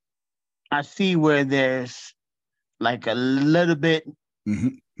see where there's like a little bit.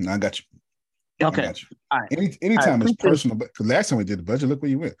 Mm-hmm. I got you. Okay. I got you. All right. Anytime it's personal, but last time we did the budget, look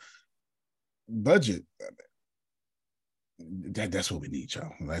where you went. Budget. That's what we need,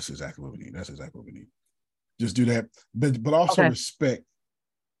 y'all. That's exactly what we need. Just do that, but also respect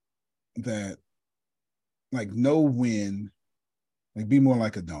that. Like know when. Like be more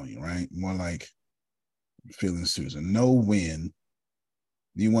like Adonia, right? More like feeling Susan. Know when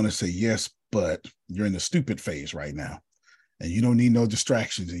you want to say yes, but you're in the stupid phase right now. And you don't need no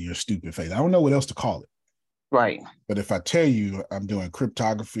distractions in your stupid phase. I don't know what else to call it. Right. But if I tell you I'm doing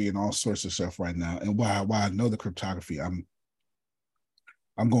cryptography and all sorts of stuff right now, and why I know the cryptography, I'm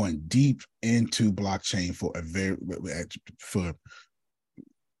going deep into blockchain for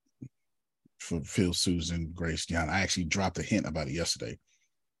Phil, Susan, Grace, Deanna. I actually dropped a hint about it yesterday.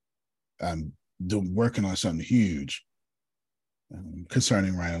 I'm working on something huge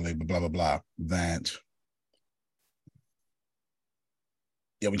concerning writing label, blah, blah, blah, that,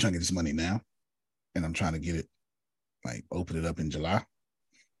 we're trying to get this money now. And I'm trying to get it, like, open it up in July,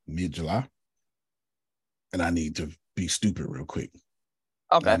 mid-July. And I need to be stupid real quick.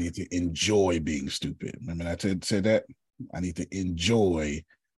 Okay. I need to enjoy being stupid. Remember I said that? I need to enjoy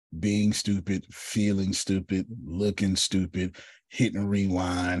being stupid, feeling stupid, looking stupid, hitting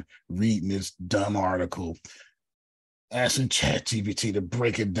rewind, reading this dumb article, asking ChatGPT to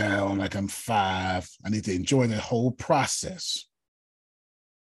break it down like I'm 5. I need to enjoy the whole process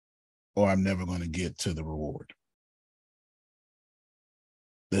or I'm never going to get to the reward.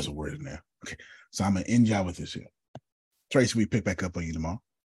 There's a word in there. Okay. So I'm going to end y'all with this here. Tracy, we pick back up on you tomorrow.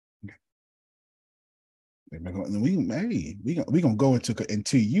 Okay. We gonna go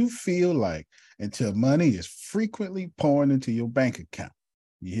until you feel like, until money is frequently pouring into your bank account.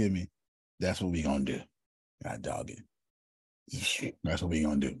 You hear me? That's what we gonna do. I dog it. That's what we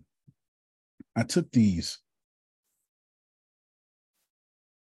gonna do. I took these.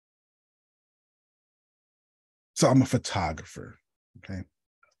 So I'm a photographer, okay?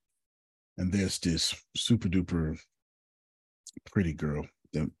 And there's this super duper pretty girl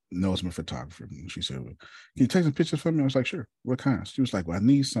that knows I'm a photographer. And she said, well, can you take some pictures for me? I was like, sure. What kind? She was like, well, I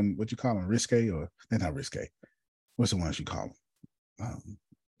need some, what you call them, risque, or they're not risque. What's the one you call them?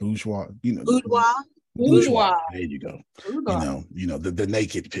 Bourgeois, Boudoir. Bourgeois. There you go. Boudoir. The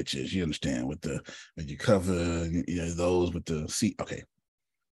naked pictures, you understand, with the, when you cover, those with the seat. Okay.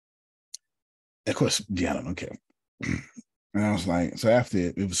 Of course, Deanna don't care. And I was like, so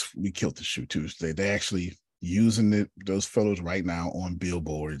after we killed the shoot Tuesday. They actually using those photos right now on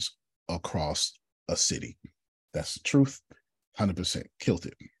billboards across a city. That's the truth. 100% killed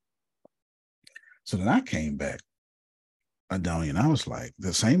it. So then I came back, Adonia, and I was like,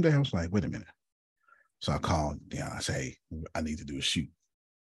 the same day I was like, wait a minute. So I called Deanna. I said, hey, I need to do a shoot.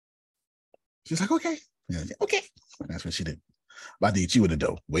 She's like, okay. Yeah, okay. That's what she did. But I need you in the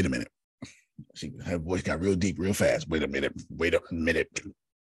dough. Wait a minute. Her voice got real deep, real fast. Wait a minute.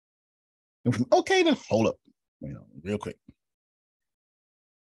 Okay, then hold up. Real quick.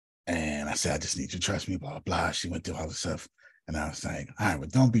 And I said, I just need you to trust me, blah, blah, blah. She went through all the stuff. And I was like, all right, but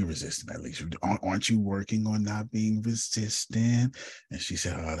don't be resistant, at least. Aren't you working on not being resistant? And she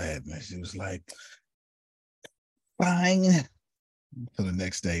said all that. And she was like, fine. So the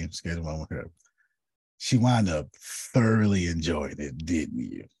next day, I'm scheduled one with her. She wound up thoroughly enjoying it, didn't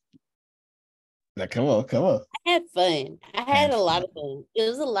you? Like, come on. I had fun. I had a lot of fun. It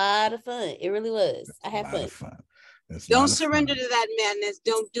was a lot of fun. It really was. I had fun. Don't surrender to that madness.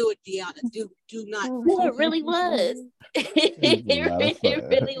 Don't do it, Deanna. Do not. No, it really was. It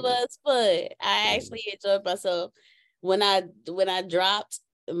really was fun. I actually enjoyed myself. When I dropped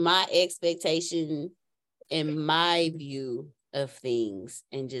my expectation and my view of things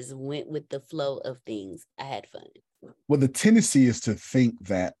and just went with the flow of things, I had fun. Well, the tendency is to think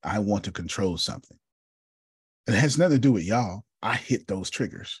that I want to control something. It has nothing to do with y'all. I hit those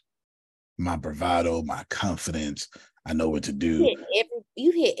triggers. My bravado, my confidence. I know what to do.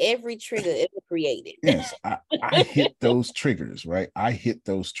 You hit every trigger ever created. Yes, I hit those triggers, right? I hit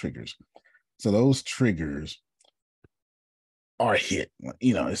those triggers. So those triggers are hit.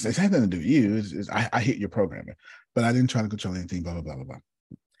 It's nothing to do with you. I hit your programming, but I didn't try to control anything, blah, blah, blah, blah, blah.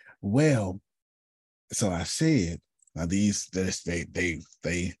 Well, so I said, now they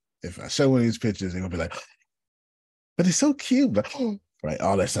if I show one of these pictures, they're gonna be like, but it's so cute, but right,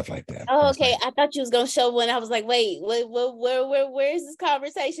 all that stuff like that. Oh, okay. I thought you was gonna show one. I was like, wait, where is this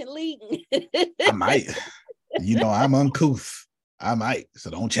conversation leading? I might. I'm uncouth. I might. So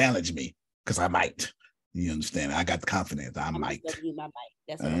don't challenge me, because I might. You understand? I got the confidence. I might.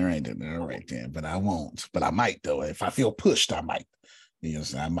 That's all right then. But I won't. But I might, though. If I feel pushed, I might. You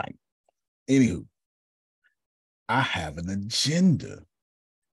understand? I might. Anywho, I have an agenda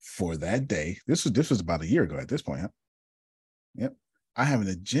for that day. This was about a year ago at this point, huh? Yep. I have an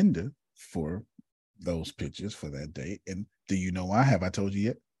agenda for those pictures for that day. And do you know why? Have I told you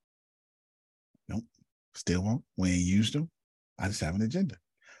yet? Nope. Still won't. We ain't used them. I just have an agenda.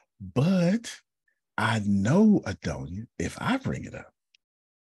 But I know, Adonia, if I bring it up,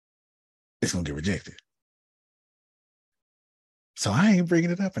 it's going to get rejected. So I ain't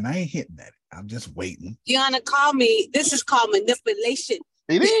bringing it up and I ain't hitting at it. I'm just waiting. Deanna, call me. This is called manipulation.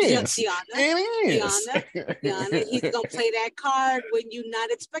 It is. Deanna. It is. Deanna, he's going to play that card when you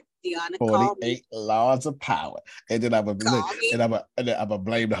not expect Deanna. 48 laws of power. And then I'm going to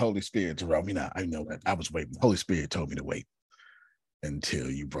blame the Holy Spirit, Jerome. I know that. I was waiting. The Holy Spirit told me to wait until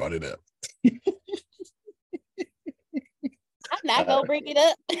you brought it up. I'm not going to bring it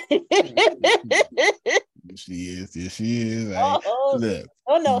up. Yes, she is. Look,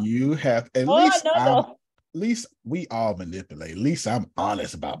 no. You have at least at least we all manipulate. At least I'm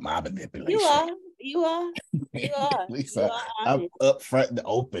honest about my manipulation. You are. At least I'm upfront and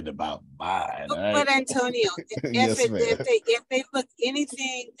open about mine. But Antonio, if they look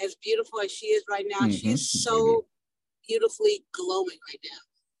anything as beautiful as she is right now, she is so beautifully glowing right now.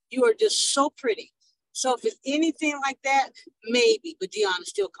 You are just so pretty. So if it's anything like that, maybe. But Deanna,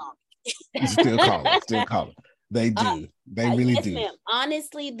 still call me. Still call it. They do. They really do. Ma'am.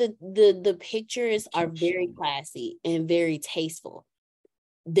 Honestly, the pictures are very classy and very tasteful.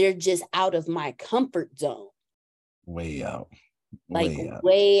 they're just out of my comfort zone. Way out.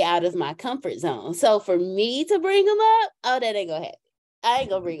 Way out of my comfort zone. So for me to bring them up, oh, that ain't gonna happen. I ain't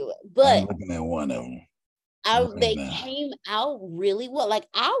gonna bring them up. But I'm looking at one of them. They came out really well. Like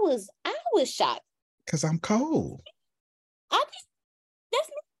I was shocked. Because I'm cold. That's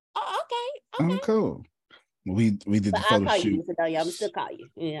me. Oh, okay. I'm cold. We did the photo shoot. I'm gonna still call you.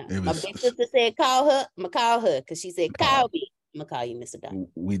 Yeah. My big sister said call her. I'm gonna call her because she said call me. I'm gonna call you, Mr. Dunn.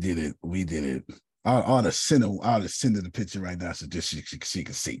 We did it. I'll send her the picture right now so just she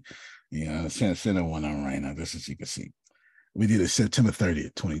can see. You know, send her one on right now just so she can see. We did it September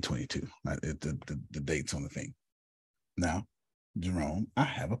 30th, 2022. The date's on the thing. Now, Jerome, I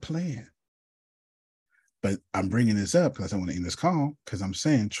have a plan. But I'm bringing this up because I want to end this call because I'm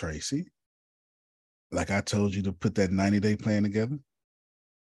saying, Tracy, like I told you to put that 90-day plan together,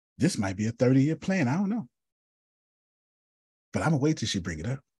 this might be a 30-year plan. I don't know. But I'm going to wait till she bring it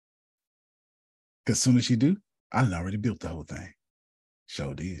up. Because as soon as she do, I done already built the whole thing.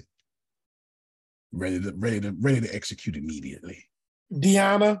 Sure did. Ready to execute immediately.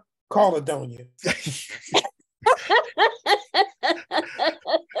 Deanna, call Adonia.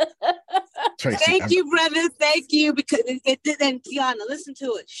 Tracy, thank you, brother. Thank you. Because it did, and Deanna, listen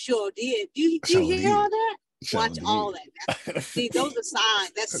to it. Sure did. Do you hear all that? Watch all that. See, those are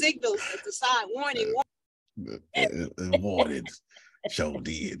signs. That signals. It's a sign. Warning. Warning. Sure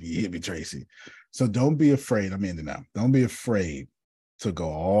did. You hear me, Tracy? So don't be afraid. I'm ending now. Don't be afraid to go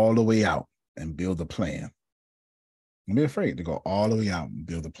all the way out and build a plan. Don't be afraid to go all the way out and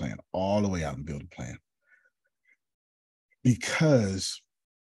build a plan. All the way out and build a plan. Because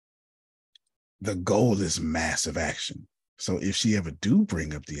the goal is massive action. So if she ever do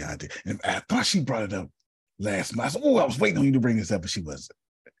bring up the idea, and I thought she brought it up last month. I was waiting on you to bring this up, but she wasn't.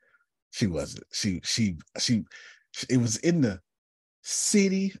 She wasn't. She it was in the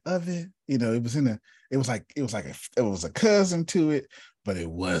city of it. You know, it was a cousin to it, but it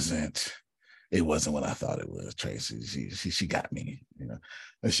wasn't what I thought it was, Tracy. She got me, you know.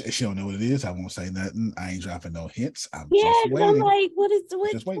 She don't know what it is. I won't say nothing. I ain't dropping no hints. I'm just waiting. I'm like, what is the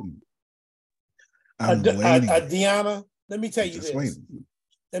way? Just waiting. I'm waiting. Deanna, let me tell you this. Waiting.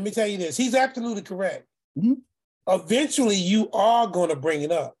 Let me tell you this. He's absolutely correct. Mm-hmm. Eventually, you are going to bring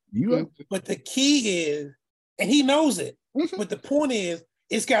it up. But the key is, and he knows it, but the point is,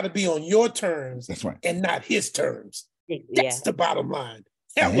 it's got to be on your terms. That's right. And not his terms. That's the bottom line.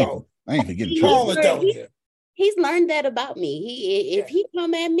 Hello. I ain't forgetting. He's learned that about me. If he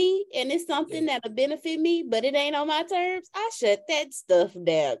come at me and it's something that'll benefit me, but it ain't on my terms, I shut that stuff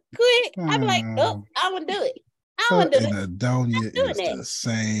down quick. I'm like, nope, I won't do it. I won't do it. Adonia is the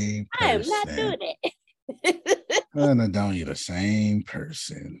same person. I am not doing it. Adonia, the same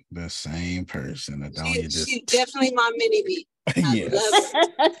person. The same person. Adonia she's definitely my mini me. Yes.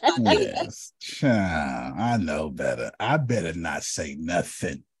 Yes. Child, I know better. I better not say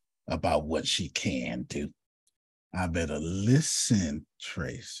nothing about what she can do. I better listen,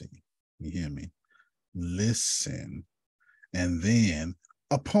 Tracy. You hear me? Listen. And then,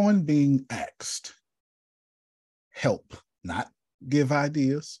 upon being asked, help, not give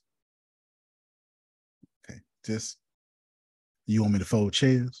ideas. Okay, just, you want me to fold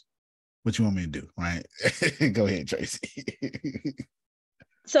chairs? What you want me to do, right? Go ahead, Tracy.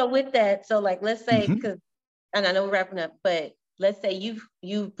 So with that, so like, let's say, because, and I know we're wrapping up, but let's say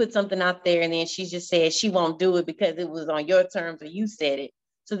you put something out there and then she just said she won't do it because it was on your terms or you said it.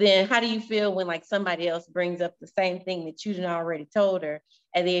 So then how do you feel when like somebody else brings up the same thing that you done already told her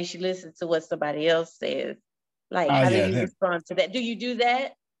and then she listens to what somebody else says? Like, how do you respond to that? Do you do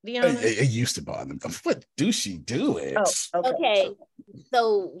that, Deanna? It used to bother me. What do she do it? Oh, okay.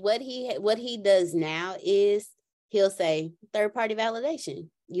 So what he does now is he'll say third-party validation.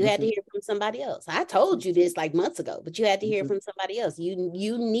 You had to hear from somebody else. I told you this like months ago, but you had to hear from somebody else.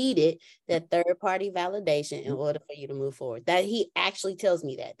 You needed that third-party validation in order for you to move forward. That he actually tells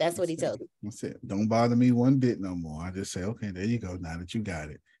me that. That's what he tells me. That's it. Don't bother me one bit no more. I just say, okay, there you go. Now that you got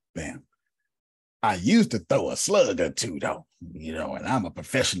it, bam. I used to throw a slug or two, though, you know, and I'm a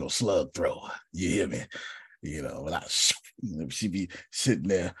professional slug thrower. You hear me? You know, she be sitting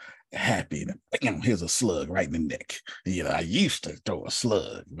there happy, and here's a slug right in the neck. You know, I used to throw a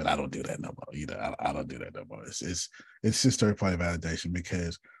slug, but I don't do that no more. You know, I don't do that no more. It's just third-party validation,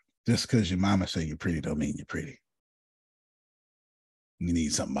 because just because your mama say you're pretty don't mean you're pretty. You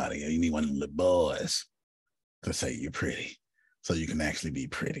need somebody, you need one of the boys to say you're pretty, so you can actually be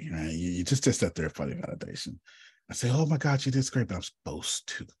pretty, right? You just that third-party validation. I say, oh my God, you did great, but I'm supposed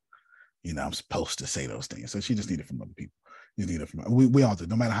to. You know, I'm supposed to say those things. So she just needed from other people. You need it from we all do.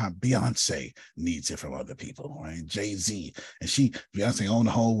 No matter how Beyonce needs it from other people, right? Jay-Z and Beyonce own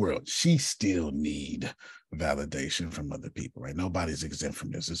the whole world. She still need validation from other people, right? Nobody's exempt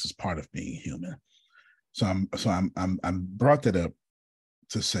from this. This is part of being human. So I'm brought that up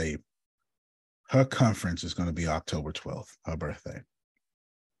to say her conference is going to be October 12th, her birthday.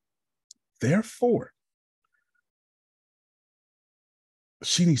 Therefore,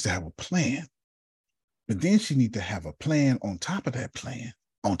 she needs to have a plan. But then she needs to have a plan on top of that plan,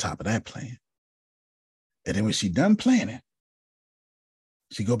 on top of that plan. And then when she's done planning,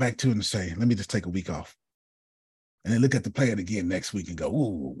 she go back to it and say, let me just take a week off. And then look at the plan again next week and go,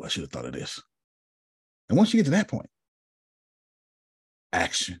 ooh, I should have thought of this. And once you get to that point,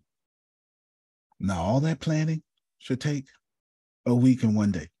 action. Now, all that planning should take a week and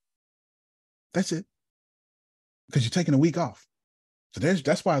 1 day. That's it. Because you're taking a week off. So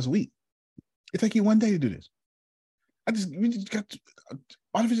that's why it's a week. It take you 1 day to do this. We just got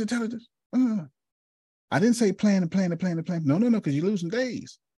artificial intelligence. I didn't say plan. No, because you're losing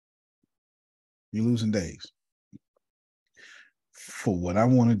days. You're losing days. For what I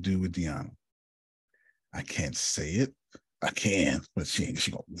want to do with Deanna, I can't say it. I can, but she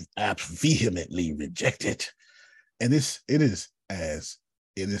gonna vehemently reject it. And it is as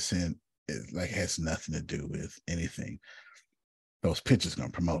innocent, it like has nothing to do with anything. Those pictures gonna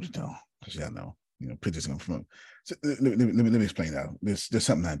promote it though. Because y'all know, pictures gonna promote. So let me explain that. There's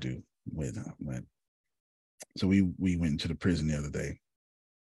something I do with when. So we went into the prison the other day,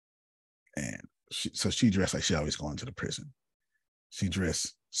 and she dressed like she always going to the prison. She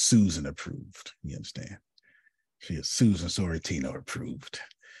dressed Susan approved. You understand? She is Susan Sorrentino approved.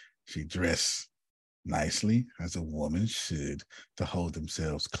 She dressed nicely as a woman should to hold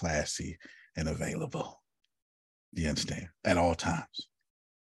themselves classy and available. You understand? At all times.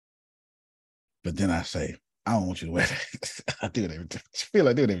 But then I say, I don't want you to wear that. I do it every time. I feel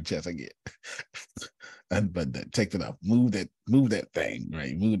I do it every chance I get. But take it off. Move that thing,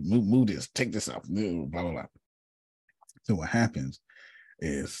 right? Move this. Take this off. Blah, blah, blah. So what happens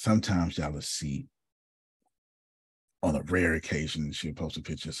is sometimes y'all will see on a rare occasion, she'll post a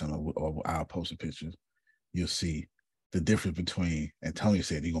picture, or I'll post a picture, you'll see the difference between, and Tony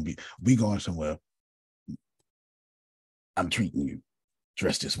said, we going somewhere, I'm treating you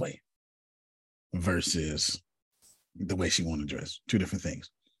dressed this way versus the way she want to dress. Two different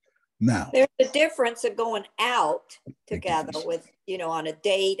things. Now, there's a difference of going out together with, on a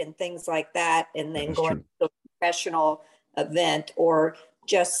date and things like that, and then going to a professional event, or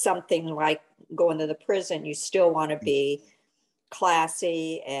just something like going to the prison. You still want to be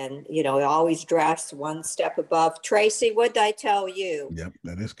classy and, always dress one step above. Tracy, what did I tell you? Yep,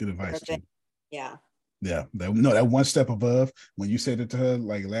 that is good advice too. Yeah. Yeah, that one step above, when you said it to her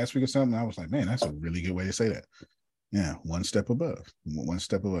like last week or something, I was like, man, that's a really good way to say that. Yeah, one step above. One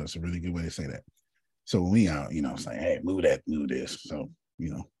step above. It's a really good way to say that. So when we out, it's like, hey, move this. So,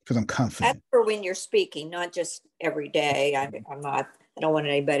 because I'm confident. That's for when you're speaking, not just every day. I don't want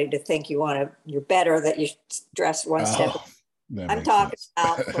anybody to think you're better that you dress one step. I'm talking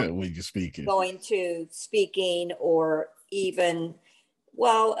about when you're speaking, going to speaking, or even,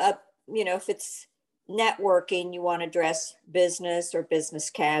 if it's networking, you want to dress business or business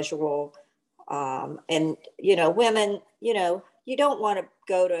casual. And, women, you don't want to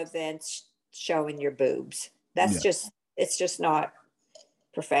go to events showing your boobs. That's it's just not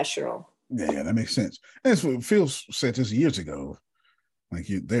professional. Yeah, that makes sense. That's what Phil said this years ago. Like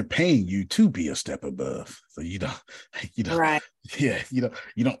they're paying you to be a step above. So you don't, right. Yeah, you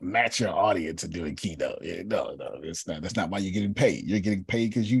don't match your audience and doing keynote. Yeah, no, it's not. That's not why you're getting paid. You're getting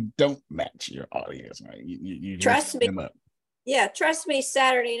paid because you don't match your audience, right? You trust me. Them up. Yeah, trust me.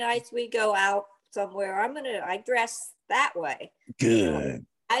 Saturday nights we go out somewhere. I dress that way. Good.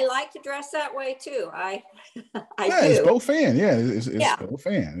 I like to dress that way too. I do. It's both fan. Yeah, it's both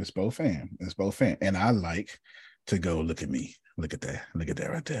fan. It's both fan. And I like to go, look at me. Look at that. Look at that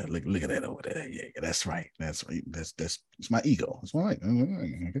right there. Look at that over there. Yeah, that's right. That's right. That's it's my ego. It's my like.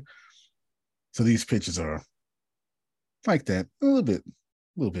 So these pictures are like that. A little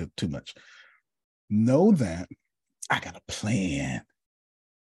bit too much. Know that I got a plan.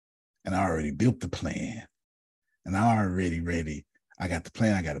 And I already built the plan. And I'm already ready. I got the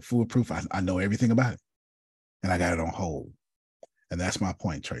plan. I got it foolproof. I know everything about it. And I got it on hold. And that's my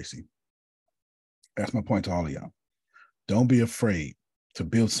point, Tracy. That's my point to all of y'all. Don't be afraid to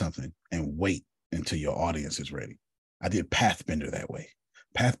build something and wait until your audience is ready. I did Pathbender that way.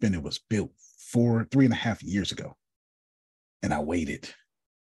 Pathbender was built 3.5 years ago. And I waited.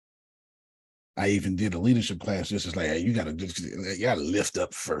 I even did a leadership class just as like, hey, you gotta lift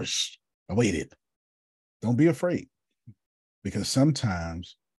up first. I waited. Don't be afraid. Because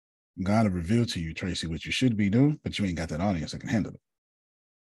sometimes God will reveal to you, Tracy, what you should be doing, but you ain't got that audience that can handle it.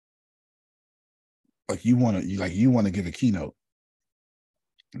 Like you want to give a keynote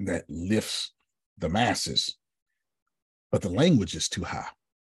that lifts the masses, but the language is too high,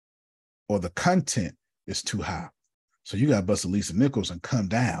 or the content is too high. So you got to bust Lisa Nichols and come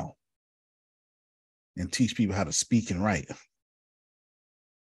down and teach people how to speak and write.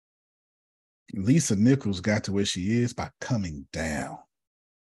 Lisa Nichols got to where she is by coming down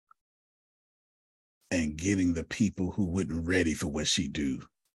and getting the people who weren't ready for what she did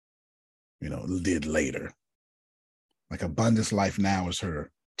later. Like Abundance Life Now is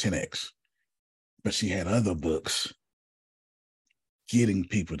her 10X, but she had other books getting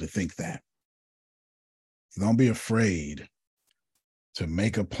people to think that. So don't be afraid to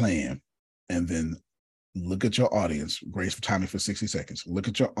make a plan and then look at your audience. Grace, time me for 60 seconds. Look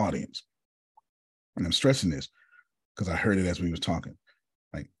at your audience. And I'm stressing this because I heard it as we was talking.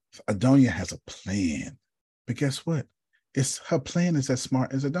 Like, Adonia has a plan, but guess what? Her plan is as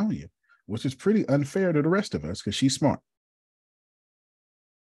smart as Adonia, which is pretty unfair to the rest of us because she's smart.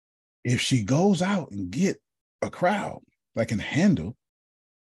 If she goes out and get a crowd that can handle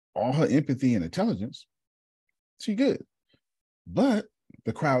all her empathy and intelligence, she good. But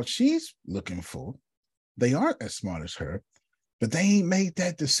the crowd she's looking for, they aren't as smart as her, but they ain't made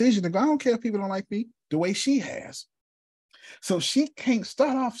that decision to go, I don't care if people don't like me, the way she has. So she can't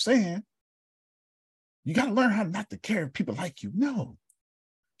start off saying, you got to learn how not to care if people like you. No.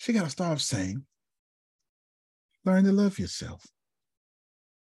 She got to start off saying, learn to love yourself.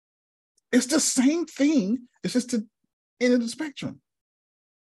 It's the same thing. It's just the end of the spectrum.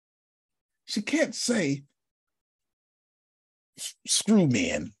 She can't say, screw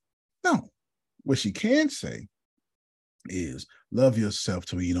men. No. What she can say is, love yourself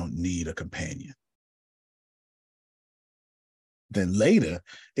to where you don't need a companion. Then later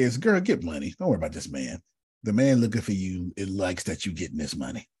is, girl, get money. Don't worry about this man. The man looking for you, it likes that you getting this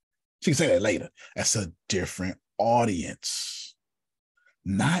money. She can say that later. That's a different audience.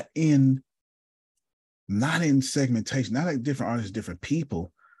 Not in segmentation, not like different artists, different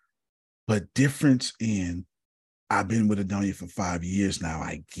people, but difference in, I've been with Adonia for 5 years now.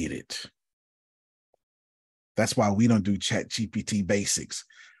 I get it. That's why we don't do ChatGPT basics.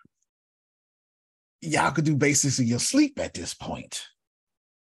 Y'all could do basics in your sleep at this point.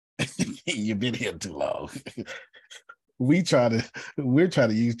 You've been here too long. We're trying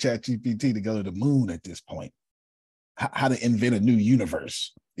to use ChatGPT to go to the moon at this point. How to invent a new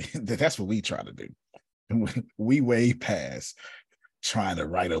universe. That's what we try to do. We way past trying to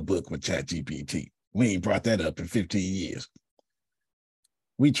write a book with ChatGPT. We ain't brought that up in 15 years.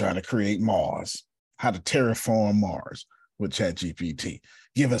 We trying to create Mars. How to terraform Mars with ChatGPT.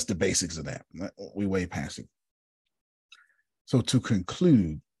 Give us the basics of that. We way past it. So to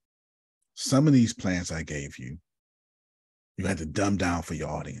conclude, some of these plans I gave you, you had to dumb down for your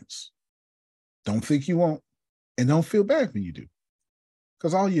audience. Don't think you won't, and don't feel bad when you do,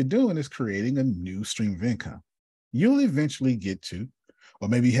 because all you're doing is creating a new stream of income. You'll eventually get to, or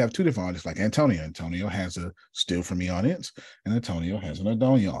maybe you have two different audiences like Antonio. Antonio has a Still For Me audience, and Antonio has an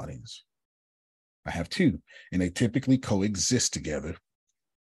Adonia audience. I have two, and they typically coexist together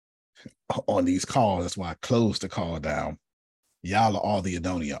on these calls. That's why I closed the call down. Y'all are all the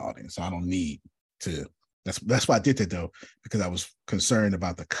Adonia audience. So I don't need to. That's why I did that though, because I was concerned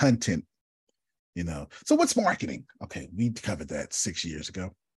about the content, So what's marketing? Okay, we covered that 6 years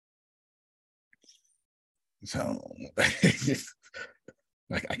ago. So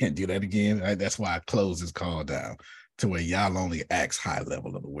I can't do that again. That's why I closed this call down to where y'all only ask high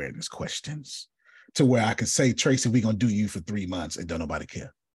level of awareness questions, to where I can say, Tracy, we're going to do you for 3 months and don't nobody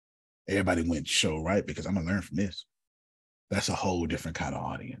care. Everybody went show, right? Because I'm going to learn from this. That's a whole different kind of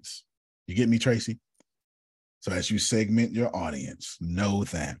audience. You get me, Tracy? So as you segment your audience, know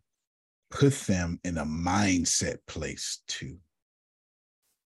that. Put them in a mindset place too.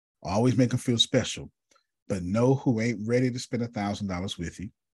 Always make them feel special, but know who ain't ready to spend $1,000 with you,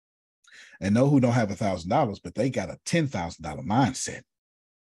 and know who don't have $1,000, but they got a $10,000 mindset.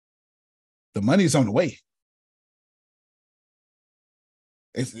 The money's on the way.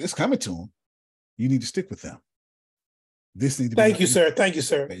 It's coming to them. You need to stick with them. This needs to Thank you, sir. Thank you,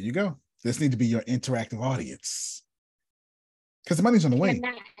 sir. There you go. This needs to be your interactive audience, because the money's on the way.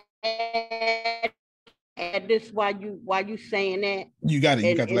 Add this while you saying that. You got it.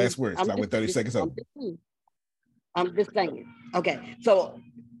 You got the last words. I went 30 seconds over. I'm just saying. Okay. So,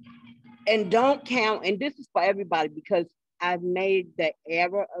 and don't count, and this is for everybody, because I've made the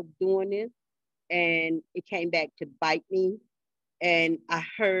error of doing this and it came back to bite me. And I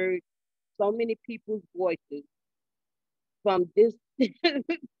heard so many people's voices from this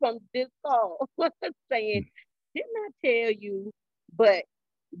from this call saying, didn't I tell you? But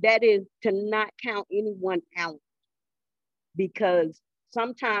that is to not count anyone out, because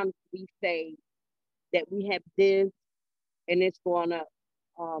sometimes we say that we have this and it's going up,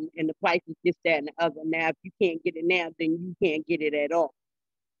 and the price is this, that, and the other. Now, if you can't get it now, then you can't get it at all.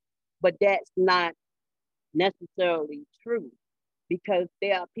 But that's not necessarily true, because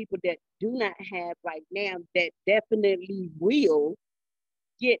there are people that do not have right now that definitely will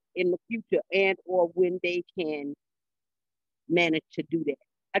get in the future, and or when they can manage to do that.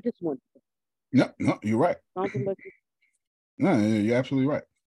 I just want to. No, you're right. No, you're absolutely right.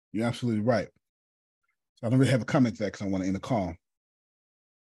 You're absolutely right. So I don't really have a comment to that because I want to end the call.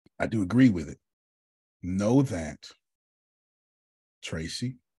 I do agree with it. Know that,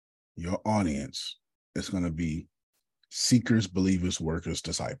 Tracy, your audience is going to be seekers, believers, workers,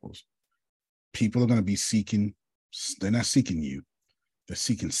 disciples. People are going to be seeking. They're not seeking you. They're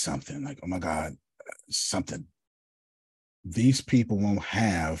seeking something like, oh my God, something. These people won't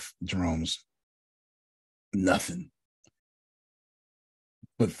have, Jerome's, nothing.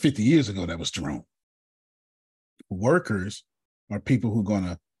 But 50 years ago, that was Jerome. Workers are people who are going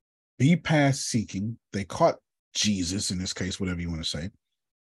to be past seeking. They caught Jesus in this case, whatever you want to say.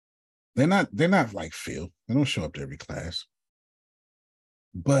 They're not like Phil. They don't show up to every class.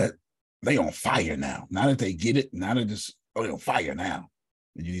 But they on fire now. Now that they get it, now that they're on fire now.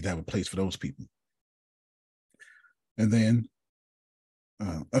 And you need to have a place for those people. And then,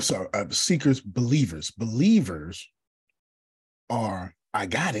 seekers, believers. Believers are, I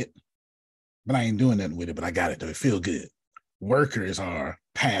got it, but I ain't doing nothing with it, but I got it, though. It feel good. Workers are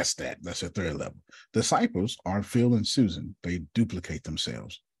past that. That's a third level. Disciples are Phil and Susan. They duplicate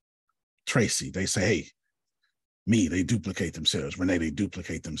themselves. Tracy, they say, hey, me, they duplicate themselves. Renee, they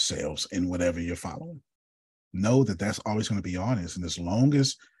duplicate themselves in whatever you're following. Know that that's always going to be honest. And as long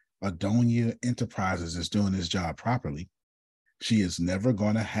as Adonia Enterprises is doing this job properly, she is never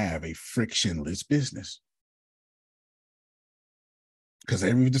going to have a frictionless business. Because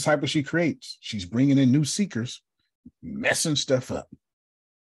every disciple she creates, she's bringing in new seekers, messing stuff up.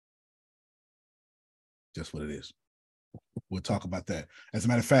 Just what it is. We'll talk about that. As a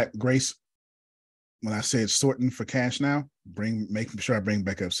matter of fact, Grace, when I said sorting for cash now, making sure I bring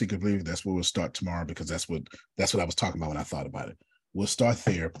back up Secret Believer, that's where we'll start tomorrow, because that's what I was talking about when I thought about it. We'll start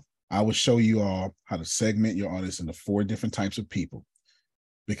there. I will show you all how to segment your audience into 4 different types of people,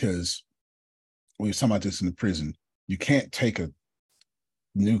 because we were talking about this in the prison. You can't take a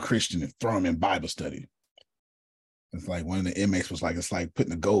new Christian and throw them in Bible study. It's like one of the inmates was like, it's like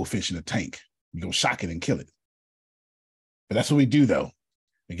putting a goldfish in a tank. You go shock it and kill it. But that's what we do, though.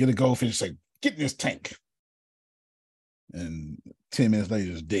 We get a goldfish and say, get in this tank. And 10 minutes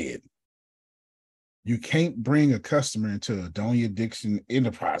later, it's dead. You can't bring a customer into Adonia Dixon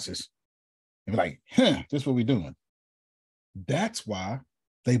Enterprises and be like, this is what we're doing. That's why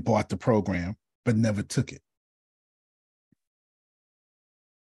they bought the program, but never took it.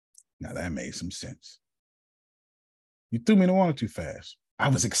 Now that made some sense. You threw me in the water too fast. I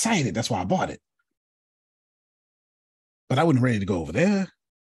was excited. That's why I bought it. But I wasn't ready to go over there.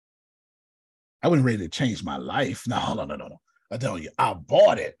 I wasn't ready to change my life. No. I tell you, I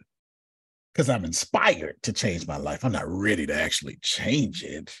bought it because I'm inspired to change my life. I'm not ready to actually change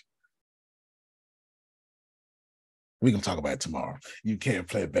it. We're going to talk about it tomorrow. You can't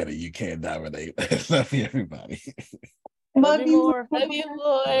play better. You can't dominate. Love you, everybody. Love you more. Love you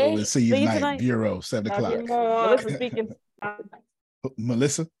more. We'll see you tonight. Bureau, 7 o'clock. Melissa speaking.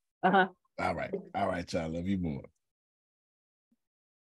 Melissa? Uh-huh. All right, y'all. Love you more.